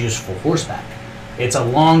was used for horseback. It's a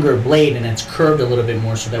longer blade and it's curved a little bit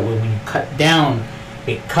more, so that way when you cut down,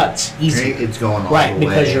 it cuts easier. It's going all right the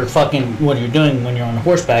because way. you're fucking what you're doing when you're on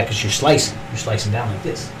horseback is you're slicing. You're slicing down like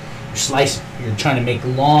this. You're slicing. You're trying to make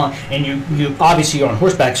long, and you obviously you're on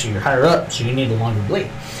horseback, so you're higher up, so you need a longer blade.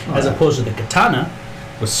 As opposed to the katana,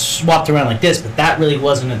 was swapped around like this, but that really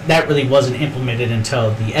wasn't implemented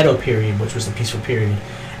until the Edo period, which was the peaceful period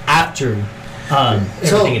after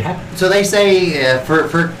everything had happened. So they say for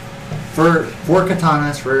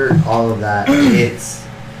katanas, for all of that, it's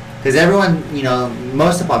because everyone,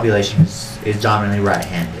 most of the population is dominantly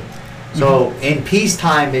right-handed. So in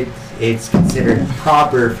peacetime, it's considered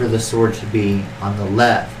proper for the sword to be on the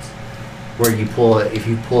left, where you pull it. If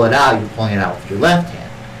you pull it out, you're pulling it out with your left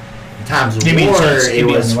hand. In times of war, it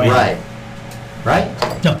was right.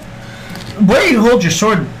 No. Where you hold your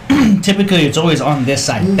sword, typically it's always on this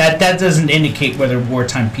side. That doesn't indicate whether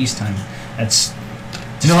wartime, peacetime. That's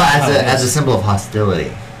as a symbol of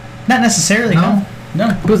hostility. Not necessarily. No.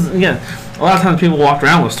 Because again, a lot of times people walk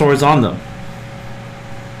around with swords on them.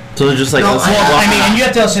 So they're just like. And you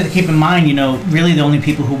have to also keep in mind, really the only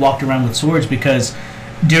people who walked around with swords, because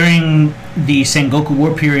during the Sengoku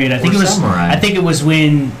War period, I think it was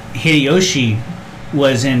when Hideyoshi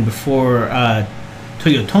was in before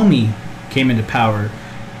Toyotomi came into power.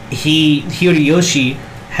 Hideyoshi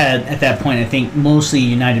had at that point, I think, mostly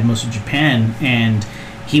united most of Japan, and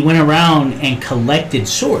he went around and collected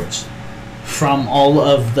swords from all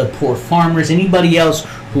of the poor farmers, anybody else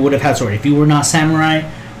who would have had sword. If you were not samurai,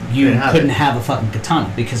 you couldn't have a fucking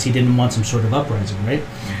katana because he didn't want some sort of uprising, right?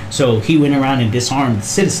 So he went around and disarmed the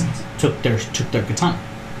citizens, took their katana,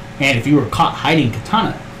 and if you were caught hiding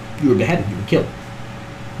katana, you were beheaded, you were killed,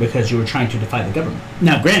 because you were trying to defy the government.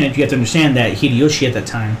 Now, granted, you have to understand that Hideyoshi at that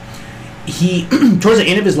time, he towards the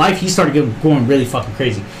end of his life, he started going really fucking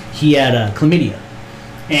crazy. He had chlamydia,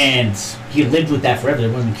 and he lived with that forever.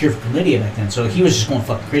 There wasn't a cure for chlamydia back then, so he was just going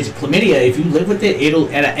fucking crazy. Chlamydia, if you live with it, it'll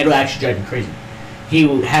actually drive you crazy. He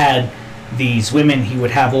had these women he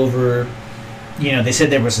would have over. They said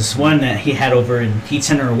there was this one that he had over, and he'd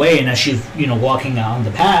send her away, and as she's walking on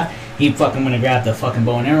the path, he fucking went and grabbed the fucking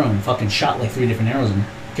bow and arrow and fucking shot like 3 different arrows and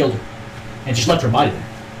killed her, and just left her body there.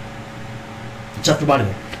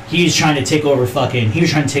 He was trying to take over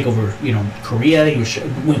Korea.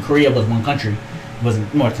 When Korea was one country, it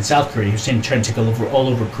wasn't North and South Korea. He was trying to take all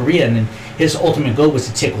over Korea, and then his ultimate goal was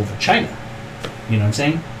to take over China. You know what I'm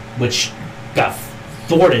saying? Which got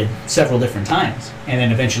thwarted several different times, and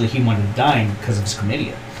then eventually he wanted to die because of his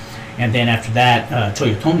chlamydia. And then after that,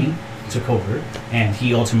 Toyotomi took over, and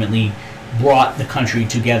he ultimately brought the country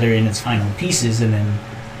together in its final pieces, and then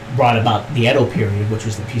brought about the Edo period, which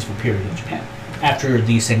was the peaceful period of Japan after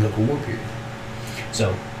the Sengoku War period.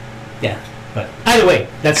 So, yeah. But either way,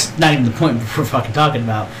 that's not even the point we're fucking talking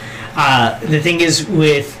about. The thing is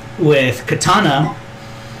with katana,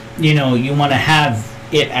 you want to have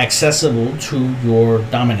it accessible to your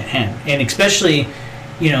dominant hand, and especially,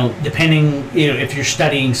 depending, if you're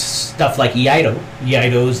studying stuff like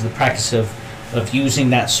Iaido is the practice of using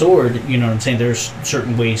that sword. You know what I'm saying? There's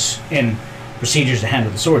certain ways and procedures to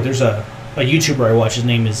handle the sword. There's a YouTuber I watch. His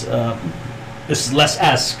name is Let's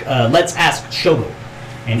Ask Shogo,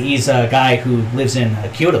 and he's a guy who lives in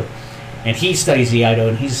Kyoto, and he studies Iaido,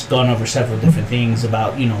 and he's gone over several different things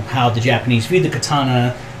about how the Japanese view the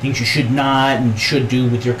katana, things you should not and should do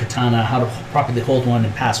with your katana, how to properly hold one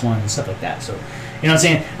and pass one and stuff like that. So, what I'm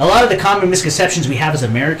saying? A lot of the common misconceptions we have as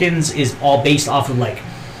Americans is all based off of like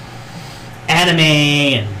anime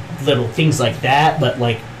and little things like that, but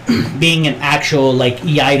like being an actual like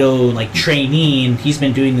Iaido like trainee, and he's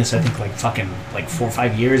been doing this I think like fucking like 4 or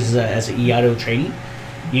 5 years as an Iaido trainee.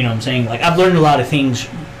 You know what I'm saying? Like I've learned a lot of things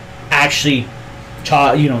actually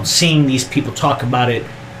seeing these people talk about it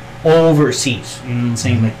overseas. You know what I'm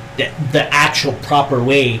saying? Like the actual proper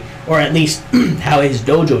way, or at least how his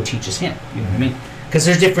dojo teaches him. You know what I mean? Because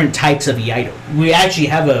there's different types of Iaido. We actually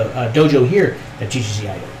have a dojo here that teaches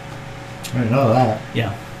Iaido. I didn't know that.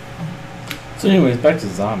 Yeah. So anyways, back to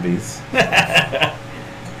zombies. That's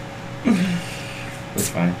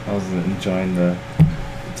fine. I was enjoying the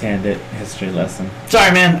Tandit history lesson.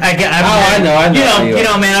 Sorry, man. I know. You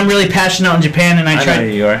know, man. I'm really passionate on Japan, and I try. know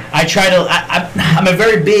you are. I'm a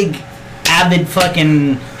very big, avid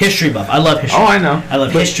fucking history buff. I love history. Oh, I know. I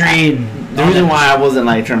love history. And the reason why I wasn't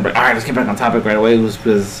like trying to all right, let's get back on topic right away was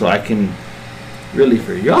because so I can really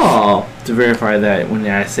for y'all to verify that when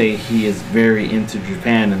I say he is very into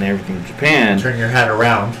Japan and everything Japan, Turn your head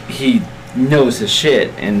around. he knows his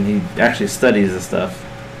shit and he actually studies the stuff.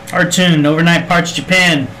 Cartoon, overnight parts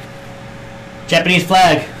Japan, Japanese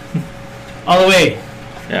flag, all the way.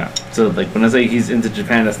 Yeah. So like when I say he's into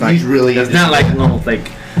Japan, that's not. He's really. That's not like no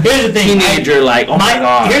like. Here's the thing. Teenager, like oh my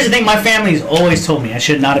god. Here's the thing. My family's always told me I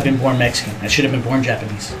should not have been born Mexican. I should have been born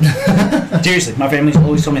Japanese. Seriously, my family's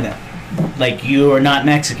always told me that. Like you are not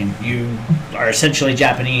Mexican. You are essentially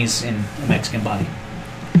Japanese in a Mexican body.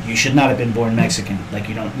 You should not have been born Mexican. Like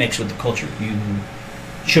you don't mix with the culture. You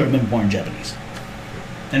should have been born Japanese.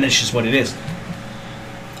 And that's just what it is.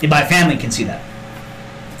 My family can see that.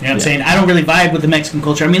 You know what I'm saying? I don't really vibe with the Mexican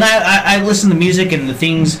culture. I mean, I listen to music, and the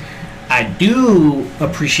things I do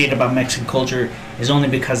appreciate about Mexican culture is only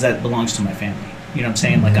because that belongs to my family. You know what I'm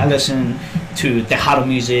saying? Like, I listen to Tejado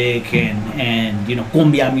music and you know,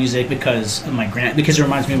 cumbia music because of because it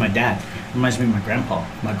reminds me of my dad. It reminds me of my grandpa,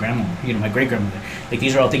 my grandma, you know, my great grandmother. Like,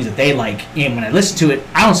 these are all things that they like, and when I listen to it,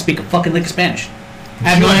 I don't speak a fucking lick of Spanish. I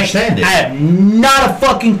have not a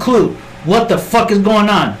fucking clue what the fuck is going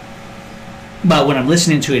on. But when I'm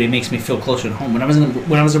listening to it, it makes me feel closer to home. When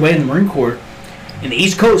I was away in the Marine Corps in the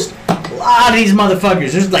East Coast, a lot of these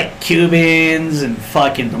motherfuckers. There's like Cubans and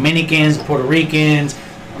fucking Dominicans, Puerto Ricans,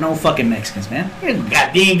 no fucking Mexicans, man.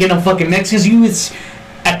 You ain't get no fucking Mexicans. You would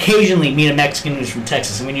occasionally meet a Mexican who's from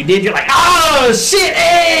Texas, and when you did, you're like, oh shit,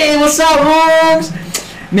 hey, what's up, Holmes?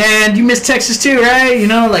 Man, you miss Texas too, right? You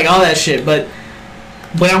know, like all that shit. But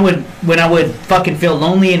when I would fucking feel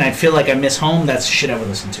lonely and I'd feel like I miss home, that's the shit I would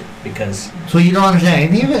listen to. Because So you don't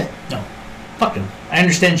understand any of it? no, fuck them. I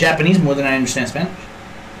understand Japanese more than I understand Spanish.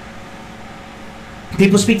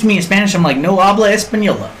 People speak to me in Spanish, I'm like, no habla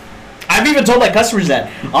española. I've even told my customers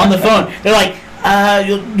that on the phone. They're like,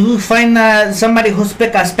 you find somebody who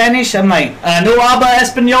speaks Spanish? I'm like, no habla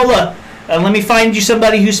española. Let me find you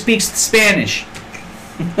somebody who speaks Spanish.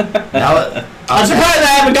 I'm surprised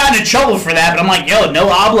I haven't gotten in trouble for that, but I'm like, yo, no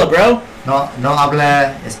habla, bro. No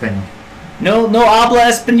habla español. No habla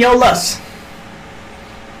españolas.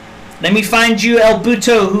 Let me find you El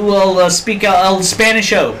Buto who will speak El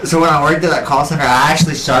Spanisho. So when I worked at that call center, I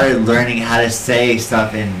actually started learning how to say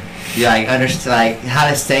stuff and understand like how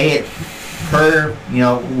to say it per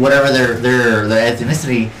whatever their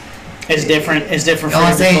ethnicity. It's different. It's different from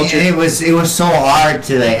I'm saying culture. it was so hard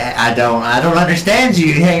to like I don't understand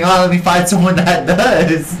you. Hang on, let me find someone that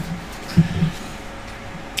does.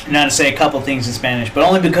 Now to say a couple things in Spanish, but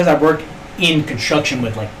only because I worked in construction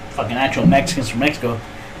with like fucking actual Mexicans from Mexico.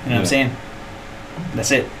 You know what I'm saying? That's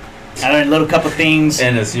it. I learned a little couple things.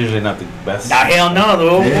 And it's usually not the best. Nah, hell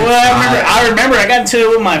no. I remember I got into it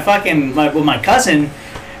with my fucking with my cousin,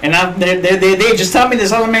 and they just tell me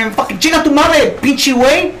this other man, fucking chinga tu madre, pinche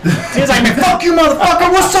way. He was like, man, fuck you, motherfucker.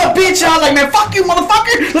 What's up, bitch? And I was like, man, fuck you,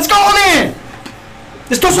 motherfucker. Let's go on in.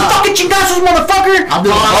 Let's throw some fucking chingazos, motherfucker. I'm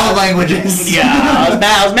doing all languages. Yeah,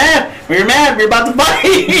 I was mad. We were mad. We were about to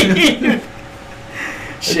fight.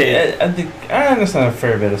 Shit. I think I understand a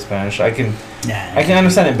fair bit of Spanish. I can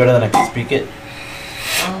understand it better than I can speak it.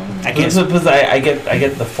 I can't because I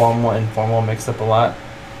get the formal and informal mixed up a lot.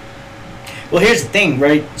 Well, here's the thing,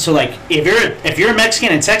 right? So like, if you're a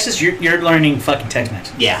Mexican in Texas, you're learning fucking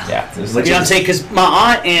Tex-Mex. Yeah. Yeah. You know what I'm saying? Because my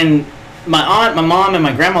mom, and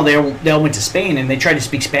my grandma, they all went to Spain, and they tried to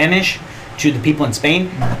speak Spanish to the people in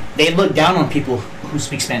Spain. They look down on people who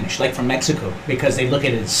speak Spanish, like from Mexico, because they look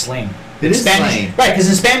at it as slang. It is Spanish, slang. right?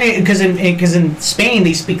 Because in Spain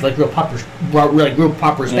they speak like real proper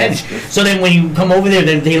Spanish. Yes. So then when you come over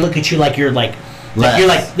there, they look at you like you're like. You're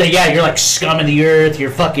like scum of the earth.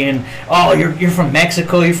 You're fucking. Oh, you're from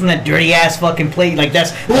Mexico. You're from that dirty ass fucking place. Like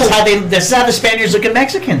that's how the Spaniards look at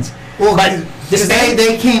Mexicans. Well, but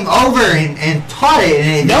they came over and taught it,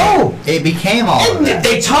 and it became all of that.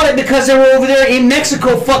 They taught it because they were over there in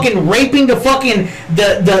Mexico, fucking raping the fucking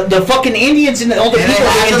the fucking Indians and all the And people,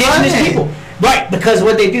 they had the to indigenous learn it. people. Right, because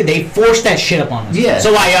what they do, they force that shit up on us. Yeah.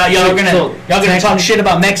 So why y'all gonna talk shit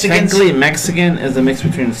about Mexicans? Technically, Mexican is a mix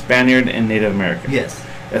between Spaniard and Native American. Yes.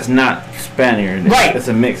 It's not Spaniard. Right. It's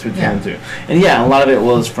a mix between the two. And yeah, a lot of it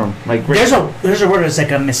was from like. There's a word that's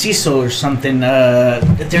like a mestizo or something.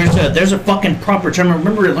 There's a fucking proper term. I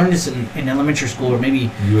remember I learned this in elementary school or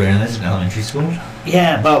maybe. You were in this in elementary school?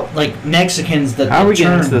 Yeah, about like Mexicans. How are we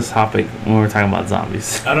getting into this topic when we're talking about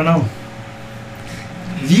zombies? I don't know.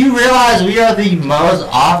 Do you realize we are the most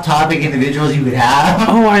off-topic individuals you could have?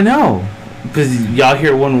 Oh, I know. Because y'all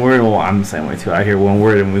hear one word. Well, I'm the same way too. I hear one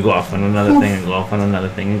word and we go off on another thing and go off on another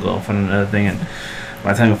thing and go off on another thing. And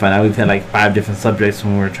by the time we find out, we've had like 5 different subjects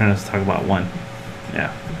when we were trying to talk about one.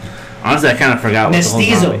 Yeah. Honestly, I kind of forgot what the whole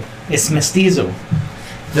zombie. It's mestizo.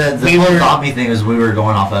 The whole zombie thing was we were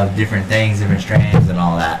going off of different things, different strands, and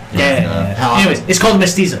all that. Yeah. Anyways, it's called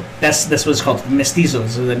mestizo. That's what it's called. Mestizo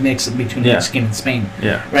is the mix between Mexican and Spain.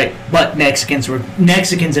 Yeah. Right. But Mexicans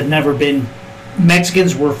have never been.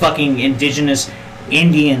 Mexicans were fucking indigenous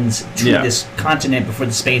Indians to this continent before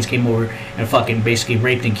the Spains came over and fucking basically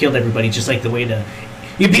raped and killed everybody, just like the way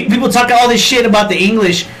people talk all this shit about the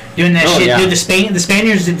English doing that shit. Yeah. Dude, the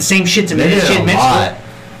Spaniards did the same shit to Mexico.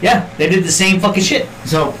 Yeah, they did the same fucking shit.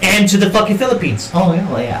 And to the fucking Philippines. Oh yeah,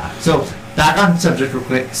 well, yeah. So back on the subject real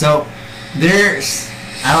quick. So there's,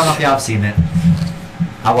 I don't know if y'all have seen it.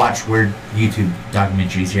 I watch weird YouTube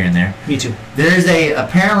documentaries here and there. Me too. There's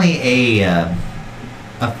apparently a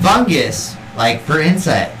a fungus, like for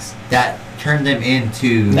insects, that turned them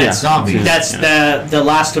into zombies. That's the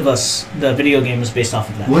Last of Us. The video game was based off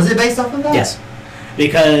of that. Was it based off of that? Yes.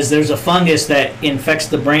 Because there's a fungus that infects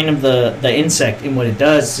the brain of the insect, and what it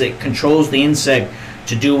does is it controls the insect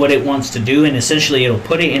to do what it wants to do, and essentially it'll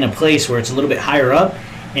put it in a place where it's a little bit higher up,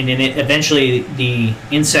 and then eventually the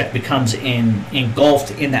insect becomes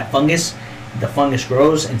engulfed in that fungus. The fungus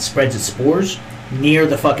grows and spreads its spores near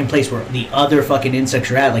the fucking place where the other fucking insects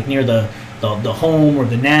are at, like near the home or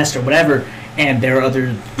the nest or whatever, and there are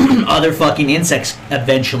other fucking insects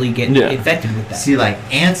eventually get infected with that. See, like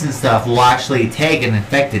ants and stuff will actually take an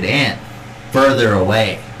infected ant further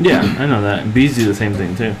away. Yeah, I know that. Bees do the same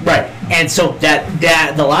thing too. Right, and so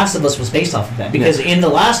that The Last of Us was based off of that, because in The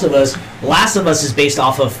Last of Us is based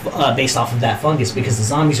off of that fungus, because the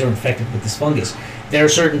zombies are infected with this fungus. There are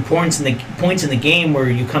certain points in the game where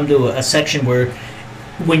you come to a section where,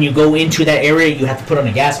 when you go into that area, you have to put on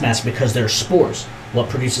a gas mask because there are spores. What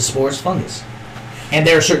produces spores? Fungus. And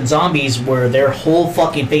there are certain zombies where their whole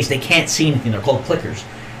fucking face, they can't see anything. They're called clickers.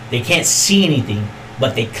 They can't see anything,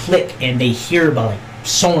 but they click and they hear by like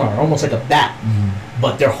sonar, almost like a bat.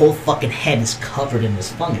 But their whole fucking head is covered in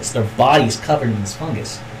this fungus. Their body is covered in this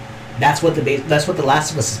fungus. That's what The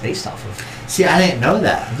Last of Us is based off of. See, I didn't know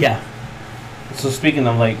that. Yeah. So speaking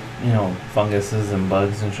of like, funguses and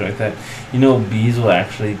bugs and shit like that, bees will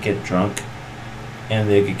actually get drunk and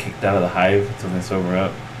they get kicked out of the hive until they sober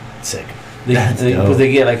up. Sick. That's dope. Because they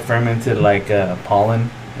get like fermented like pollen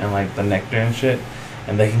and like the nectar and shit,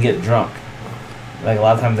 and they can get drunk. Like a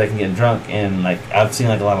lot of times they can get drunk, and like I've seen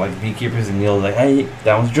like a lot of like beekeepers, and you'll like, hey,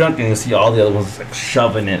 that one's drunk, and you'll see all the other ones like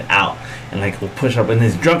shoving it out, and like they'll push up, and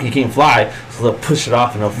he's drunk, he can't fly, so they'll push it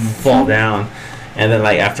off and they'll fall down, and then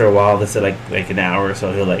like after a while, they said like an hour or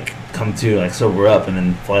so, he'll like come to like sober up and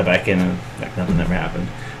then fly back in, and like nothing ever happened.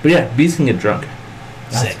 But yeah, bees can get drunk.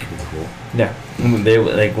 Sick. That's cool. Yeah, when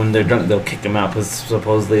they're drunk, they'll kick them out because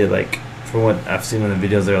supposedly, like, from what I've seen in the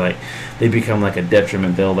videos, they're like they become like a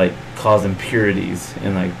detriment. They'll like cause impurities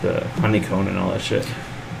in like the honeycomb and all that shit.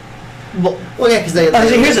 Well, yeah, because they.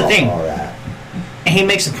 Here's the thing. All that. And he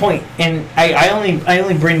makes a point, and I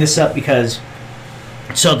only bring this up because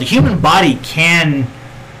so the human body can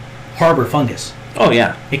harbor fungus. Oh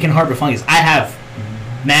yeah, it can harbor fungus. I have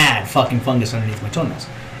mad fucking fungus underneath my toenails.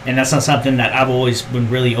 And that's not something that I've always been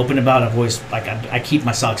really open about. I've always, like, I keep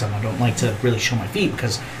my socks on. I don't like to really show my feet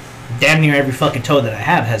because damn near every fucking toe that I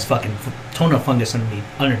have has fucking toenail fungus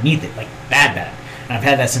underneath it, like bad. And I've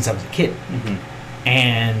had that since I was a kid.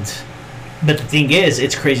 But the thing is,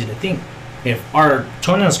 it's crazy to think if our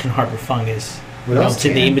toenails can harbor fungus, to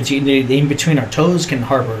the in between our toes can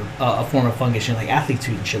harbor a form of fungus, like athlete's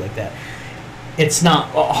feet and shit like that. It's not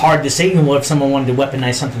hard to say. What if someone wanted to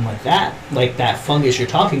weaponize something like that fungus you're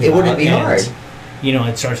talking about? It wouldn't be hard.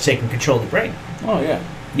 It starts taking control of the brain. Oh yeah.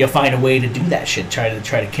 You'll find a way to do that shit. Try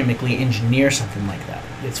to chemically engineer something like that.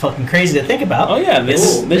 It's fucking crazy to think about. Oh yeah, they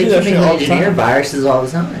do that shit all the time. Viruses all the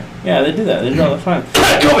time. Yeah, they do that. They do it all the time.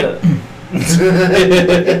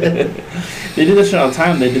 They do that shit all the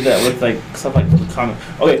time. They did that with like stuff like the comic.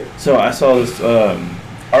 Okay, so I saw this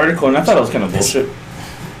article and I thought it was kind of bullshit.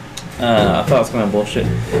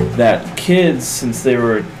 That kids, since they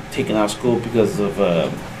were taken out of school because of the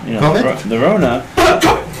Rona.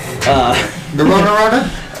 The Rona?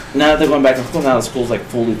 Now that they're going back to school, now the school's like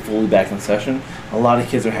fully back in session. A lot of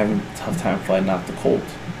kids are having a tough time fighting off the cold.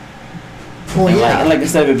 Well, and like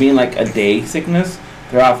instead of it being like a day sickness,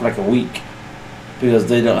 they're off like a week because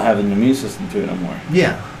they don't have an immune system to it no more.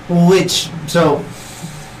 Yeah, so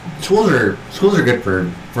schools are good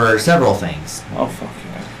for several things. Oh fuck yeah.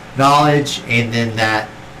 Knowledge, and then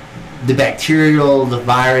the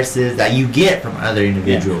viruses that you get from other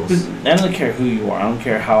individuals. Yeah. I don't care who you are. I don't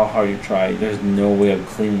care how hard you try. There's no way of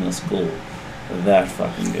cleaning a school that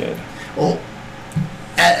fucking good. Well,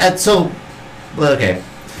 okay.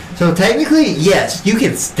 So technically, yes, you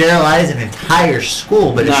can sterilize an entire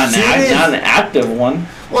school, but not an active one.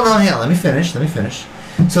 Well, no, hang on. Let me finish.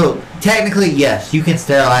 So technically, yes, you can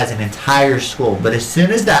sterilize an entire school, but as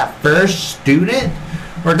soon as that first student,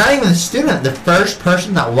 or not even the student, the first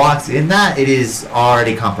person that walks in it is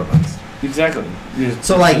already compromised. Exactly.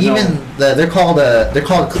 So like they're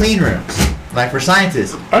called clean rooms. Like for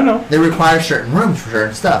scientists, I know they require certain rooms for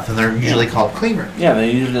certain stuff, and they're usually called clean rooms. Yeah, they're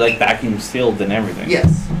usually like vacuum sealed and everything.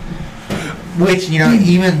 Yes. Which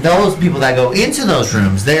even those people that go into those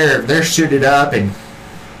rooms, they're suited up and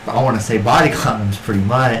I want to say body condoms pretty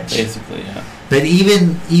much. Basically, yeah. But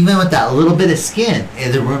even with that little bit of skin,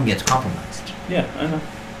 the room gets compromised. Yeah, I know.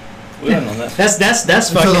 We don't know that.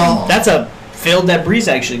 That's fucking. That's a field that Bree's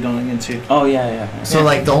actually going into. Oh yeah. So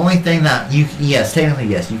like the only thing that technically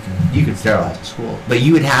yes, you can sterilize the school, but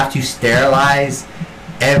you would have to sterilize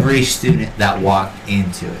every student that walked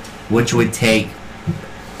into it, which would take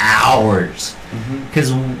hours.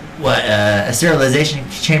 Because a sterilization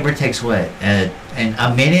chamber takes what, and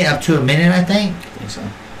a minute, up to a minute, I think. I think so.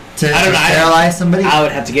 To I don't know. sterilize somebody. I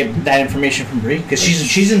would have to get that information from Bree because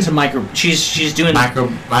she's into she's doing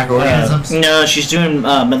microorganisms. No, she's doing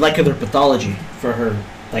molecular pathology for her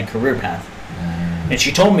like career path. And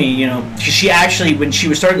she told me, you know, she actually, when she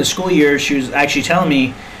was starting the school year, she was actually telling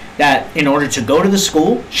me that in order to go to the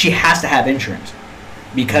school, she has to have insurance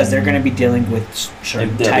because they're going to be dealing with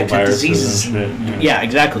certain types of diseases. Yeah,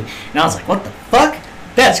 exactly. And I was like, what the fuck?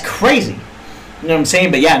 That's crazy. You know what I'm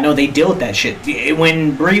saying? But yeah, no, they deal with that shit.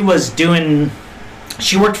 When Bree was doing,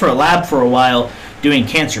 she worked for a lab for a while doing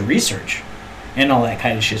cancer research and all that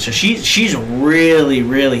kind of shit. So she's really,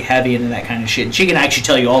 really heavy into that kind of shit. And she can actually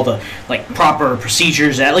tell you all the like proper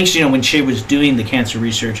procedures. At least, you know, when she was doing the cancer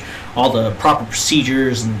research, all the proper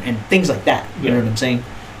procedures and things like that. You know what I'm saying?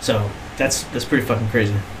 So that's pretty fucking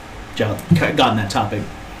crazy. Got in that topic.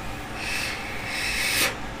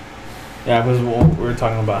 Yeah, because we were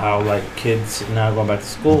talking about how like kids now going back to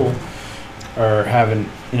school are having,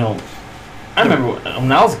 you know, I remember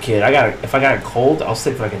when I was a kid, if I got a cold, I was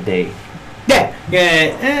sick for like a day.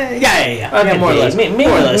 Yeah, more or less.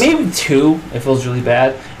 Maybe 2 if it was really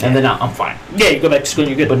bad, and then I'm fine. Yeah, you go back to school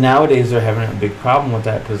and you're good. But nowadays they're having a big problem with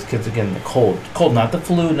that because kids are getting the cold, not the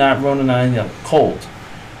flu, not Rona, not anything, cold,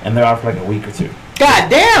 and they're out for like a week or 2. God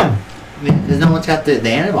damn! Because no one's got the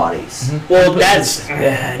antibodies. Mm-hmm. Well, that's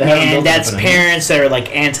parents that are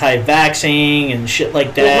like anti-vaxxing and shit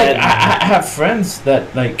like that. Well, like, I have friends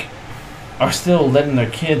that like are still letting their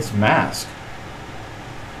kids mask.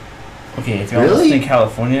 Okay, if y'all really? in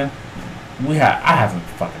California, I haven't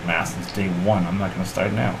fucking masked since day 1. I'm not gonna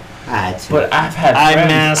start now. But I've had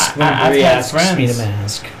friends. I've had friends. Me to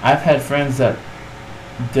mask. I've had friends that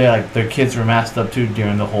their kids were masked up too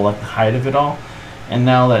during the whole like height of it all, and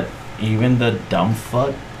now that even the dumb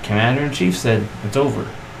fuck commander-in-chief said it's over,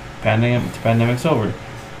 pandemic's over,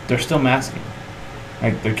 they're still masking.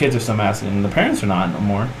 Like their kids are still masking, and the parents are not no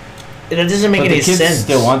more. That doesn't make any sense. Kids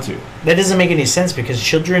still want to. That doesn't make any sense because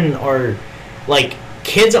children are, like,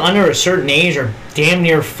 kids under a certain age are damn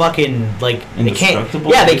near fucking like they can't.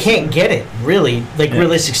 Yeah, they can't get it really. Like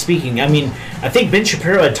realistic speaking, I mean, I think Ben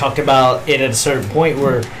Shapiro had talked about it at a certain point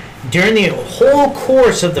where during the whole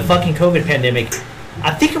course of the fucking COVID pandemic,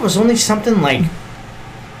 I think it was only something like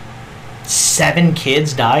 7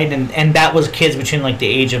 kids died, and that was kids between like the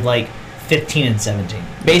age of like 15 and 17,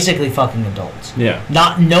 basically fucking adults. Yeah.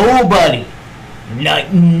 Not nobody.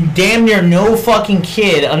 Not, damn near no fucking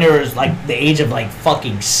kid under like the age of like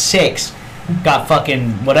fucking 6 got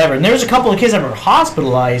fucking whatever. And there was a couple of kids that were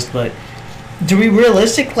hospitalized, but to be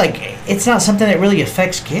realistic, like it's not something that really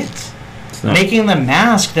affects kids. Making them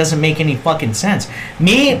mask doesn't make any fucking sense.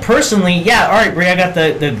 Me personally, yeah, all right, Brie, I got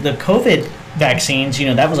the COVID vaccines. You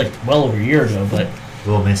know, that was like well over a year ago, but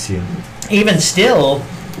we'll miss you. Even still,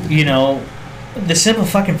 you know, the simple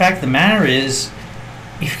fucking fact of the matter is,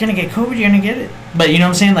 if you're gonna get COVID, you're gonna get it. But you know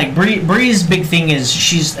what I'm saying? Like Bree's big thing is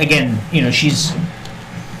she's again, you know, she's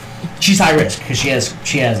high risk because she has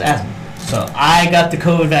asthma. So I got the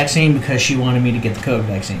COVID vaccine because she wanted me to get the COVID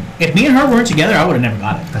vaccine. If me and her weren't together, I would have never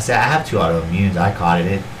got it. I said I have 2 autoimmunes. I caught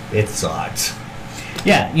it. It sucks.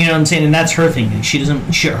 Yeah, you know what I'm saying, and that's her thing.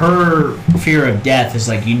 Her fear of death is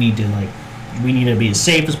like we need to be as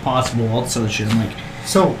safe as possible. All this other shit. I'm like,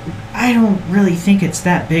 so I don't really think it's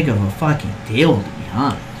that big of a fucking deal, to be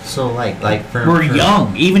honest. So we're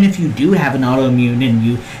young. Even if you do have an autoimmune and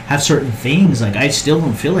you have certain things, like I still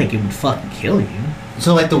don't feel like it would fucking kill you.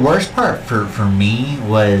 So like the worst part for me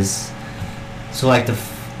was, so like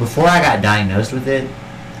before I got diagnosed with it,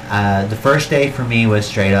 the first day for me was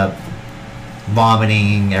straight up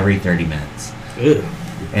vomiting every 30 minutes. Ew.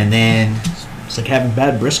 And then it's like having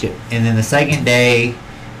bad brisket. And then the second day,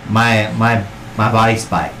 my body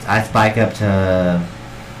spiked. I spiked up to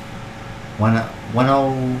 10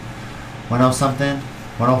 something,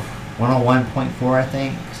 101.4 I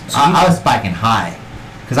think. I was spiking high,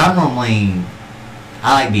 because I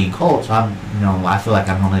like being cold, so I feel like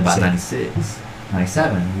I'm normally about 96,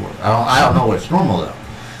 97. I don't know what's normal though.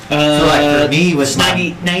 So like for me, was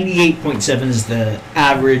 98.7 is the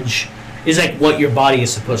average. Is like what your body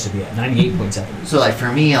is supposed to be at. 98.7. So like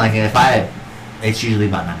for me, like it's usually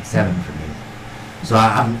about 97 for me. So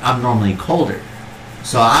I'm normally colder.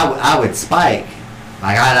 So I would spike,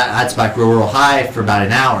 like I'd spike real high for about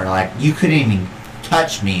an hour. Like you couldn't even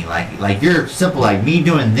touch me. Like you're simple. Like me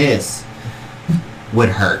doing this would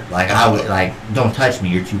hurt. Like I would like, don't touch me.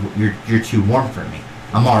 You're too warm for me.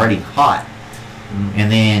 I'm already hot.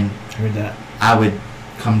 And then Heard that. I would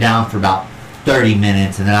come down for about 30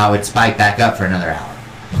 minutes, and then I would spike back up for another hour.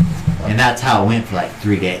 And that's how it went for like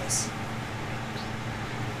 3 days.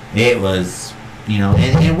 It was,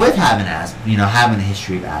 and with having asthma, having a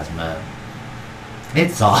history of asthma, it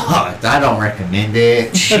sucked. I don't recommend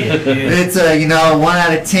it. Shit, dude. It's a, 1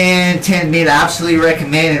 out of 10, 10 being absolutely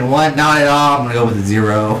recommend, and 1 not at all. I'm gonna go with a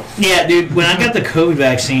 0. Yeah, dude. When I got the COVID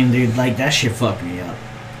vaccine, dude, like that shit fucked me up.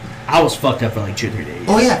 I was fucked up for like 2 or 3 days.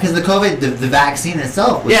 Oh yeah, because the COVID, the vaccine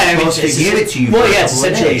itself was supposed to give it to you. Well, for a yeah, it's couple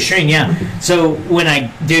of essentially a days. string, yeah. So when I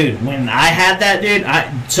had that, dude, I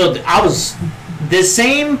was the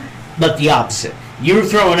same, but the opposite. You were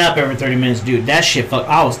throwing up every 30 minutes, dude. That shit,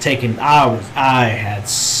 I was taking shit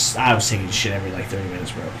every like 30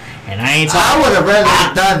 minutes, bro. And I ain't talking. I would have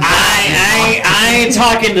rather done that. I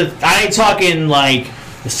ain't talking like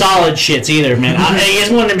the solid shits either, man. It's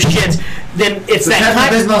one of them shits. Then it's The that kind.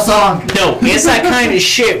 Pepto-Bismol song. No, it's that kind of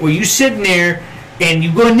shit where you sitting there and you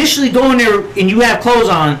initially go in there and you have clothes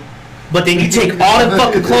on, but then you take all the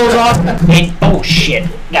fucking clothes off and oh shit,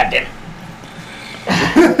 goddamn.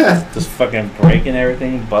 Just fucking breaking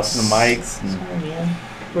everything, busting the mics, and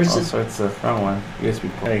Where's all this? sorts of wrong one. USB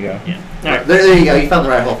port. There you go. Yeah. All right. There you go. You found the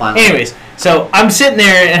right hole finally. Anyways, so I'm sitting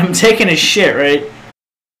there and I'm taking a shit, right?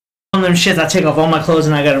 One of them shits, I take off all my clothes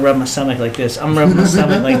and I gotta rub my stomach like this. I'm rubbing my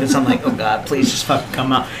stomach like this. I'm like, oh god, please just fucking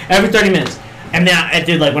come out. Every 30 minutes. And then I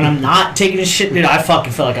did like when I'm not taking this shit, dude, I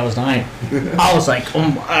fucking felt like I was dying. I was like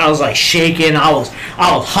shaking. I was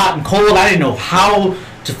hot and cold. I didn't know how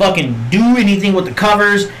to fucking do anything with the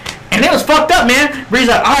covers. And it was fucked up, man. Bree's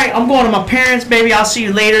like, all right, I'm going to my parents, baby. I'll see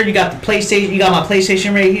you later. You got the PlayStation. You got my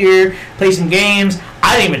PlayStation right here. Play some games.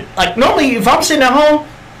 I didn't even like. Normally, if I'm sitting at home,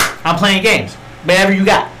 I'm playing games. Whatever you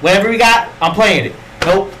got, I'm playing it.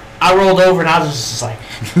 Nope. I rolled over and I was just like,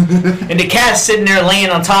 and the cat's sitting there laying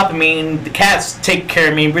on top of me, and the cat's taking care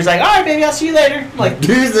of me. And Bree's like, all right, baby, I'll see you later. I'm like,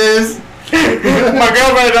 Deuces. my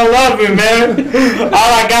girlfriend don't love me, man.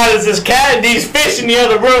 All I got is this cat and these fish in the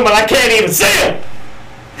other room, and I can't even see them.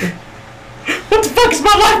 What the fuck is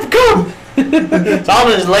my life become? So I'm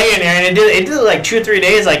just laying there, and it did like 2 or 3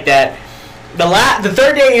 days like that. The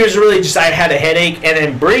third day it was really just I had a headache, and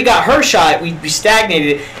then Bree got her shot. We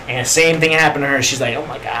stagnated, and the same thing happened to her. She's like, "Oh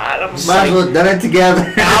my god, I'm just Might as like." well done it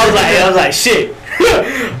together. I was like, shit.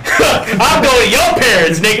 I'm going to your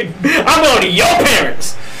parents, nigga. I'm going to your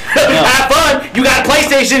parents. Have fun. You got a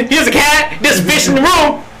PlayStation. Here's a cat. There's a fish in the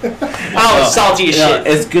room. I was salty as shit.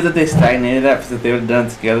 It's good that they stagnated that, because if they would have done it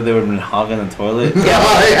together, they would have been hogging the toilet.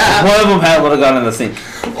 Oh, yeah. One of them would have gone in the sink.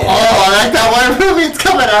 Oh, like that one movie. It's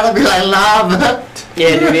coming out. I'll be like, lava.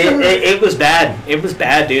 Yeah, dude, it was bad. It was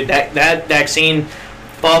bad, dude. That vaccine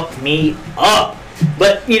fucked me up.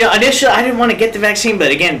 But, initially I didn't want to get the vaccine, but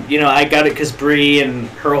again, I got it because Bree and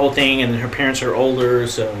her whole thing, and her parents are older,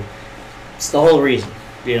 so it's the whole reason.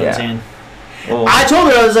 You know what I'm saying? Well, I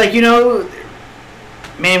told her, I was like,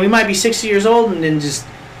 man, we might be 60 years old and then just,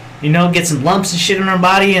 get some lumps and shit in our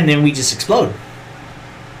body, and then we just explode.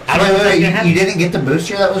 I don't know if that's gonna happen. You didn't get the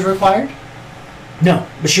booster that was required? No,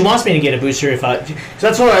 but she wants me to get a booster if I. So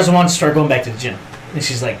that's why I want to start going back to the gym. And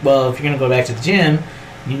she's like, "Well, if you're gonna go back to the gym,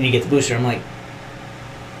 you need to get the booster." I'm like,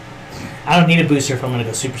 I don't need a booster if I'm gonna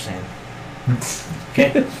go Super Saiyan.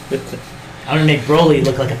 Okay, I'm gonna make Broly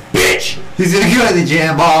look like a bitch. He's gonna go to the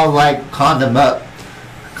gym all like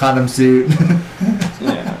condom suit.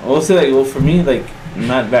 yeah. Well, for me,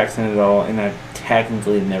 not vaccinated at all, and I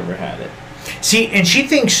technically never had it. See, and she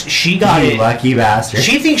thinks she got You it. lucky bastard.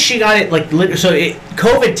 She thinks she got it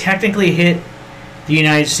COVID technically hit the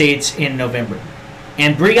United States in November,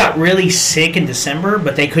 and Bree got really sick in December,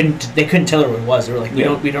 but they couldn't tell her what it was. They were like,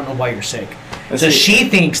 we don't know why you're sick. So she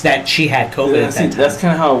thinks that she had COVID at that time. That's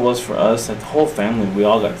kind of how it was for us. Like the whole family, we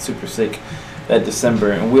all got super sick that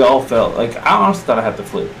December, and we all felt like I honestly thought I had the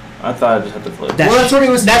flu. I thought I just had the flu. That's what he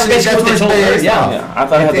was. That's basically what they told her. Yeah, I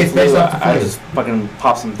thought I had the It's flu. based off the I flu. just fucking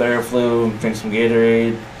pop some Theraflu, drink some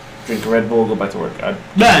Gatorade, drink a Red Bull, go back to work. I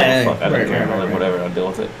don't care. Whatever, I'll deal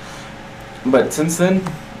with it. But since then,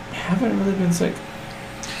 I haven't really been sick.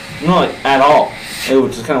 No, at all. It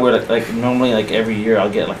was just kind of weird. Like normally, every year,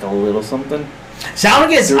 I'll get a little something. So I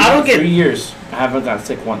don't get 3 years. I haven't gotten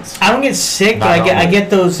sick once. I don't get sick, but I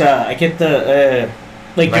get those. I get the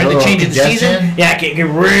during the change of the season. Yeah, I get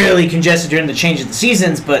really congested during the change of the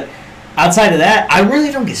seasons. But outside of that, I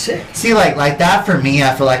really don't get sick. See, like that for me,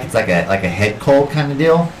 I feel like it's like a head cold kind of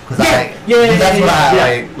deal. Cause I feel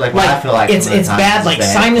like it's bad, like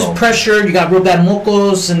sinus pressure. You got real bad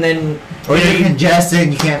mocos, and then Or you're congested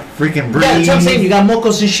and you can't freaking breathe. Yeah, that's what I'm saying. You got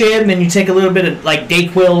mocos and shit, and then you take a little bit of like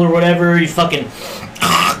Dayquil or whatever. You fucking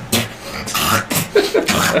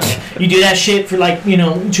you do that shit for like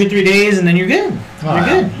 2-3 days, and then you're good. You're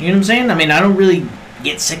good. You know what I'm saying? I mean, I don't really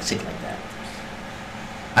get sick like that.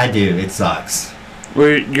 I do. It sucks.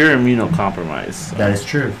 You're immunocompromised. So. That is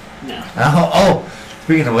true. No. Oh,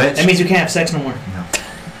 speaking of which, That means you can't have sex no more. no,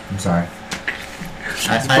 I'm sorry.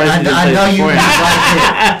 I I know you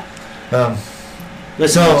like it.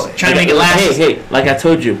 Listen, So, trying to make it last. Hey, like I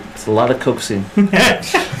told you, it's a lot of coaxing.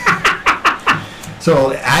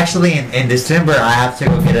 So actually, in December, I have to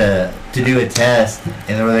go to do a test, and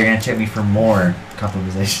they're gonna check me for more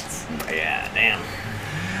compromisations. Yeah, damn.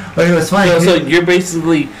 But it was funny. So you're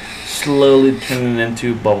basically slowly turning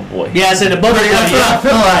into Bubble Boy. Yeah, I said the bubble. That's what I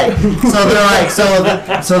feel like. So they're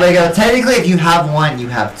like, so they go, technically, if you have one, you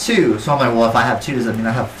have two. So I'm like, well, if I have two, does that mean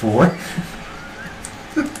I have four?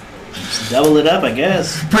 Just double it up, I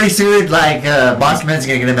guess. Pretty soon, like, Boss Man's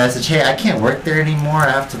gonna get a message, hey, I can't work there anymore.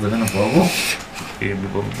 I have to live in a bubble. You're gonna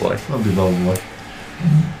be Bubble Boy. I'll be Bubble Boy.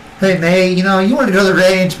 Hey, May, you want to go to the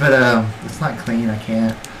range, but it's not clean. I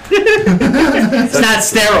can't. It's not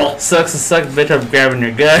sterile. Sucks to suck, bitch. I'm grabbing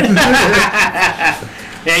your gun.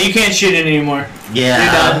 Yeah, you can't shoot it anymore.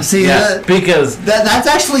 Yeah. See, because that's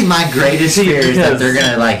actually my greatest fear is that they're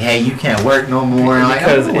gonna like, hey, you can't work no more.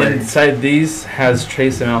 Because inside these has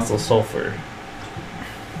trace amounts of sulfur,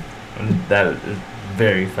 and that is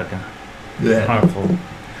very fucking harmful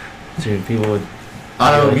to people with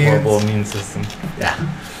really horrible immune system. Yeah.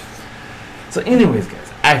 So, anyways, guys,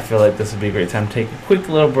 I feel like this would be a great time to take a quick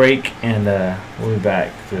little break, and we'll be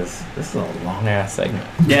back because this is a long ass segment.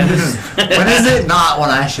 Yeah. When is it not when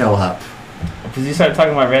I show up? Because you started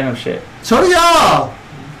talking about random shit. So do y'all.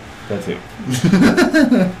 That's it.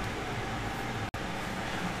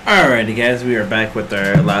 Alrighty, guys, we are back with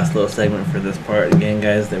our last little segment for this part. Again,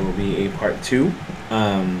 guys, there will be a part 2.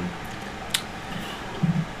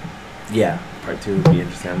 Yeah, part 2 will be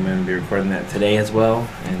interesting. I'm going to be recording that today as well,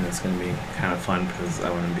 and it's going to be kind of fun because I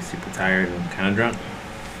want to be super tired and kind of drunk.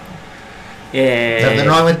 Yeah. Nothing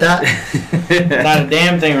wrong with that. Not a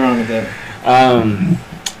damn thing wrong with that.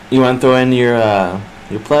 You want to throw in your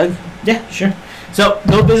plug? Yeah, sure. So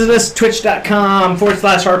go visit us,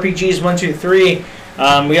 twitch.com/RPGs123.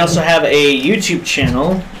 We also have a YouTube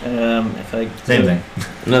channel. Same thing.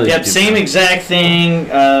 Yep, same exact thing.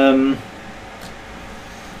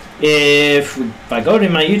 If I go to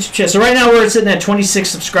my YouTube channel, so right now we're sitting at 26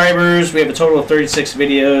 subscribers. We have a total of 36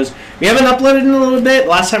 videos. We haven't uploaded in a little bit.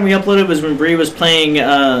 Last time we uploaded was when Bree was playing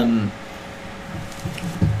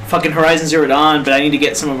fucking Horizon Zero Dawn, but I need to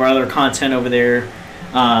get some of our other content over there.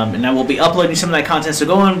 And I will be uploading some of that content. So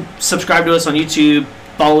go and subscribe to us on YouTube.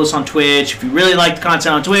 Follow us on Twitch. If you really like the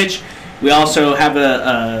content on Twitch, we also have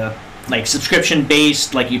a subscription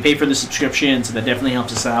based, like you pay for the subscription, so that definitely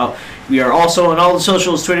helps us out. We are also on all the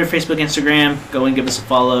socials, Twitter, Facebook, Instagram. Go and give us a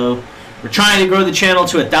follow. We're trying to grow the channel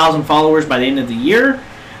to 1,000 followers by the end of the year.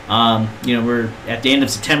 We're at the end of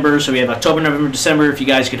September, so we have October, November, December. If you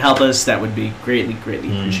guys could help us, that would be greatly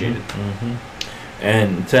appreciated. Mm-hmm.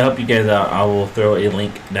 And to help you guys out, I will throw a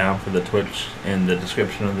link down for the Twitch in the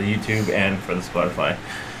description of the YouTube and for the Spotify.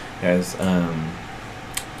 Guys, we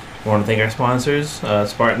want to thank our sponsors,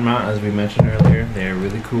 Spartan Mount, as we mentioned earlier. They're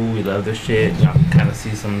really cool. We love their shit. Y'all can kind of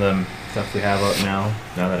see some of the stuff we have up now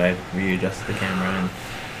that I've readjusted the camera and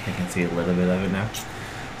I can see a little bit of it now. It's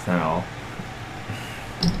not all.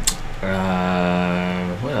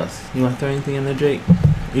 What else? You want to throw anything in there, Jake?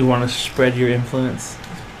 You want to spread your influence?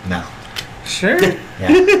 No. Sure.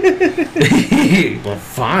 Yeah. Well,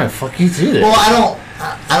 fine. Fuck you too. Then. Well,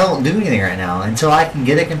 I don't do anything right now until I can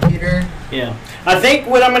get a computer. Yeah. I think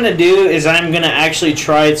what I'm going to do is I'm going to actually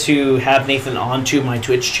try to have Nathan onto my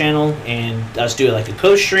Twitch channel and us do like a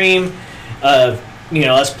co-stream of,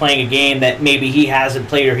 us playing a game that maybe he hasn't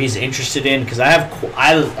played or he's interested in, because I have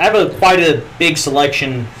quite a big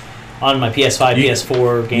selection on my PS5,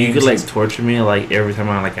 PS4 games. You could torture me every time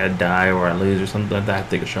I die or I lose or something like that. I have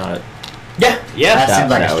to take a shot. Yeah. That seems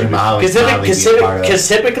like a stream I always probably be a part of. Because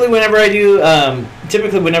typically whenever I do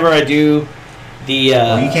the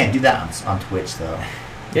well, you can't do that on Twitch though.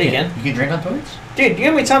 Yeah, you can. You can drink on Twitch? Dude, you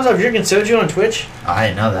know how many times I've drinking soju on Twitch? Oh, I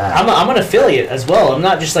didn't know that. I'm an affiliate as well. I'm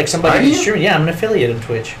not just like somebody Are who's you? streaming. Yeah, I'm an affiliate on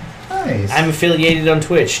Twitch. Nice. I'm affiliated on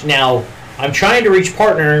Twitch. Now, I'm trying to reach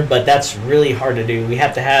partner, but that's really hard to do. We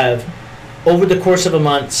have to have, over the course of a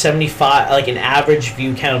month, 75, an average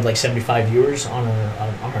view count of 75 viewers on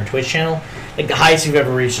our Twitch channel. The highest we've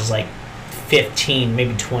ever reached is 15,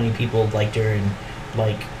 maybe 20 people during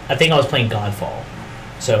I think I was playing Godfall.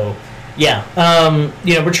 So Yeah,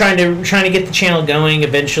 we're trying to get the channel going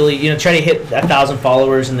eventually. Try to hit 1,000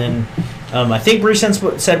 followers, and then I think Bruce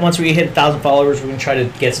said once we hit 1,000 followers, we're gonna try to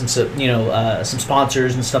get some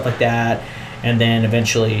sponsors and stuff like that, and then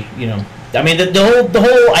eventually, I mean, the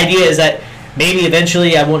whole idea is that maybe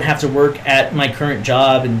eventually I won't have to work at my current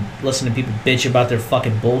job and listen to people bitch about their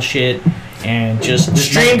fucking bullshit. And just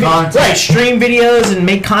stream videos and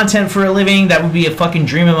make content for a living. That would be a fucking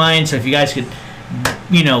dream of mine. So if you guys could,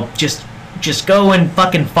 just go and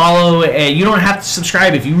fucking follow. You don't have to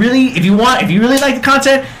subscribe if you really like the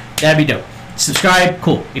content. That'd be dope. Subscribe,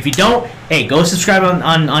 cool. If you don't, hey, go subscribe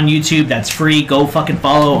on YouTube. That's free. Go fucking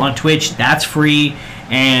follow on Twitch. That's free.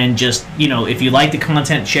 And just, if you like the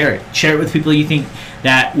content, share it. Share it with people you think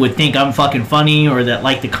that would think I'm fucking funny or that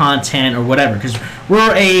like the content or whatever. Because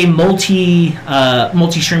we're a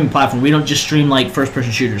multi-streaming platform. We don't just stream like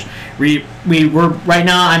first-person shooters. We're right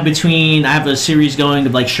now. I have a series going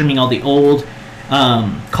of like streaming all the old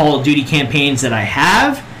Call of Duty campaigns that I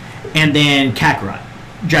have, and then Kakarot,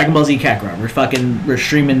 Dragon Ball Z Kakarot. We're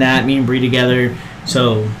streaming that. Me and Bree together.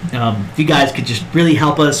 So, if you guys could just really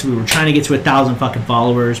help us, we were trying to get to 1,000 fucking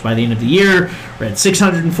followers by the end of the year. We're at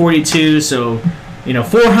 642, so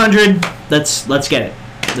 400. Let's get it.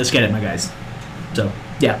 Let's get it, my guys. So,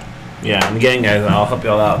 yeah. Yeah, and again, guys, I'll help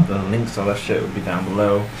y'all out. The links, all that shit will be down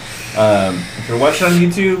below. If you're watching on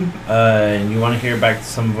YouTube and you want to hear back to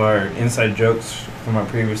some of our inside jokes from our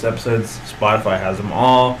previous episodes, Spotify has them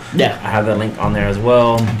all. Yeah, I have that link on there as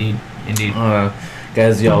well. Indeed.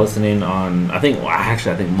 Guys, y'all listening on, I think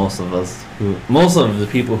most of the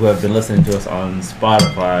people who have been listening to us on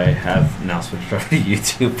Spotify have now switched over to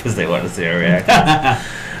YouTube because they want to see our reactions.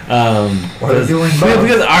 We're doing both.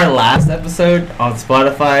 Because our last episode on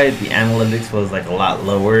Spotify, the analytics was like a lot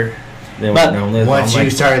lower than what normally is. Once you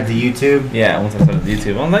started the YouTube? Yeah, once I started the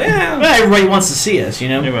YouTube, I'm like, yeah. Well, everybody wants to see us,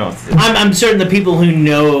 Everybody wants to see us. I'm certain the people who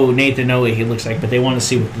know Nathan know what he looks like, but they want to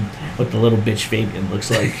see what the little bitch Fabian looks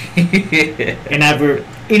like. And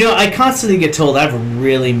I constantly get told I have a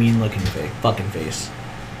really mean looking fucking face.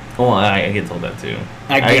 Well, I get told that too.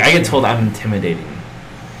 I get told I'm intimidating.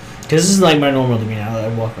 Because this is like my normal demeanor. I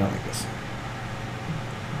walk around like this.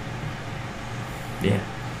 Yeah.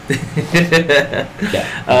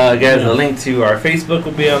 Guys, the link to our Facebook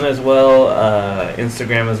will be on as well.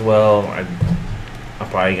 Instagram as well. I'm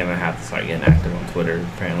probably gonna have to start getting active on Twitter.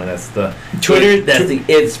 Apparently, that's the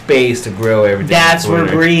space to grow everything. That's where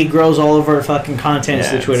Bree grows all of our fucking content. Yeah,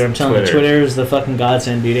 is the Twitter. I'm telling you, Twitter is the fucking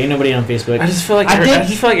godsend, dude. Ain't nobody on Facebook. I just feel like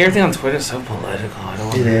everything on Twitter is so political. I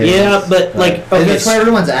don't. It is. Yeah, but that's where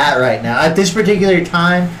everyone's at right now. At this particular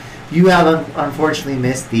time, you have unfortunately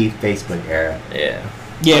missed the Facebook era. Yeah.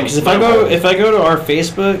 Yeah, because if I go to our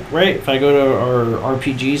Facebook, right? If I go to our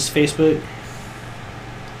RPG's Facebook.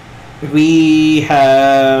 We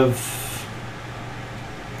have...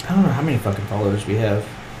 I don't know how many fucking followers we have.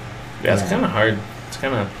 Yeah, it's kind of hard. It's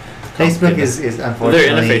kind of... Facebook is unfortunately...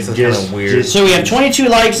 Their interface is kind of weird. So we have 22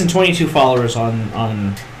 likes and 22 followers on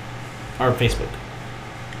our Facebook.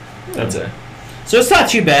 That's it. So it's not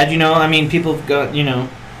too bad, I mean, people have got,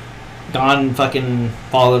 gone fucking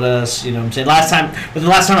followed us, what I'm saying? The last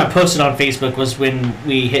time I posted on Facebook was when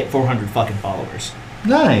we hit 400 fucking followers.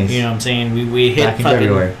 Nice. You know what I'm saying? We hit back in fucking...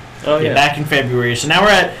 February. Oh, yeah. Back in February. So now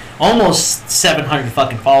we're at almost 700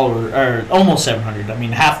 fucking followers, or almost 700. I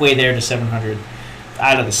mean, halfway there to 700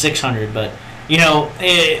 out of the 600. But,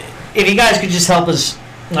 if you guys could just help us,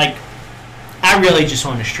 like, I really just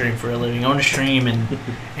want to stream for a living. I want to stream and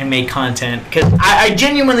make content because I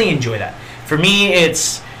genuinely enjoy that. For me,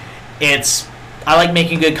 it's I like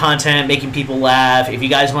making good content, making people laugh. If you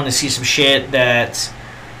guys want to see some shit that...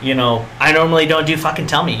 I normally don't do, fucking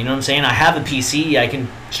tell me. You know what I'm saying? I have a PC. I can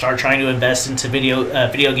start trying to invest into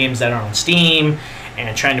video games that are on Steam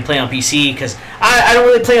and trying to play on PC because I don't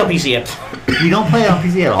really play on PC yet. You don't play on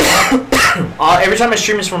PC at all? Every time I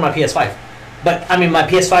stream is from my PS5. But, I mean, my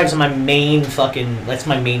PS5 is my main that's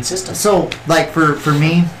my main system. So, like, for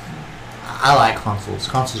me, I like consoles.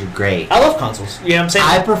 Consoles are great. I love consoles. You know what I'm saying?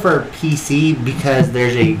 I prefer PC because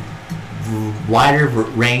there's a wider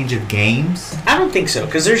range of games. I don't think so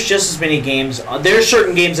because there's just as many games. There are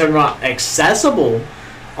certain games that are not accessible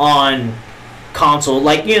on console,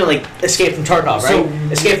 like Escape from Tarkov, right?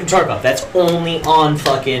 Escape from Tarkov. That's only on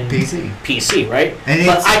fucking PC, right?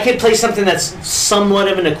 But I could play something that's somewhat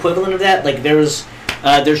of an equivalent of that. Like there's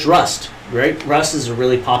Rust, right? Rust is a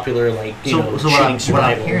really popular shooting survival. What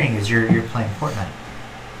I'm hearing is you're playing Fortnite.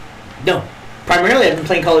 No. Primarily, I've been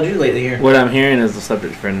playing Call of Duty lately here. What I'm hearing is the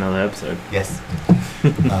subject for another episode. Yes.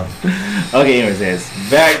 Okay, anyways, guys,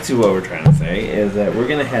 back to what we're trying to say is that we're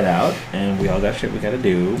going to head out, and we all got shit we got to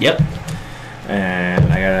do. Yep.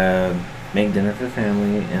 And I got to make dinner for the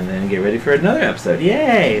family, and then get ready for another episode.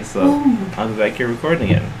 Yay! So I'll be back here recording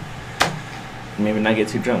again. Maybe not get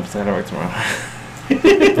too drunk because I gotta work tomorrow.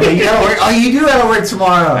 Well, you gotta work. Oh, you do gotta work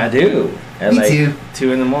tomorrow. I do. At Me like too.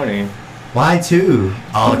 2 in the morning. Why two?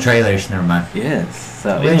 Oh, trailers. Never mind. Yes.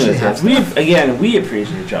 So We actually anyways, have guys, we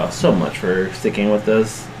appreciate y'all so much for sticking with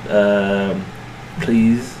us.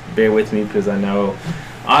 Please bear with me because I know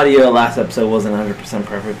audio last episode wasn't 100%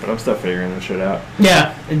 perfect, but I'm still figuring this shit out.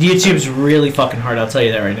 Yeah, YouTube's really fucking hard. I'll tell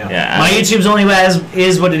you that right now. Yeah, My YouTube's only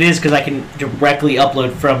is what it is because I can directly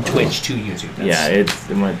upload from Twitch to YouTube.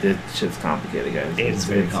 It shit's complicated, guys. It's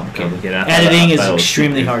very complicated. I Editing thought is it was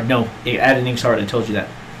extremely stupid. hard. No, editing's hard. I told you that.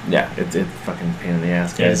 Yeah, it's fucking pain in the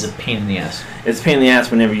ass, It is guys. a pain in the ass. It's a pain in the ass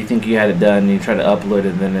whenever you think you had it done and you try to upload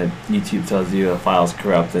it, and then YouTube tells you a file's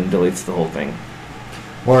corrupt and deletes the whole thing,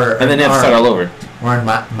 and then you have to start all over. Or in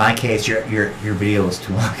my case, your video was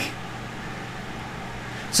too long.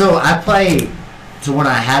 So I play. So when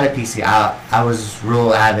I had a PC, I was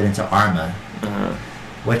real avid into Arma,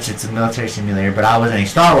 which it's a military simulator. But I was in a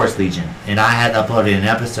Star Wars Legion, and I had uploaded an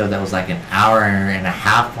episode that was like an hour and a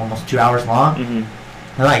half, almost 2 hours long.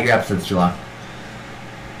 Mm-hmm. I like your episodes too long.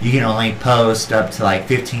 You can only post up to like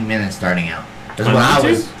 15 minutes starting out. That's On what I YouTube?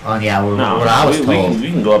 was on. Yeah, what No, I was told.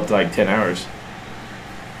 we can go up to like 10 hours.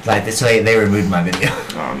 Like this way, they removed my video.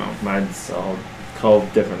 I don't know. Mine's all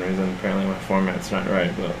called different reason. Apparently my format's not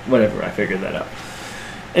right, but whatever. I figured that out.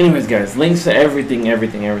 Anyways, guys, links to everything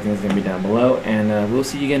is going to be down below, and we'll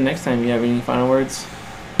see you again next time. You have any final words?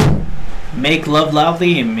 Make love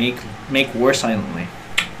loudly and make war silently.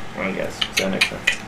 Alright, guys. See you next time.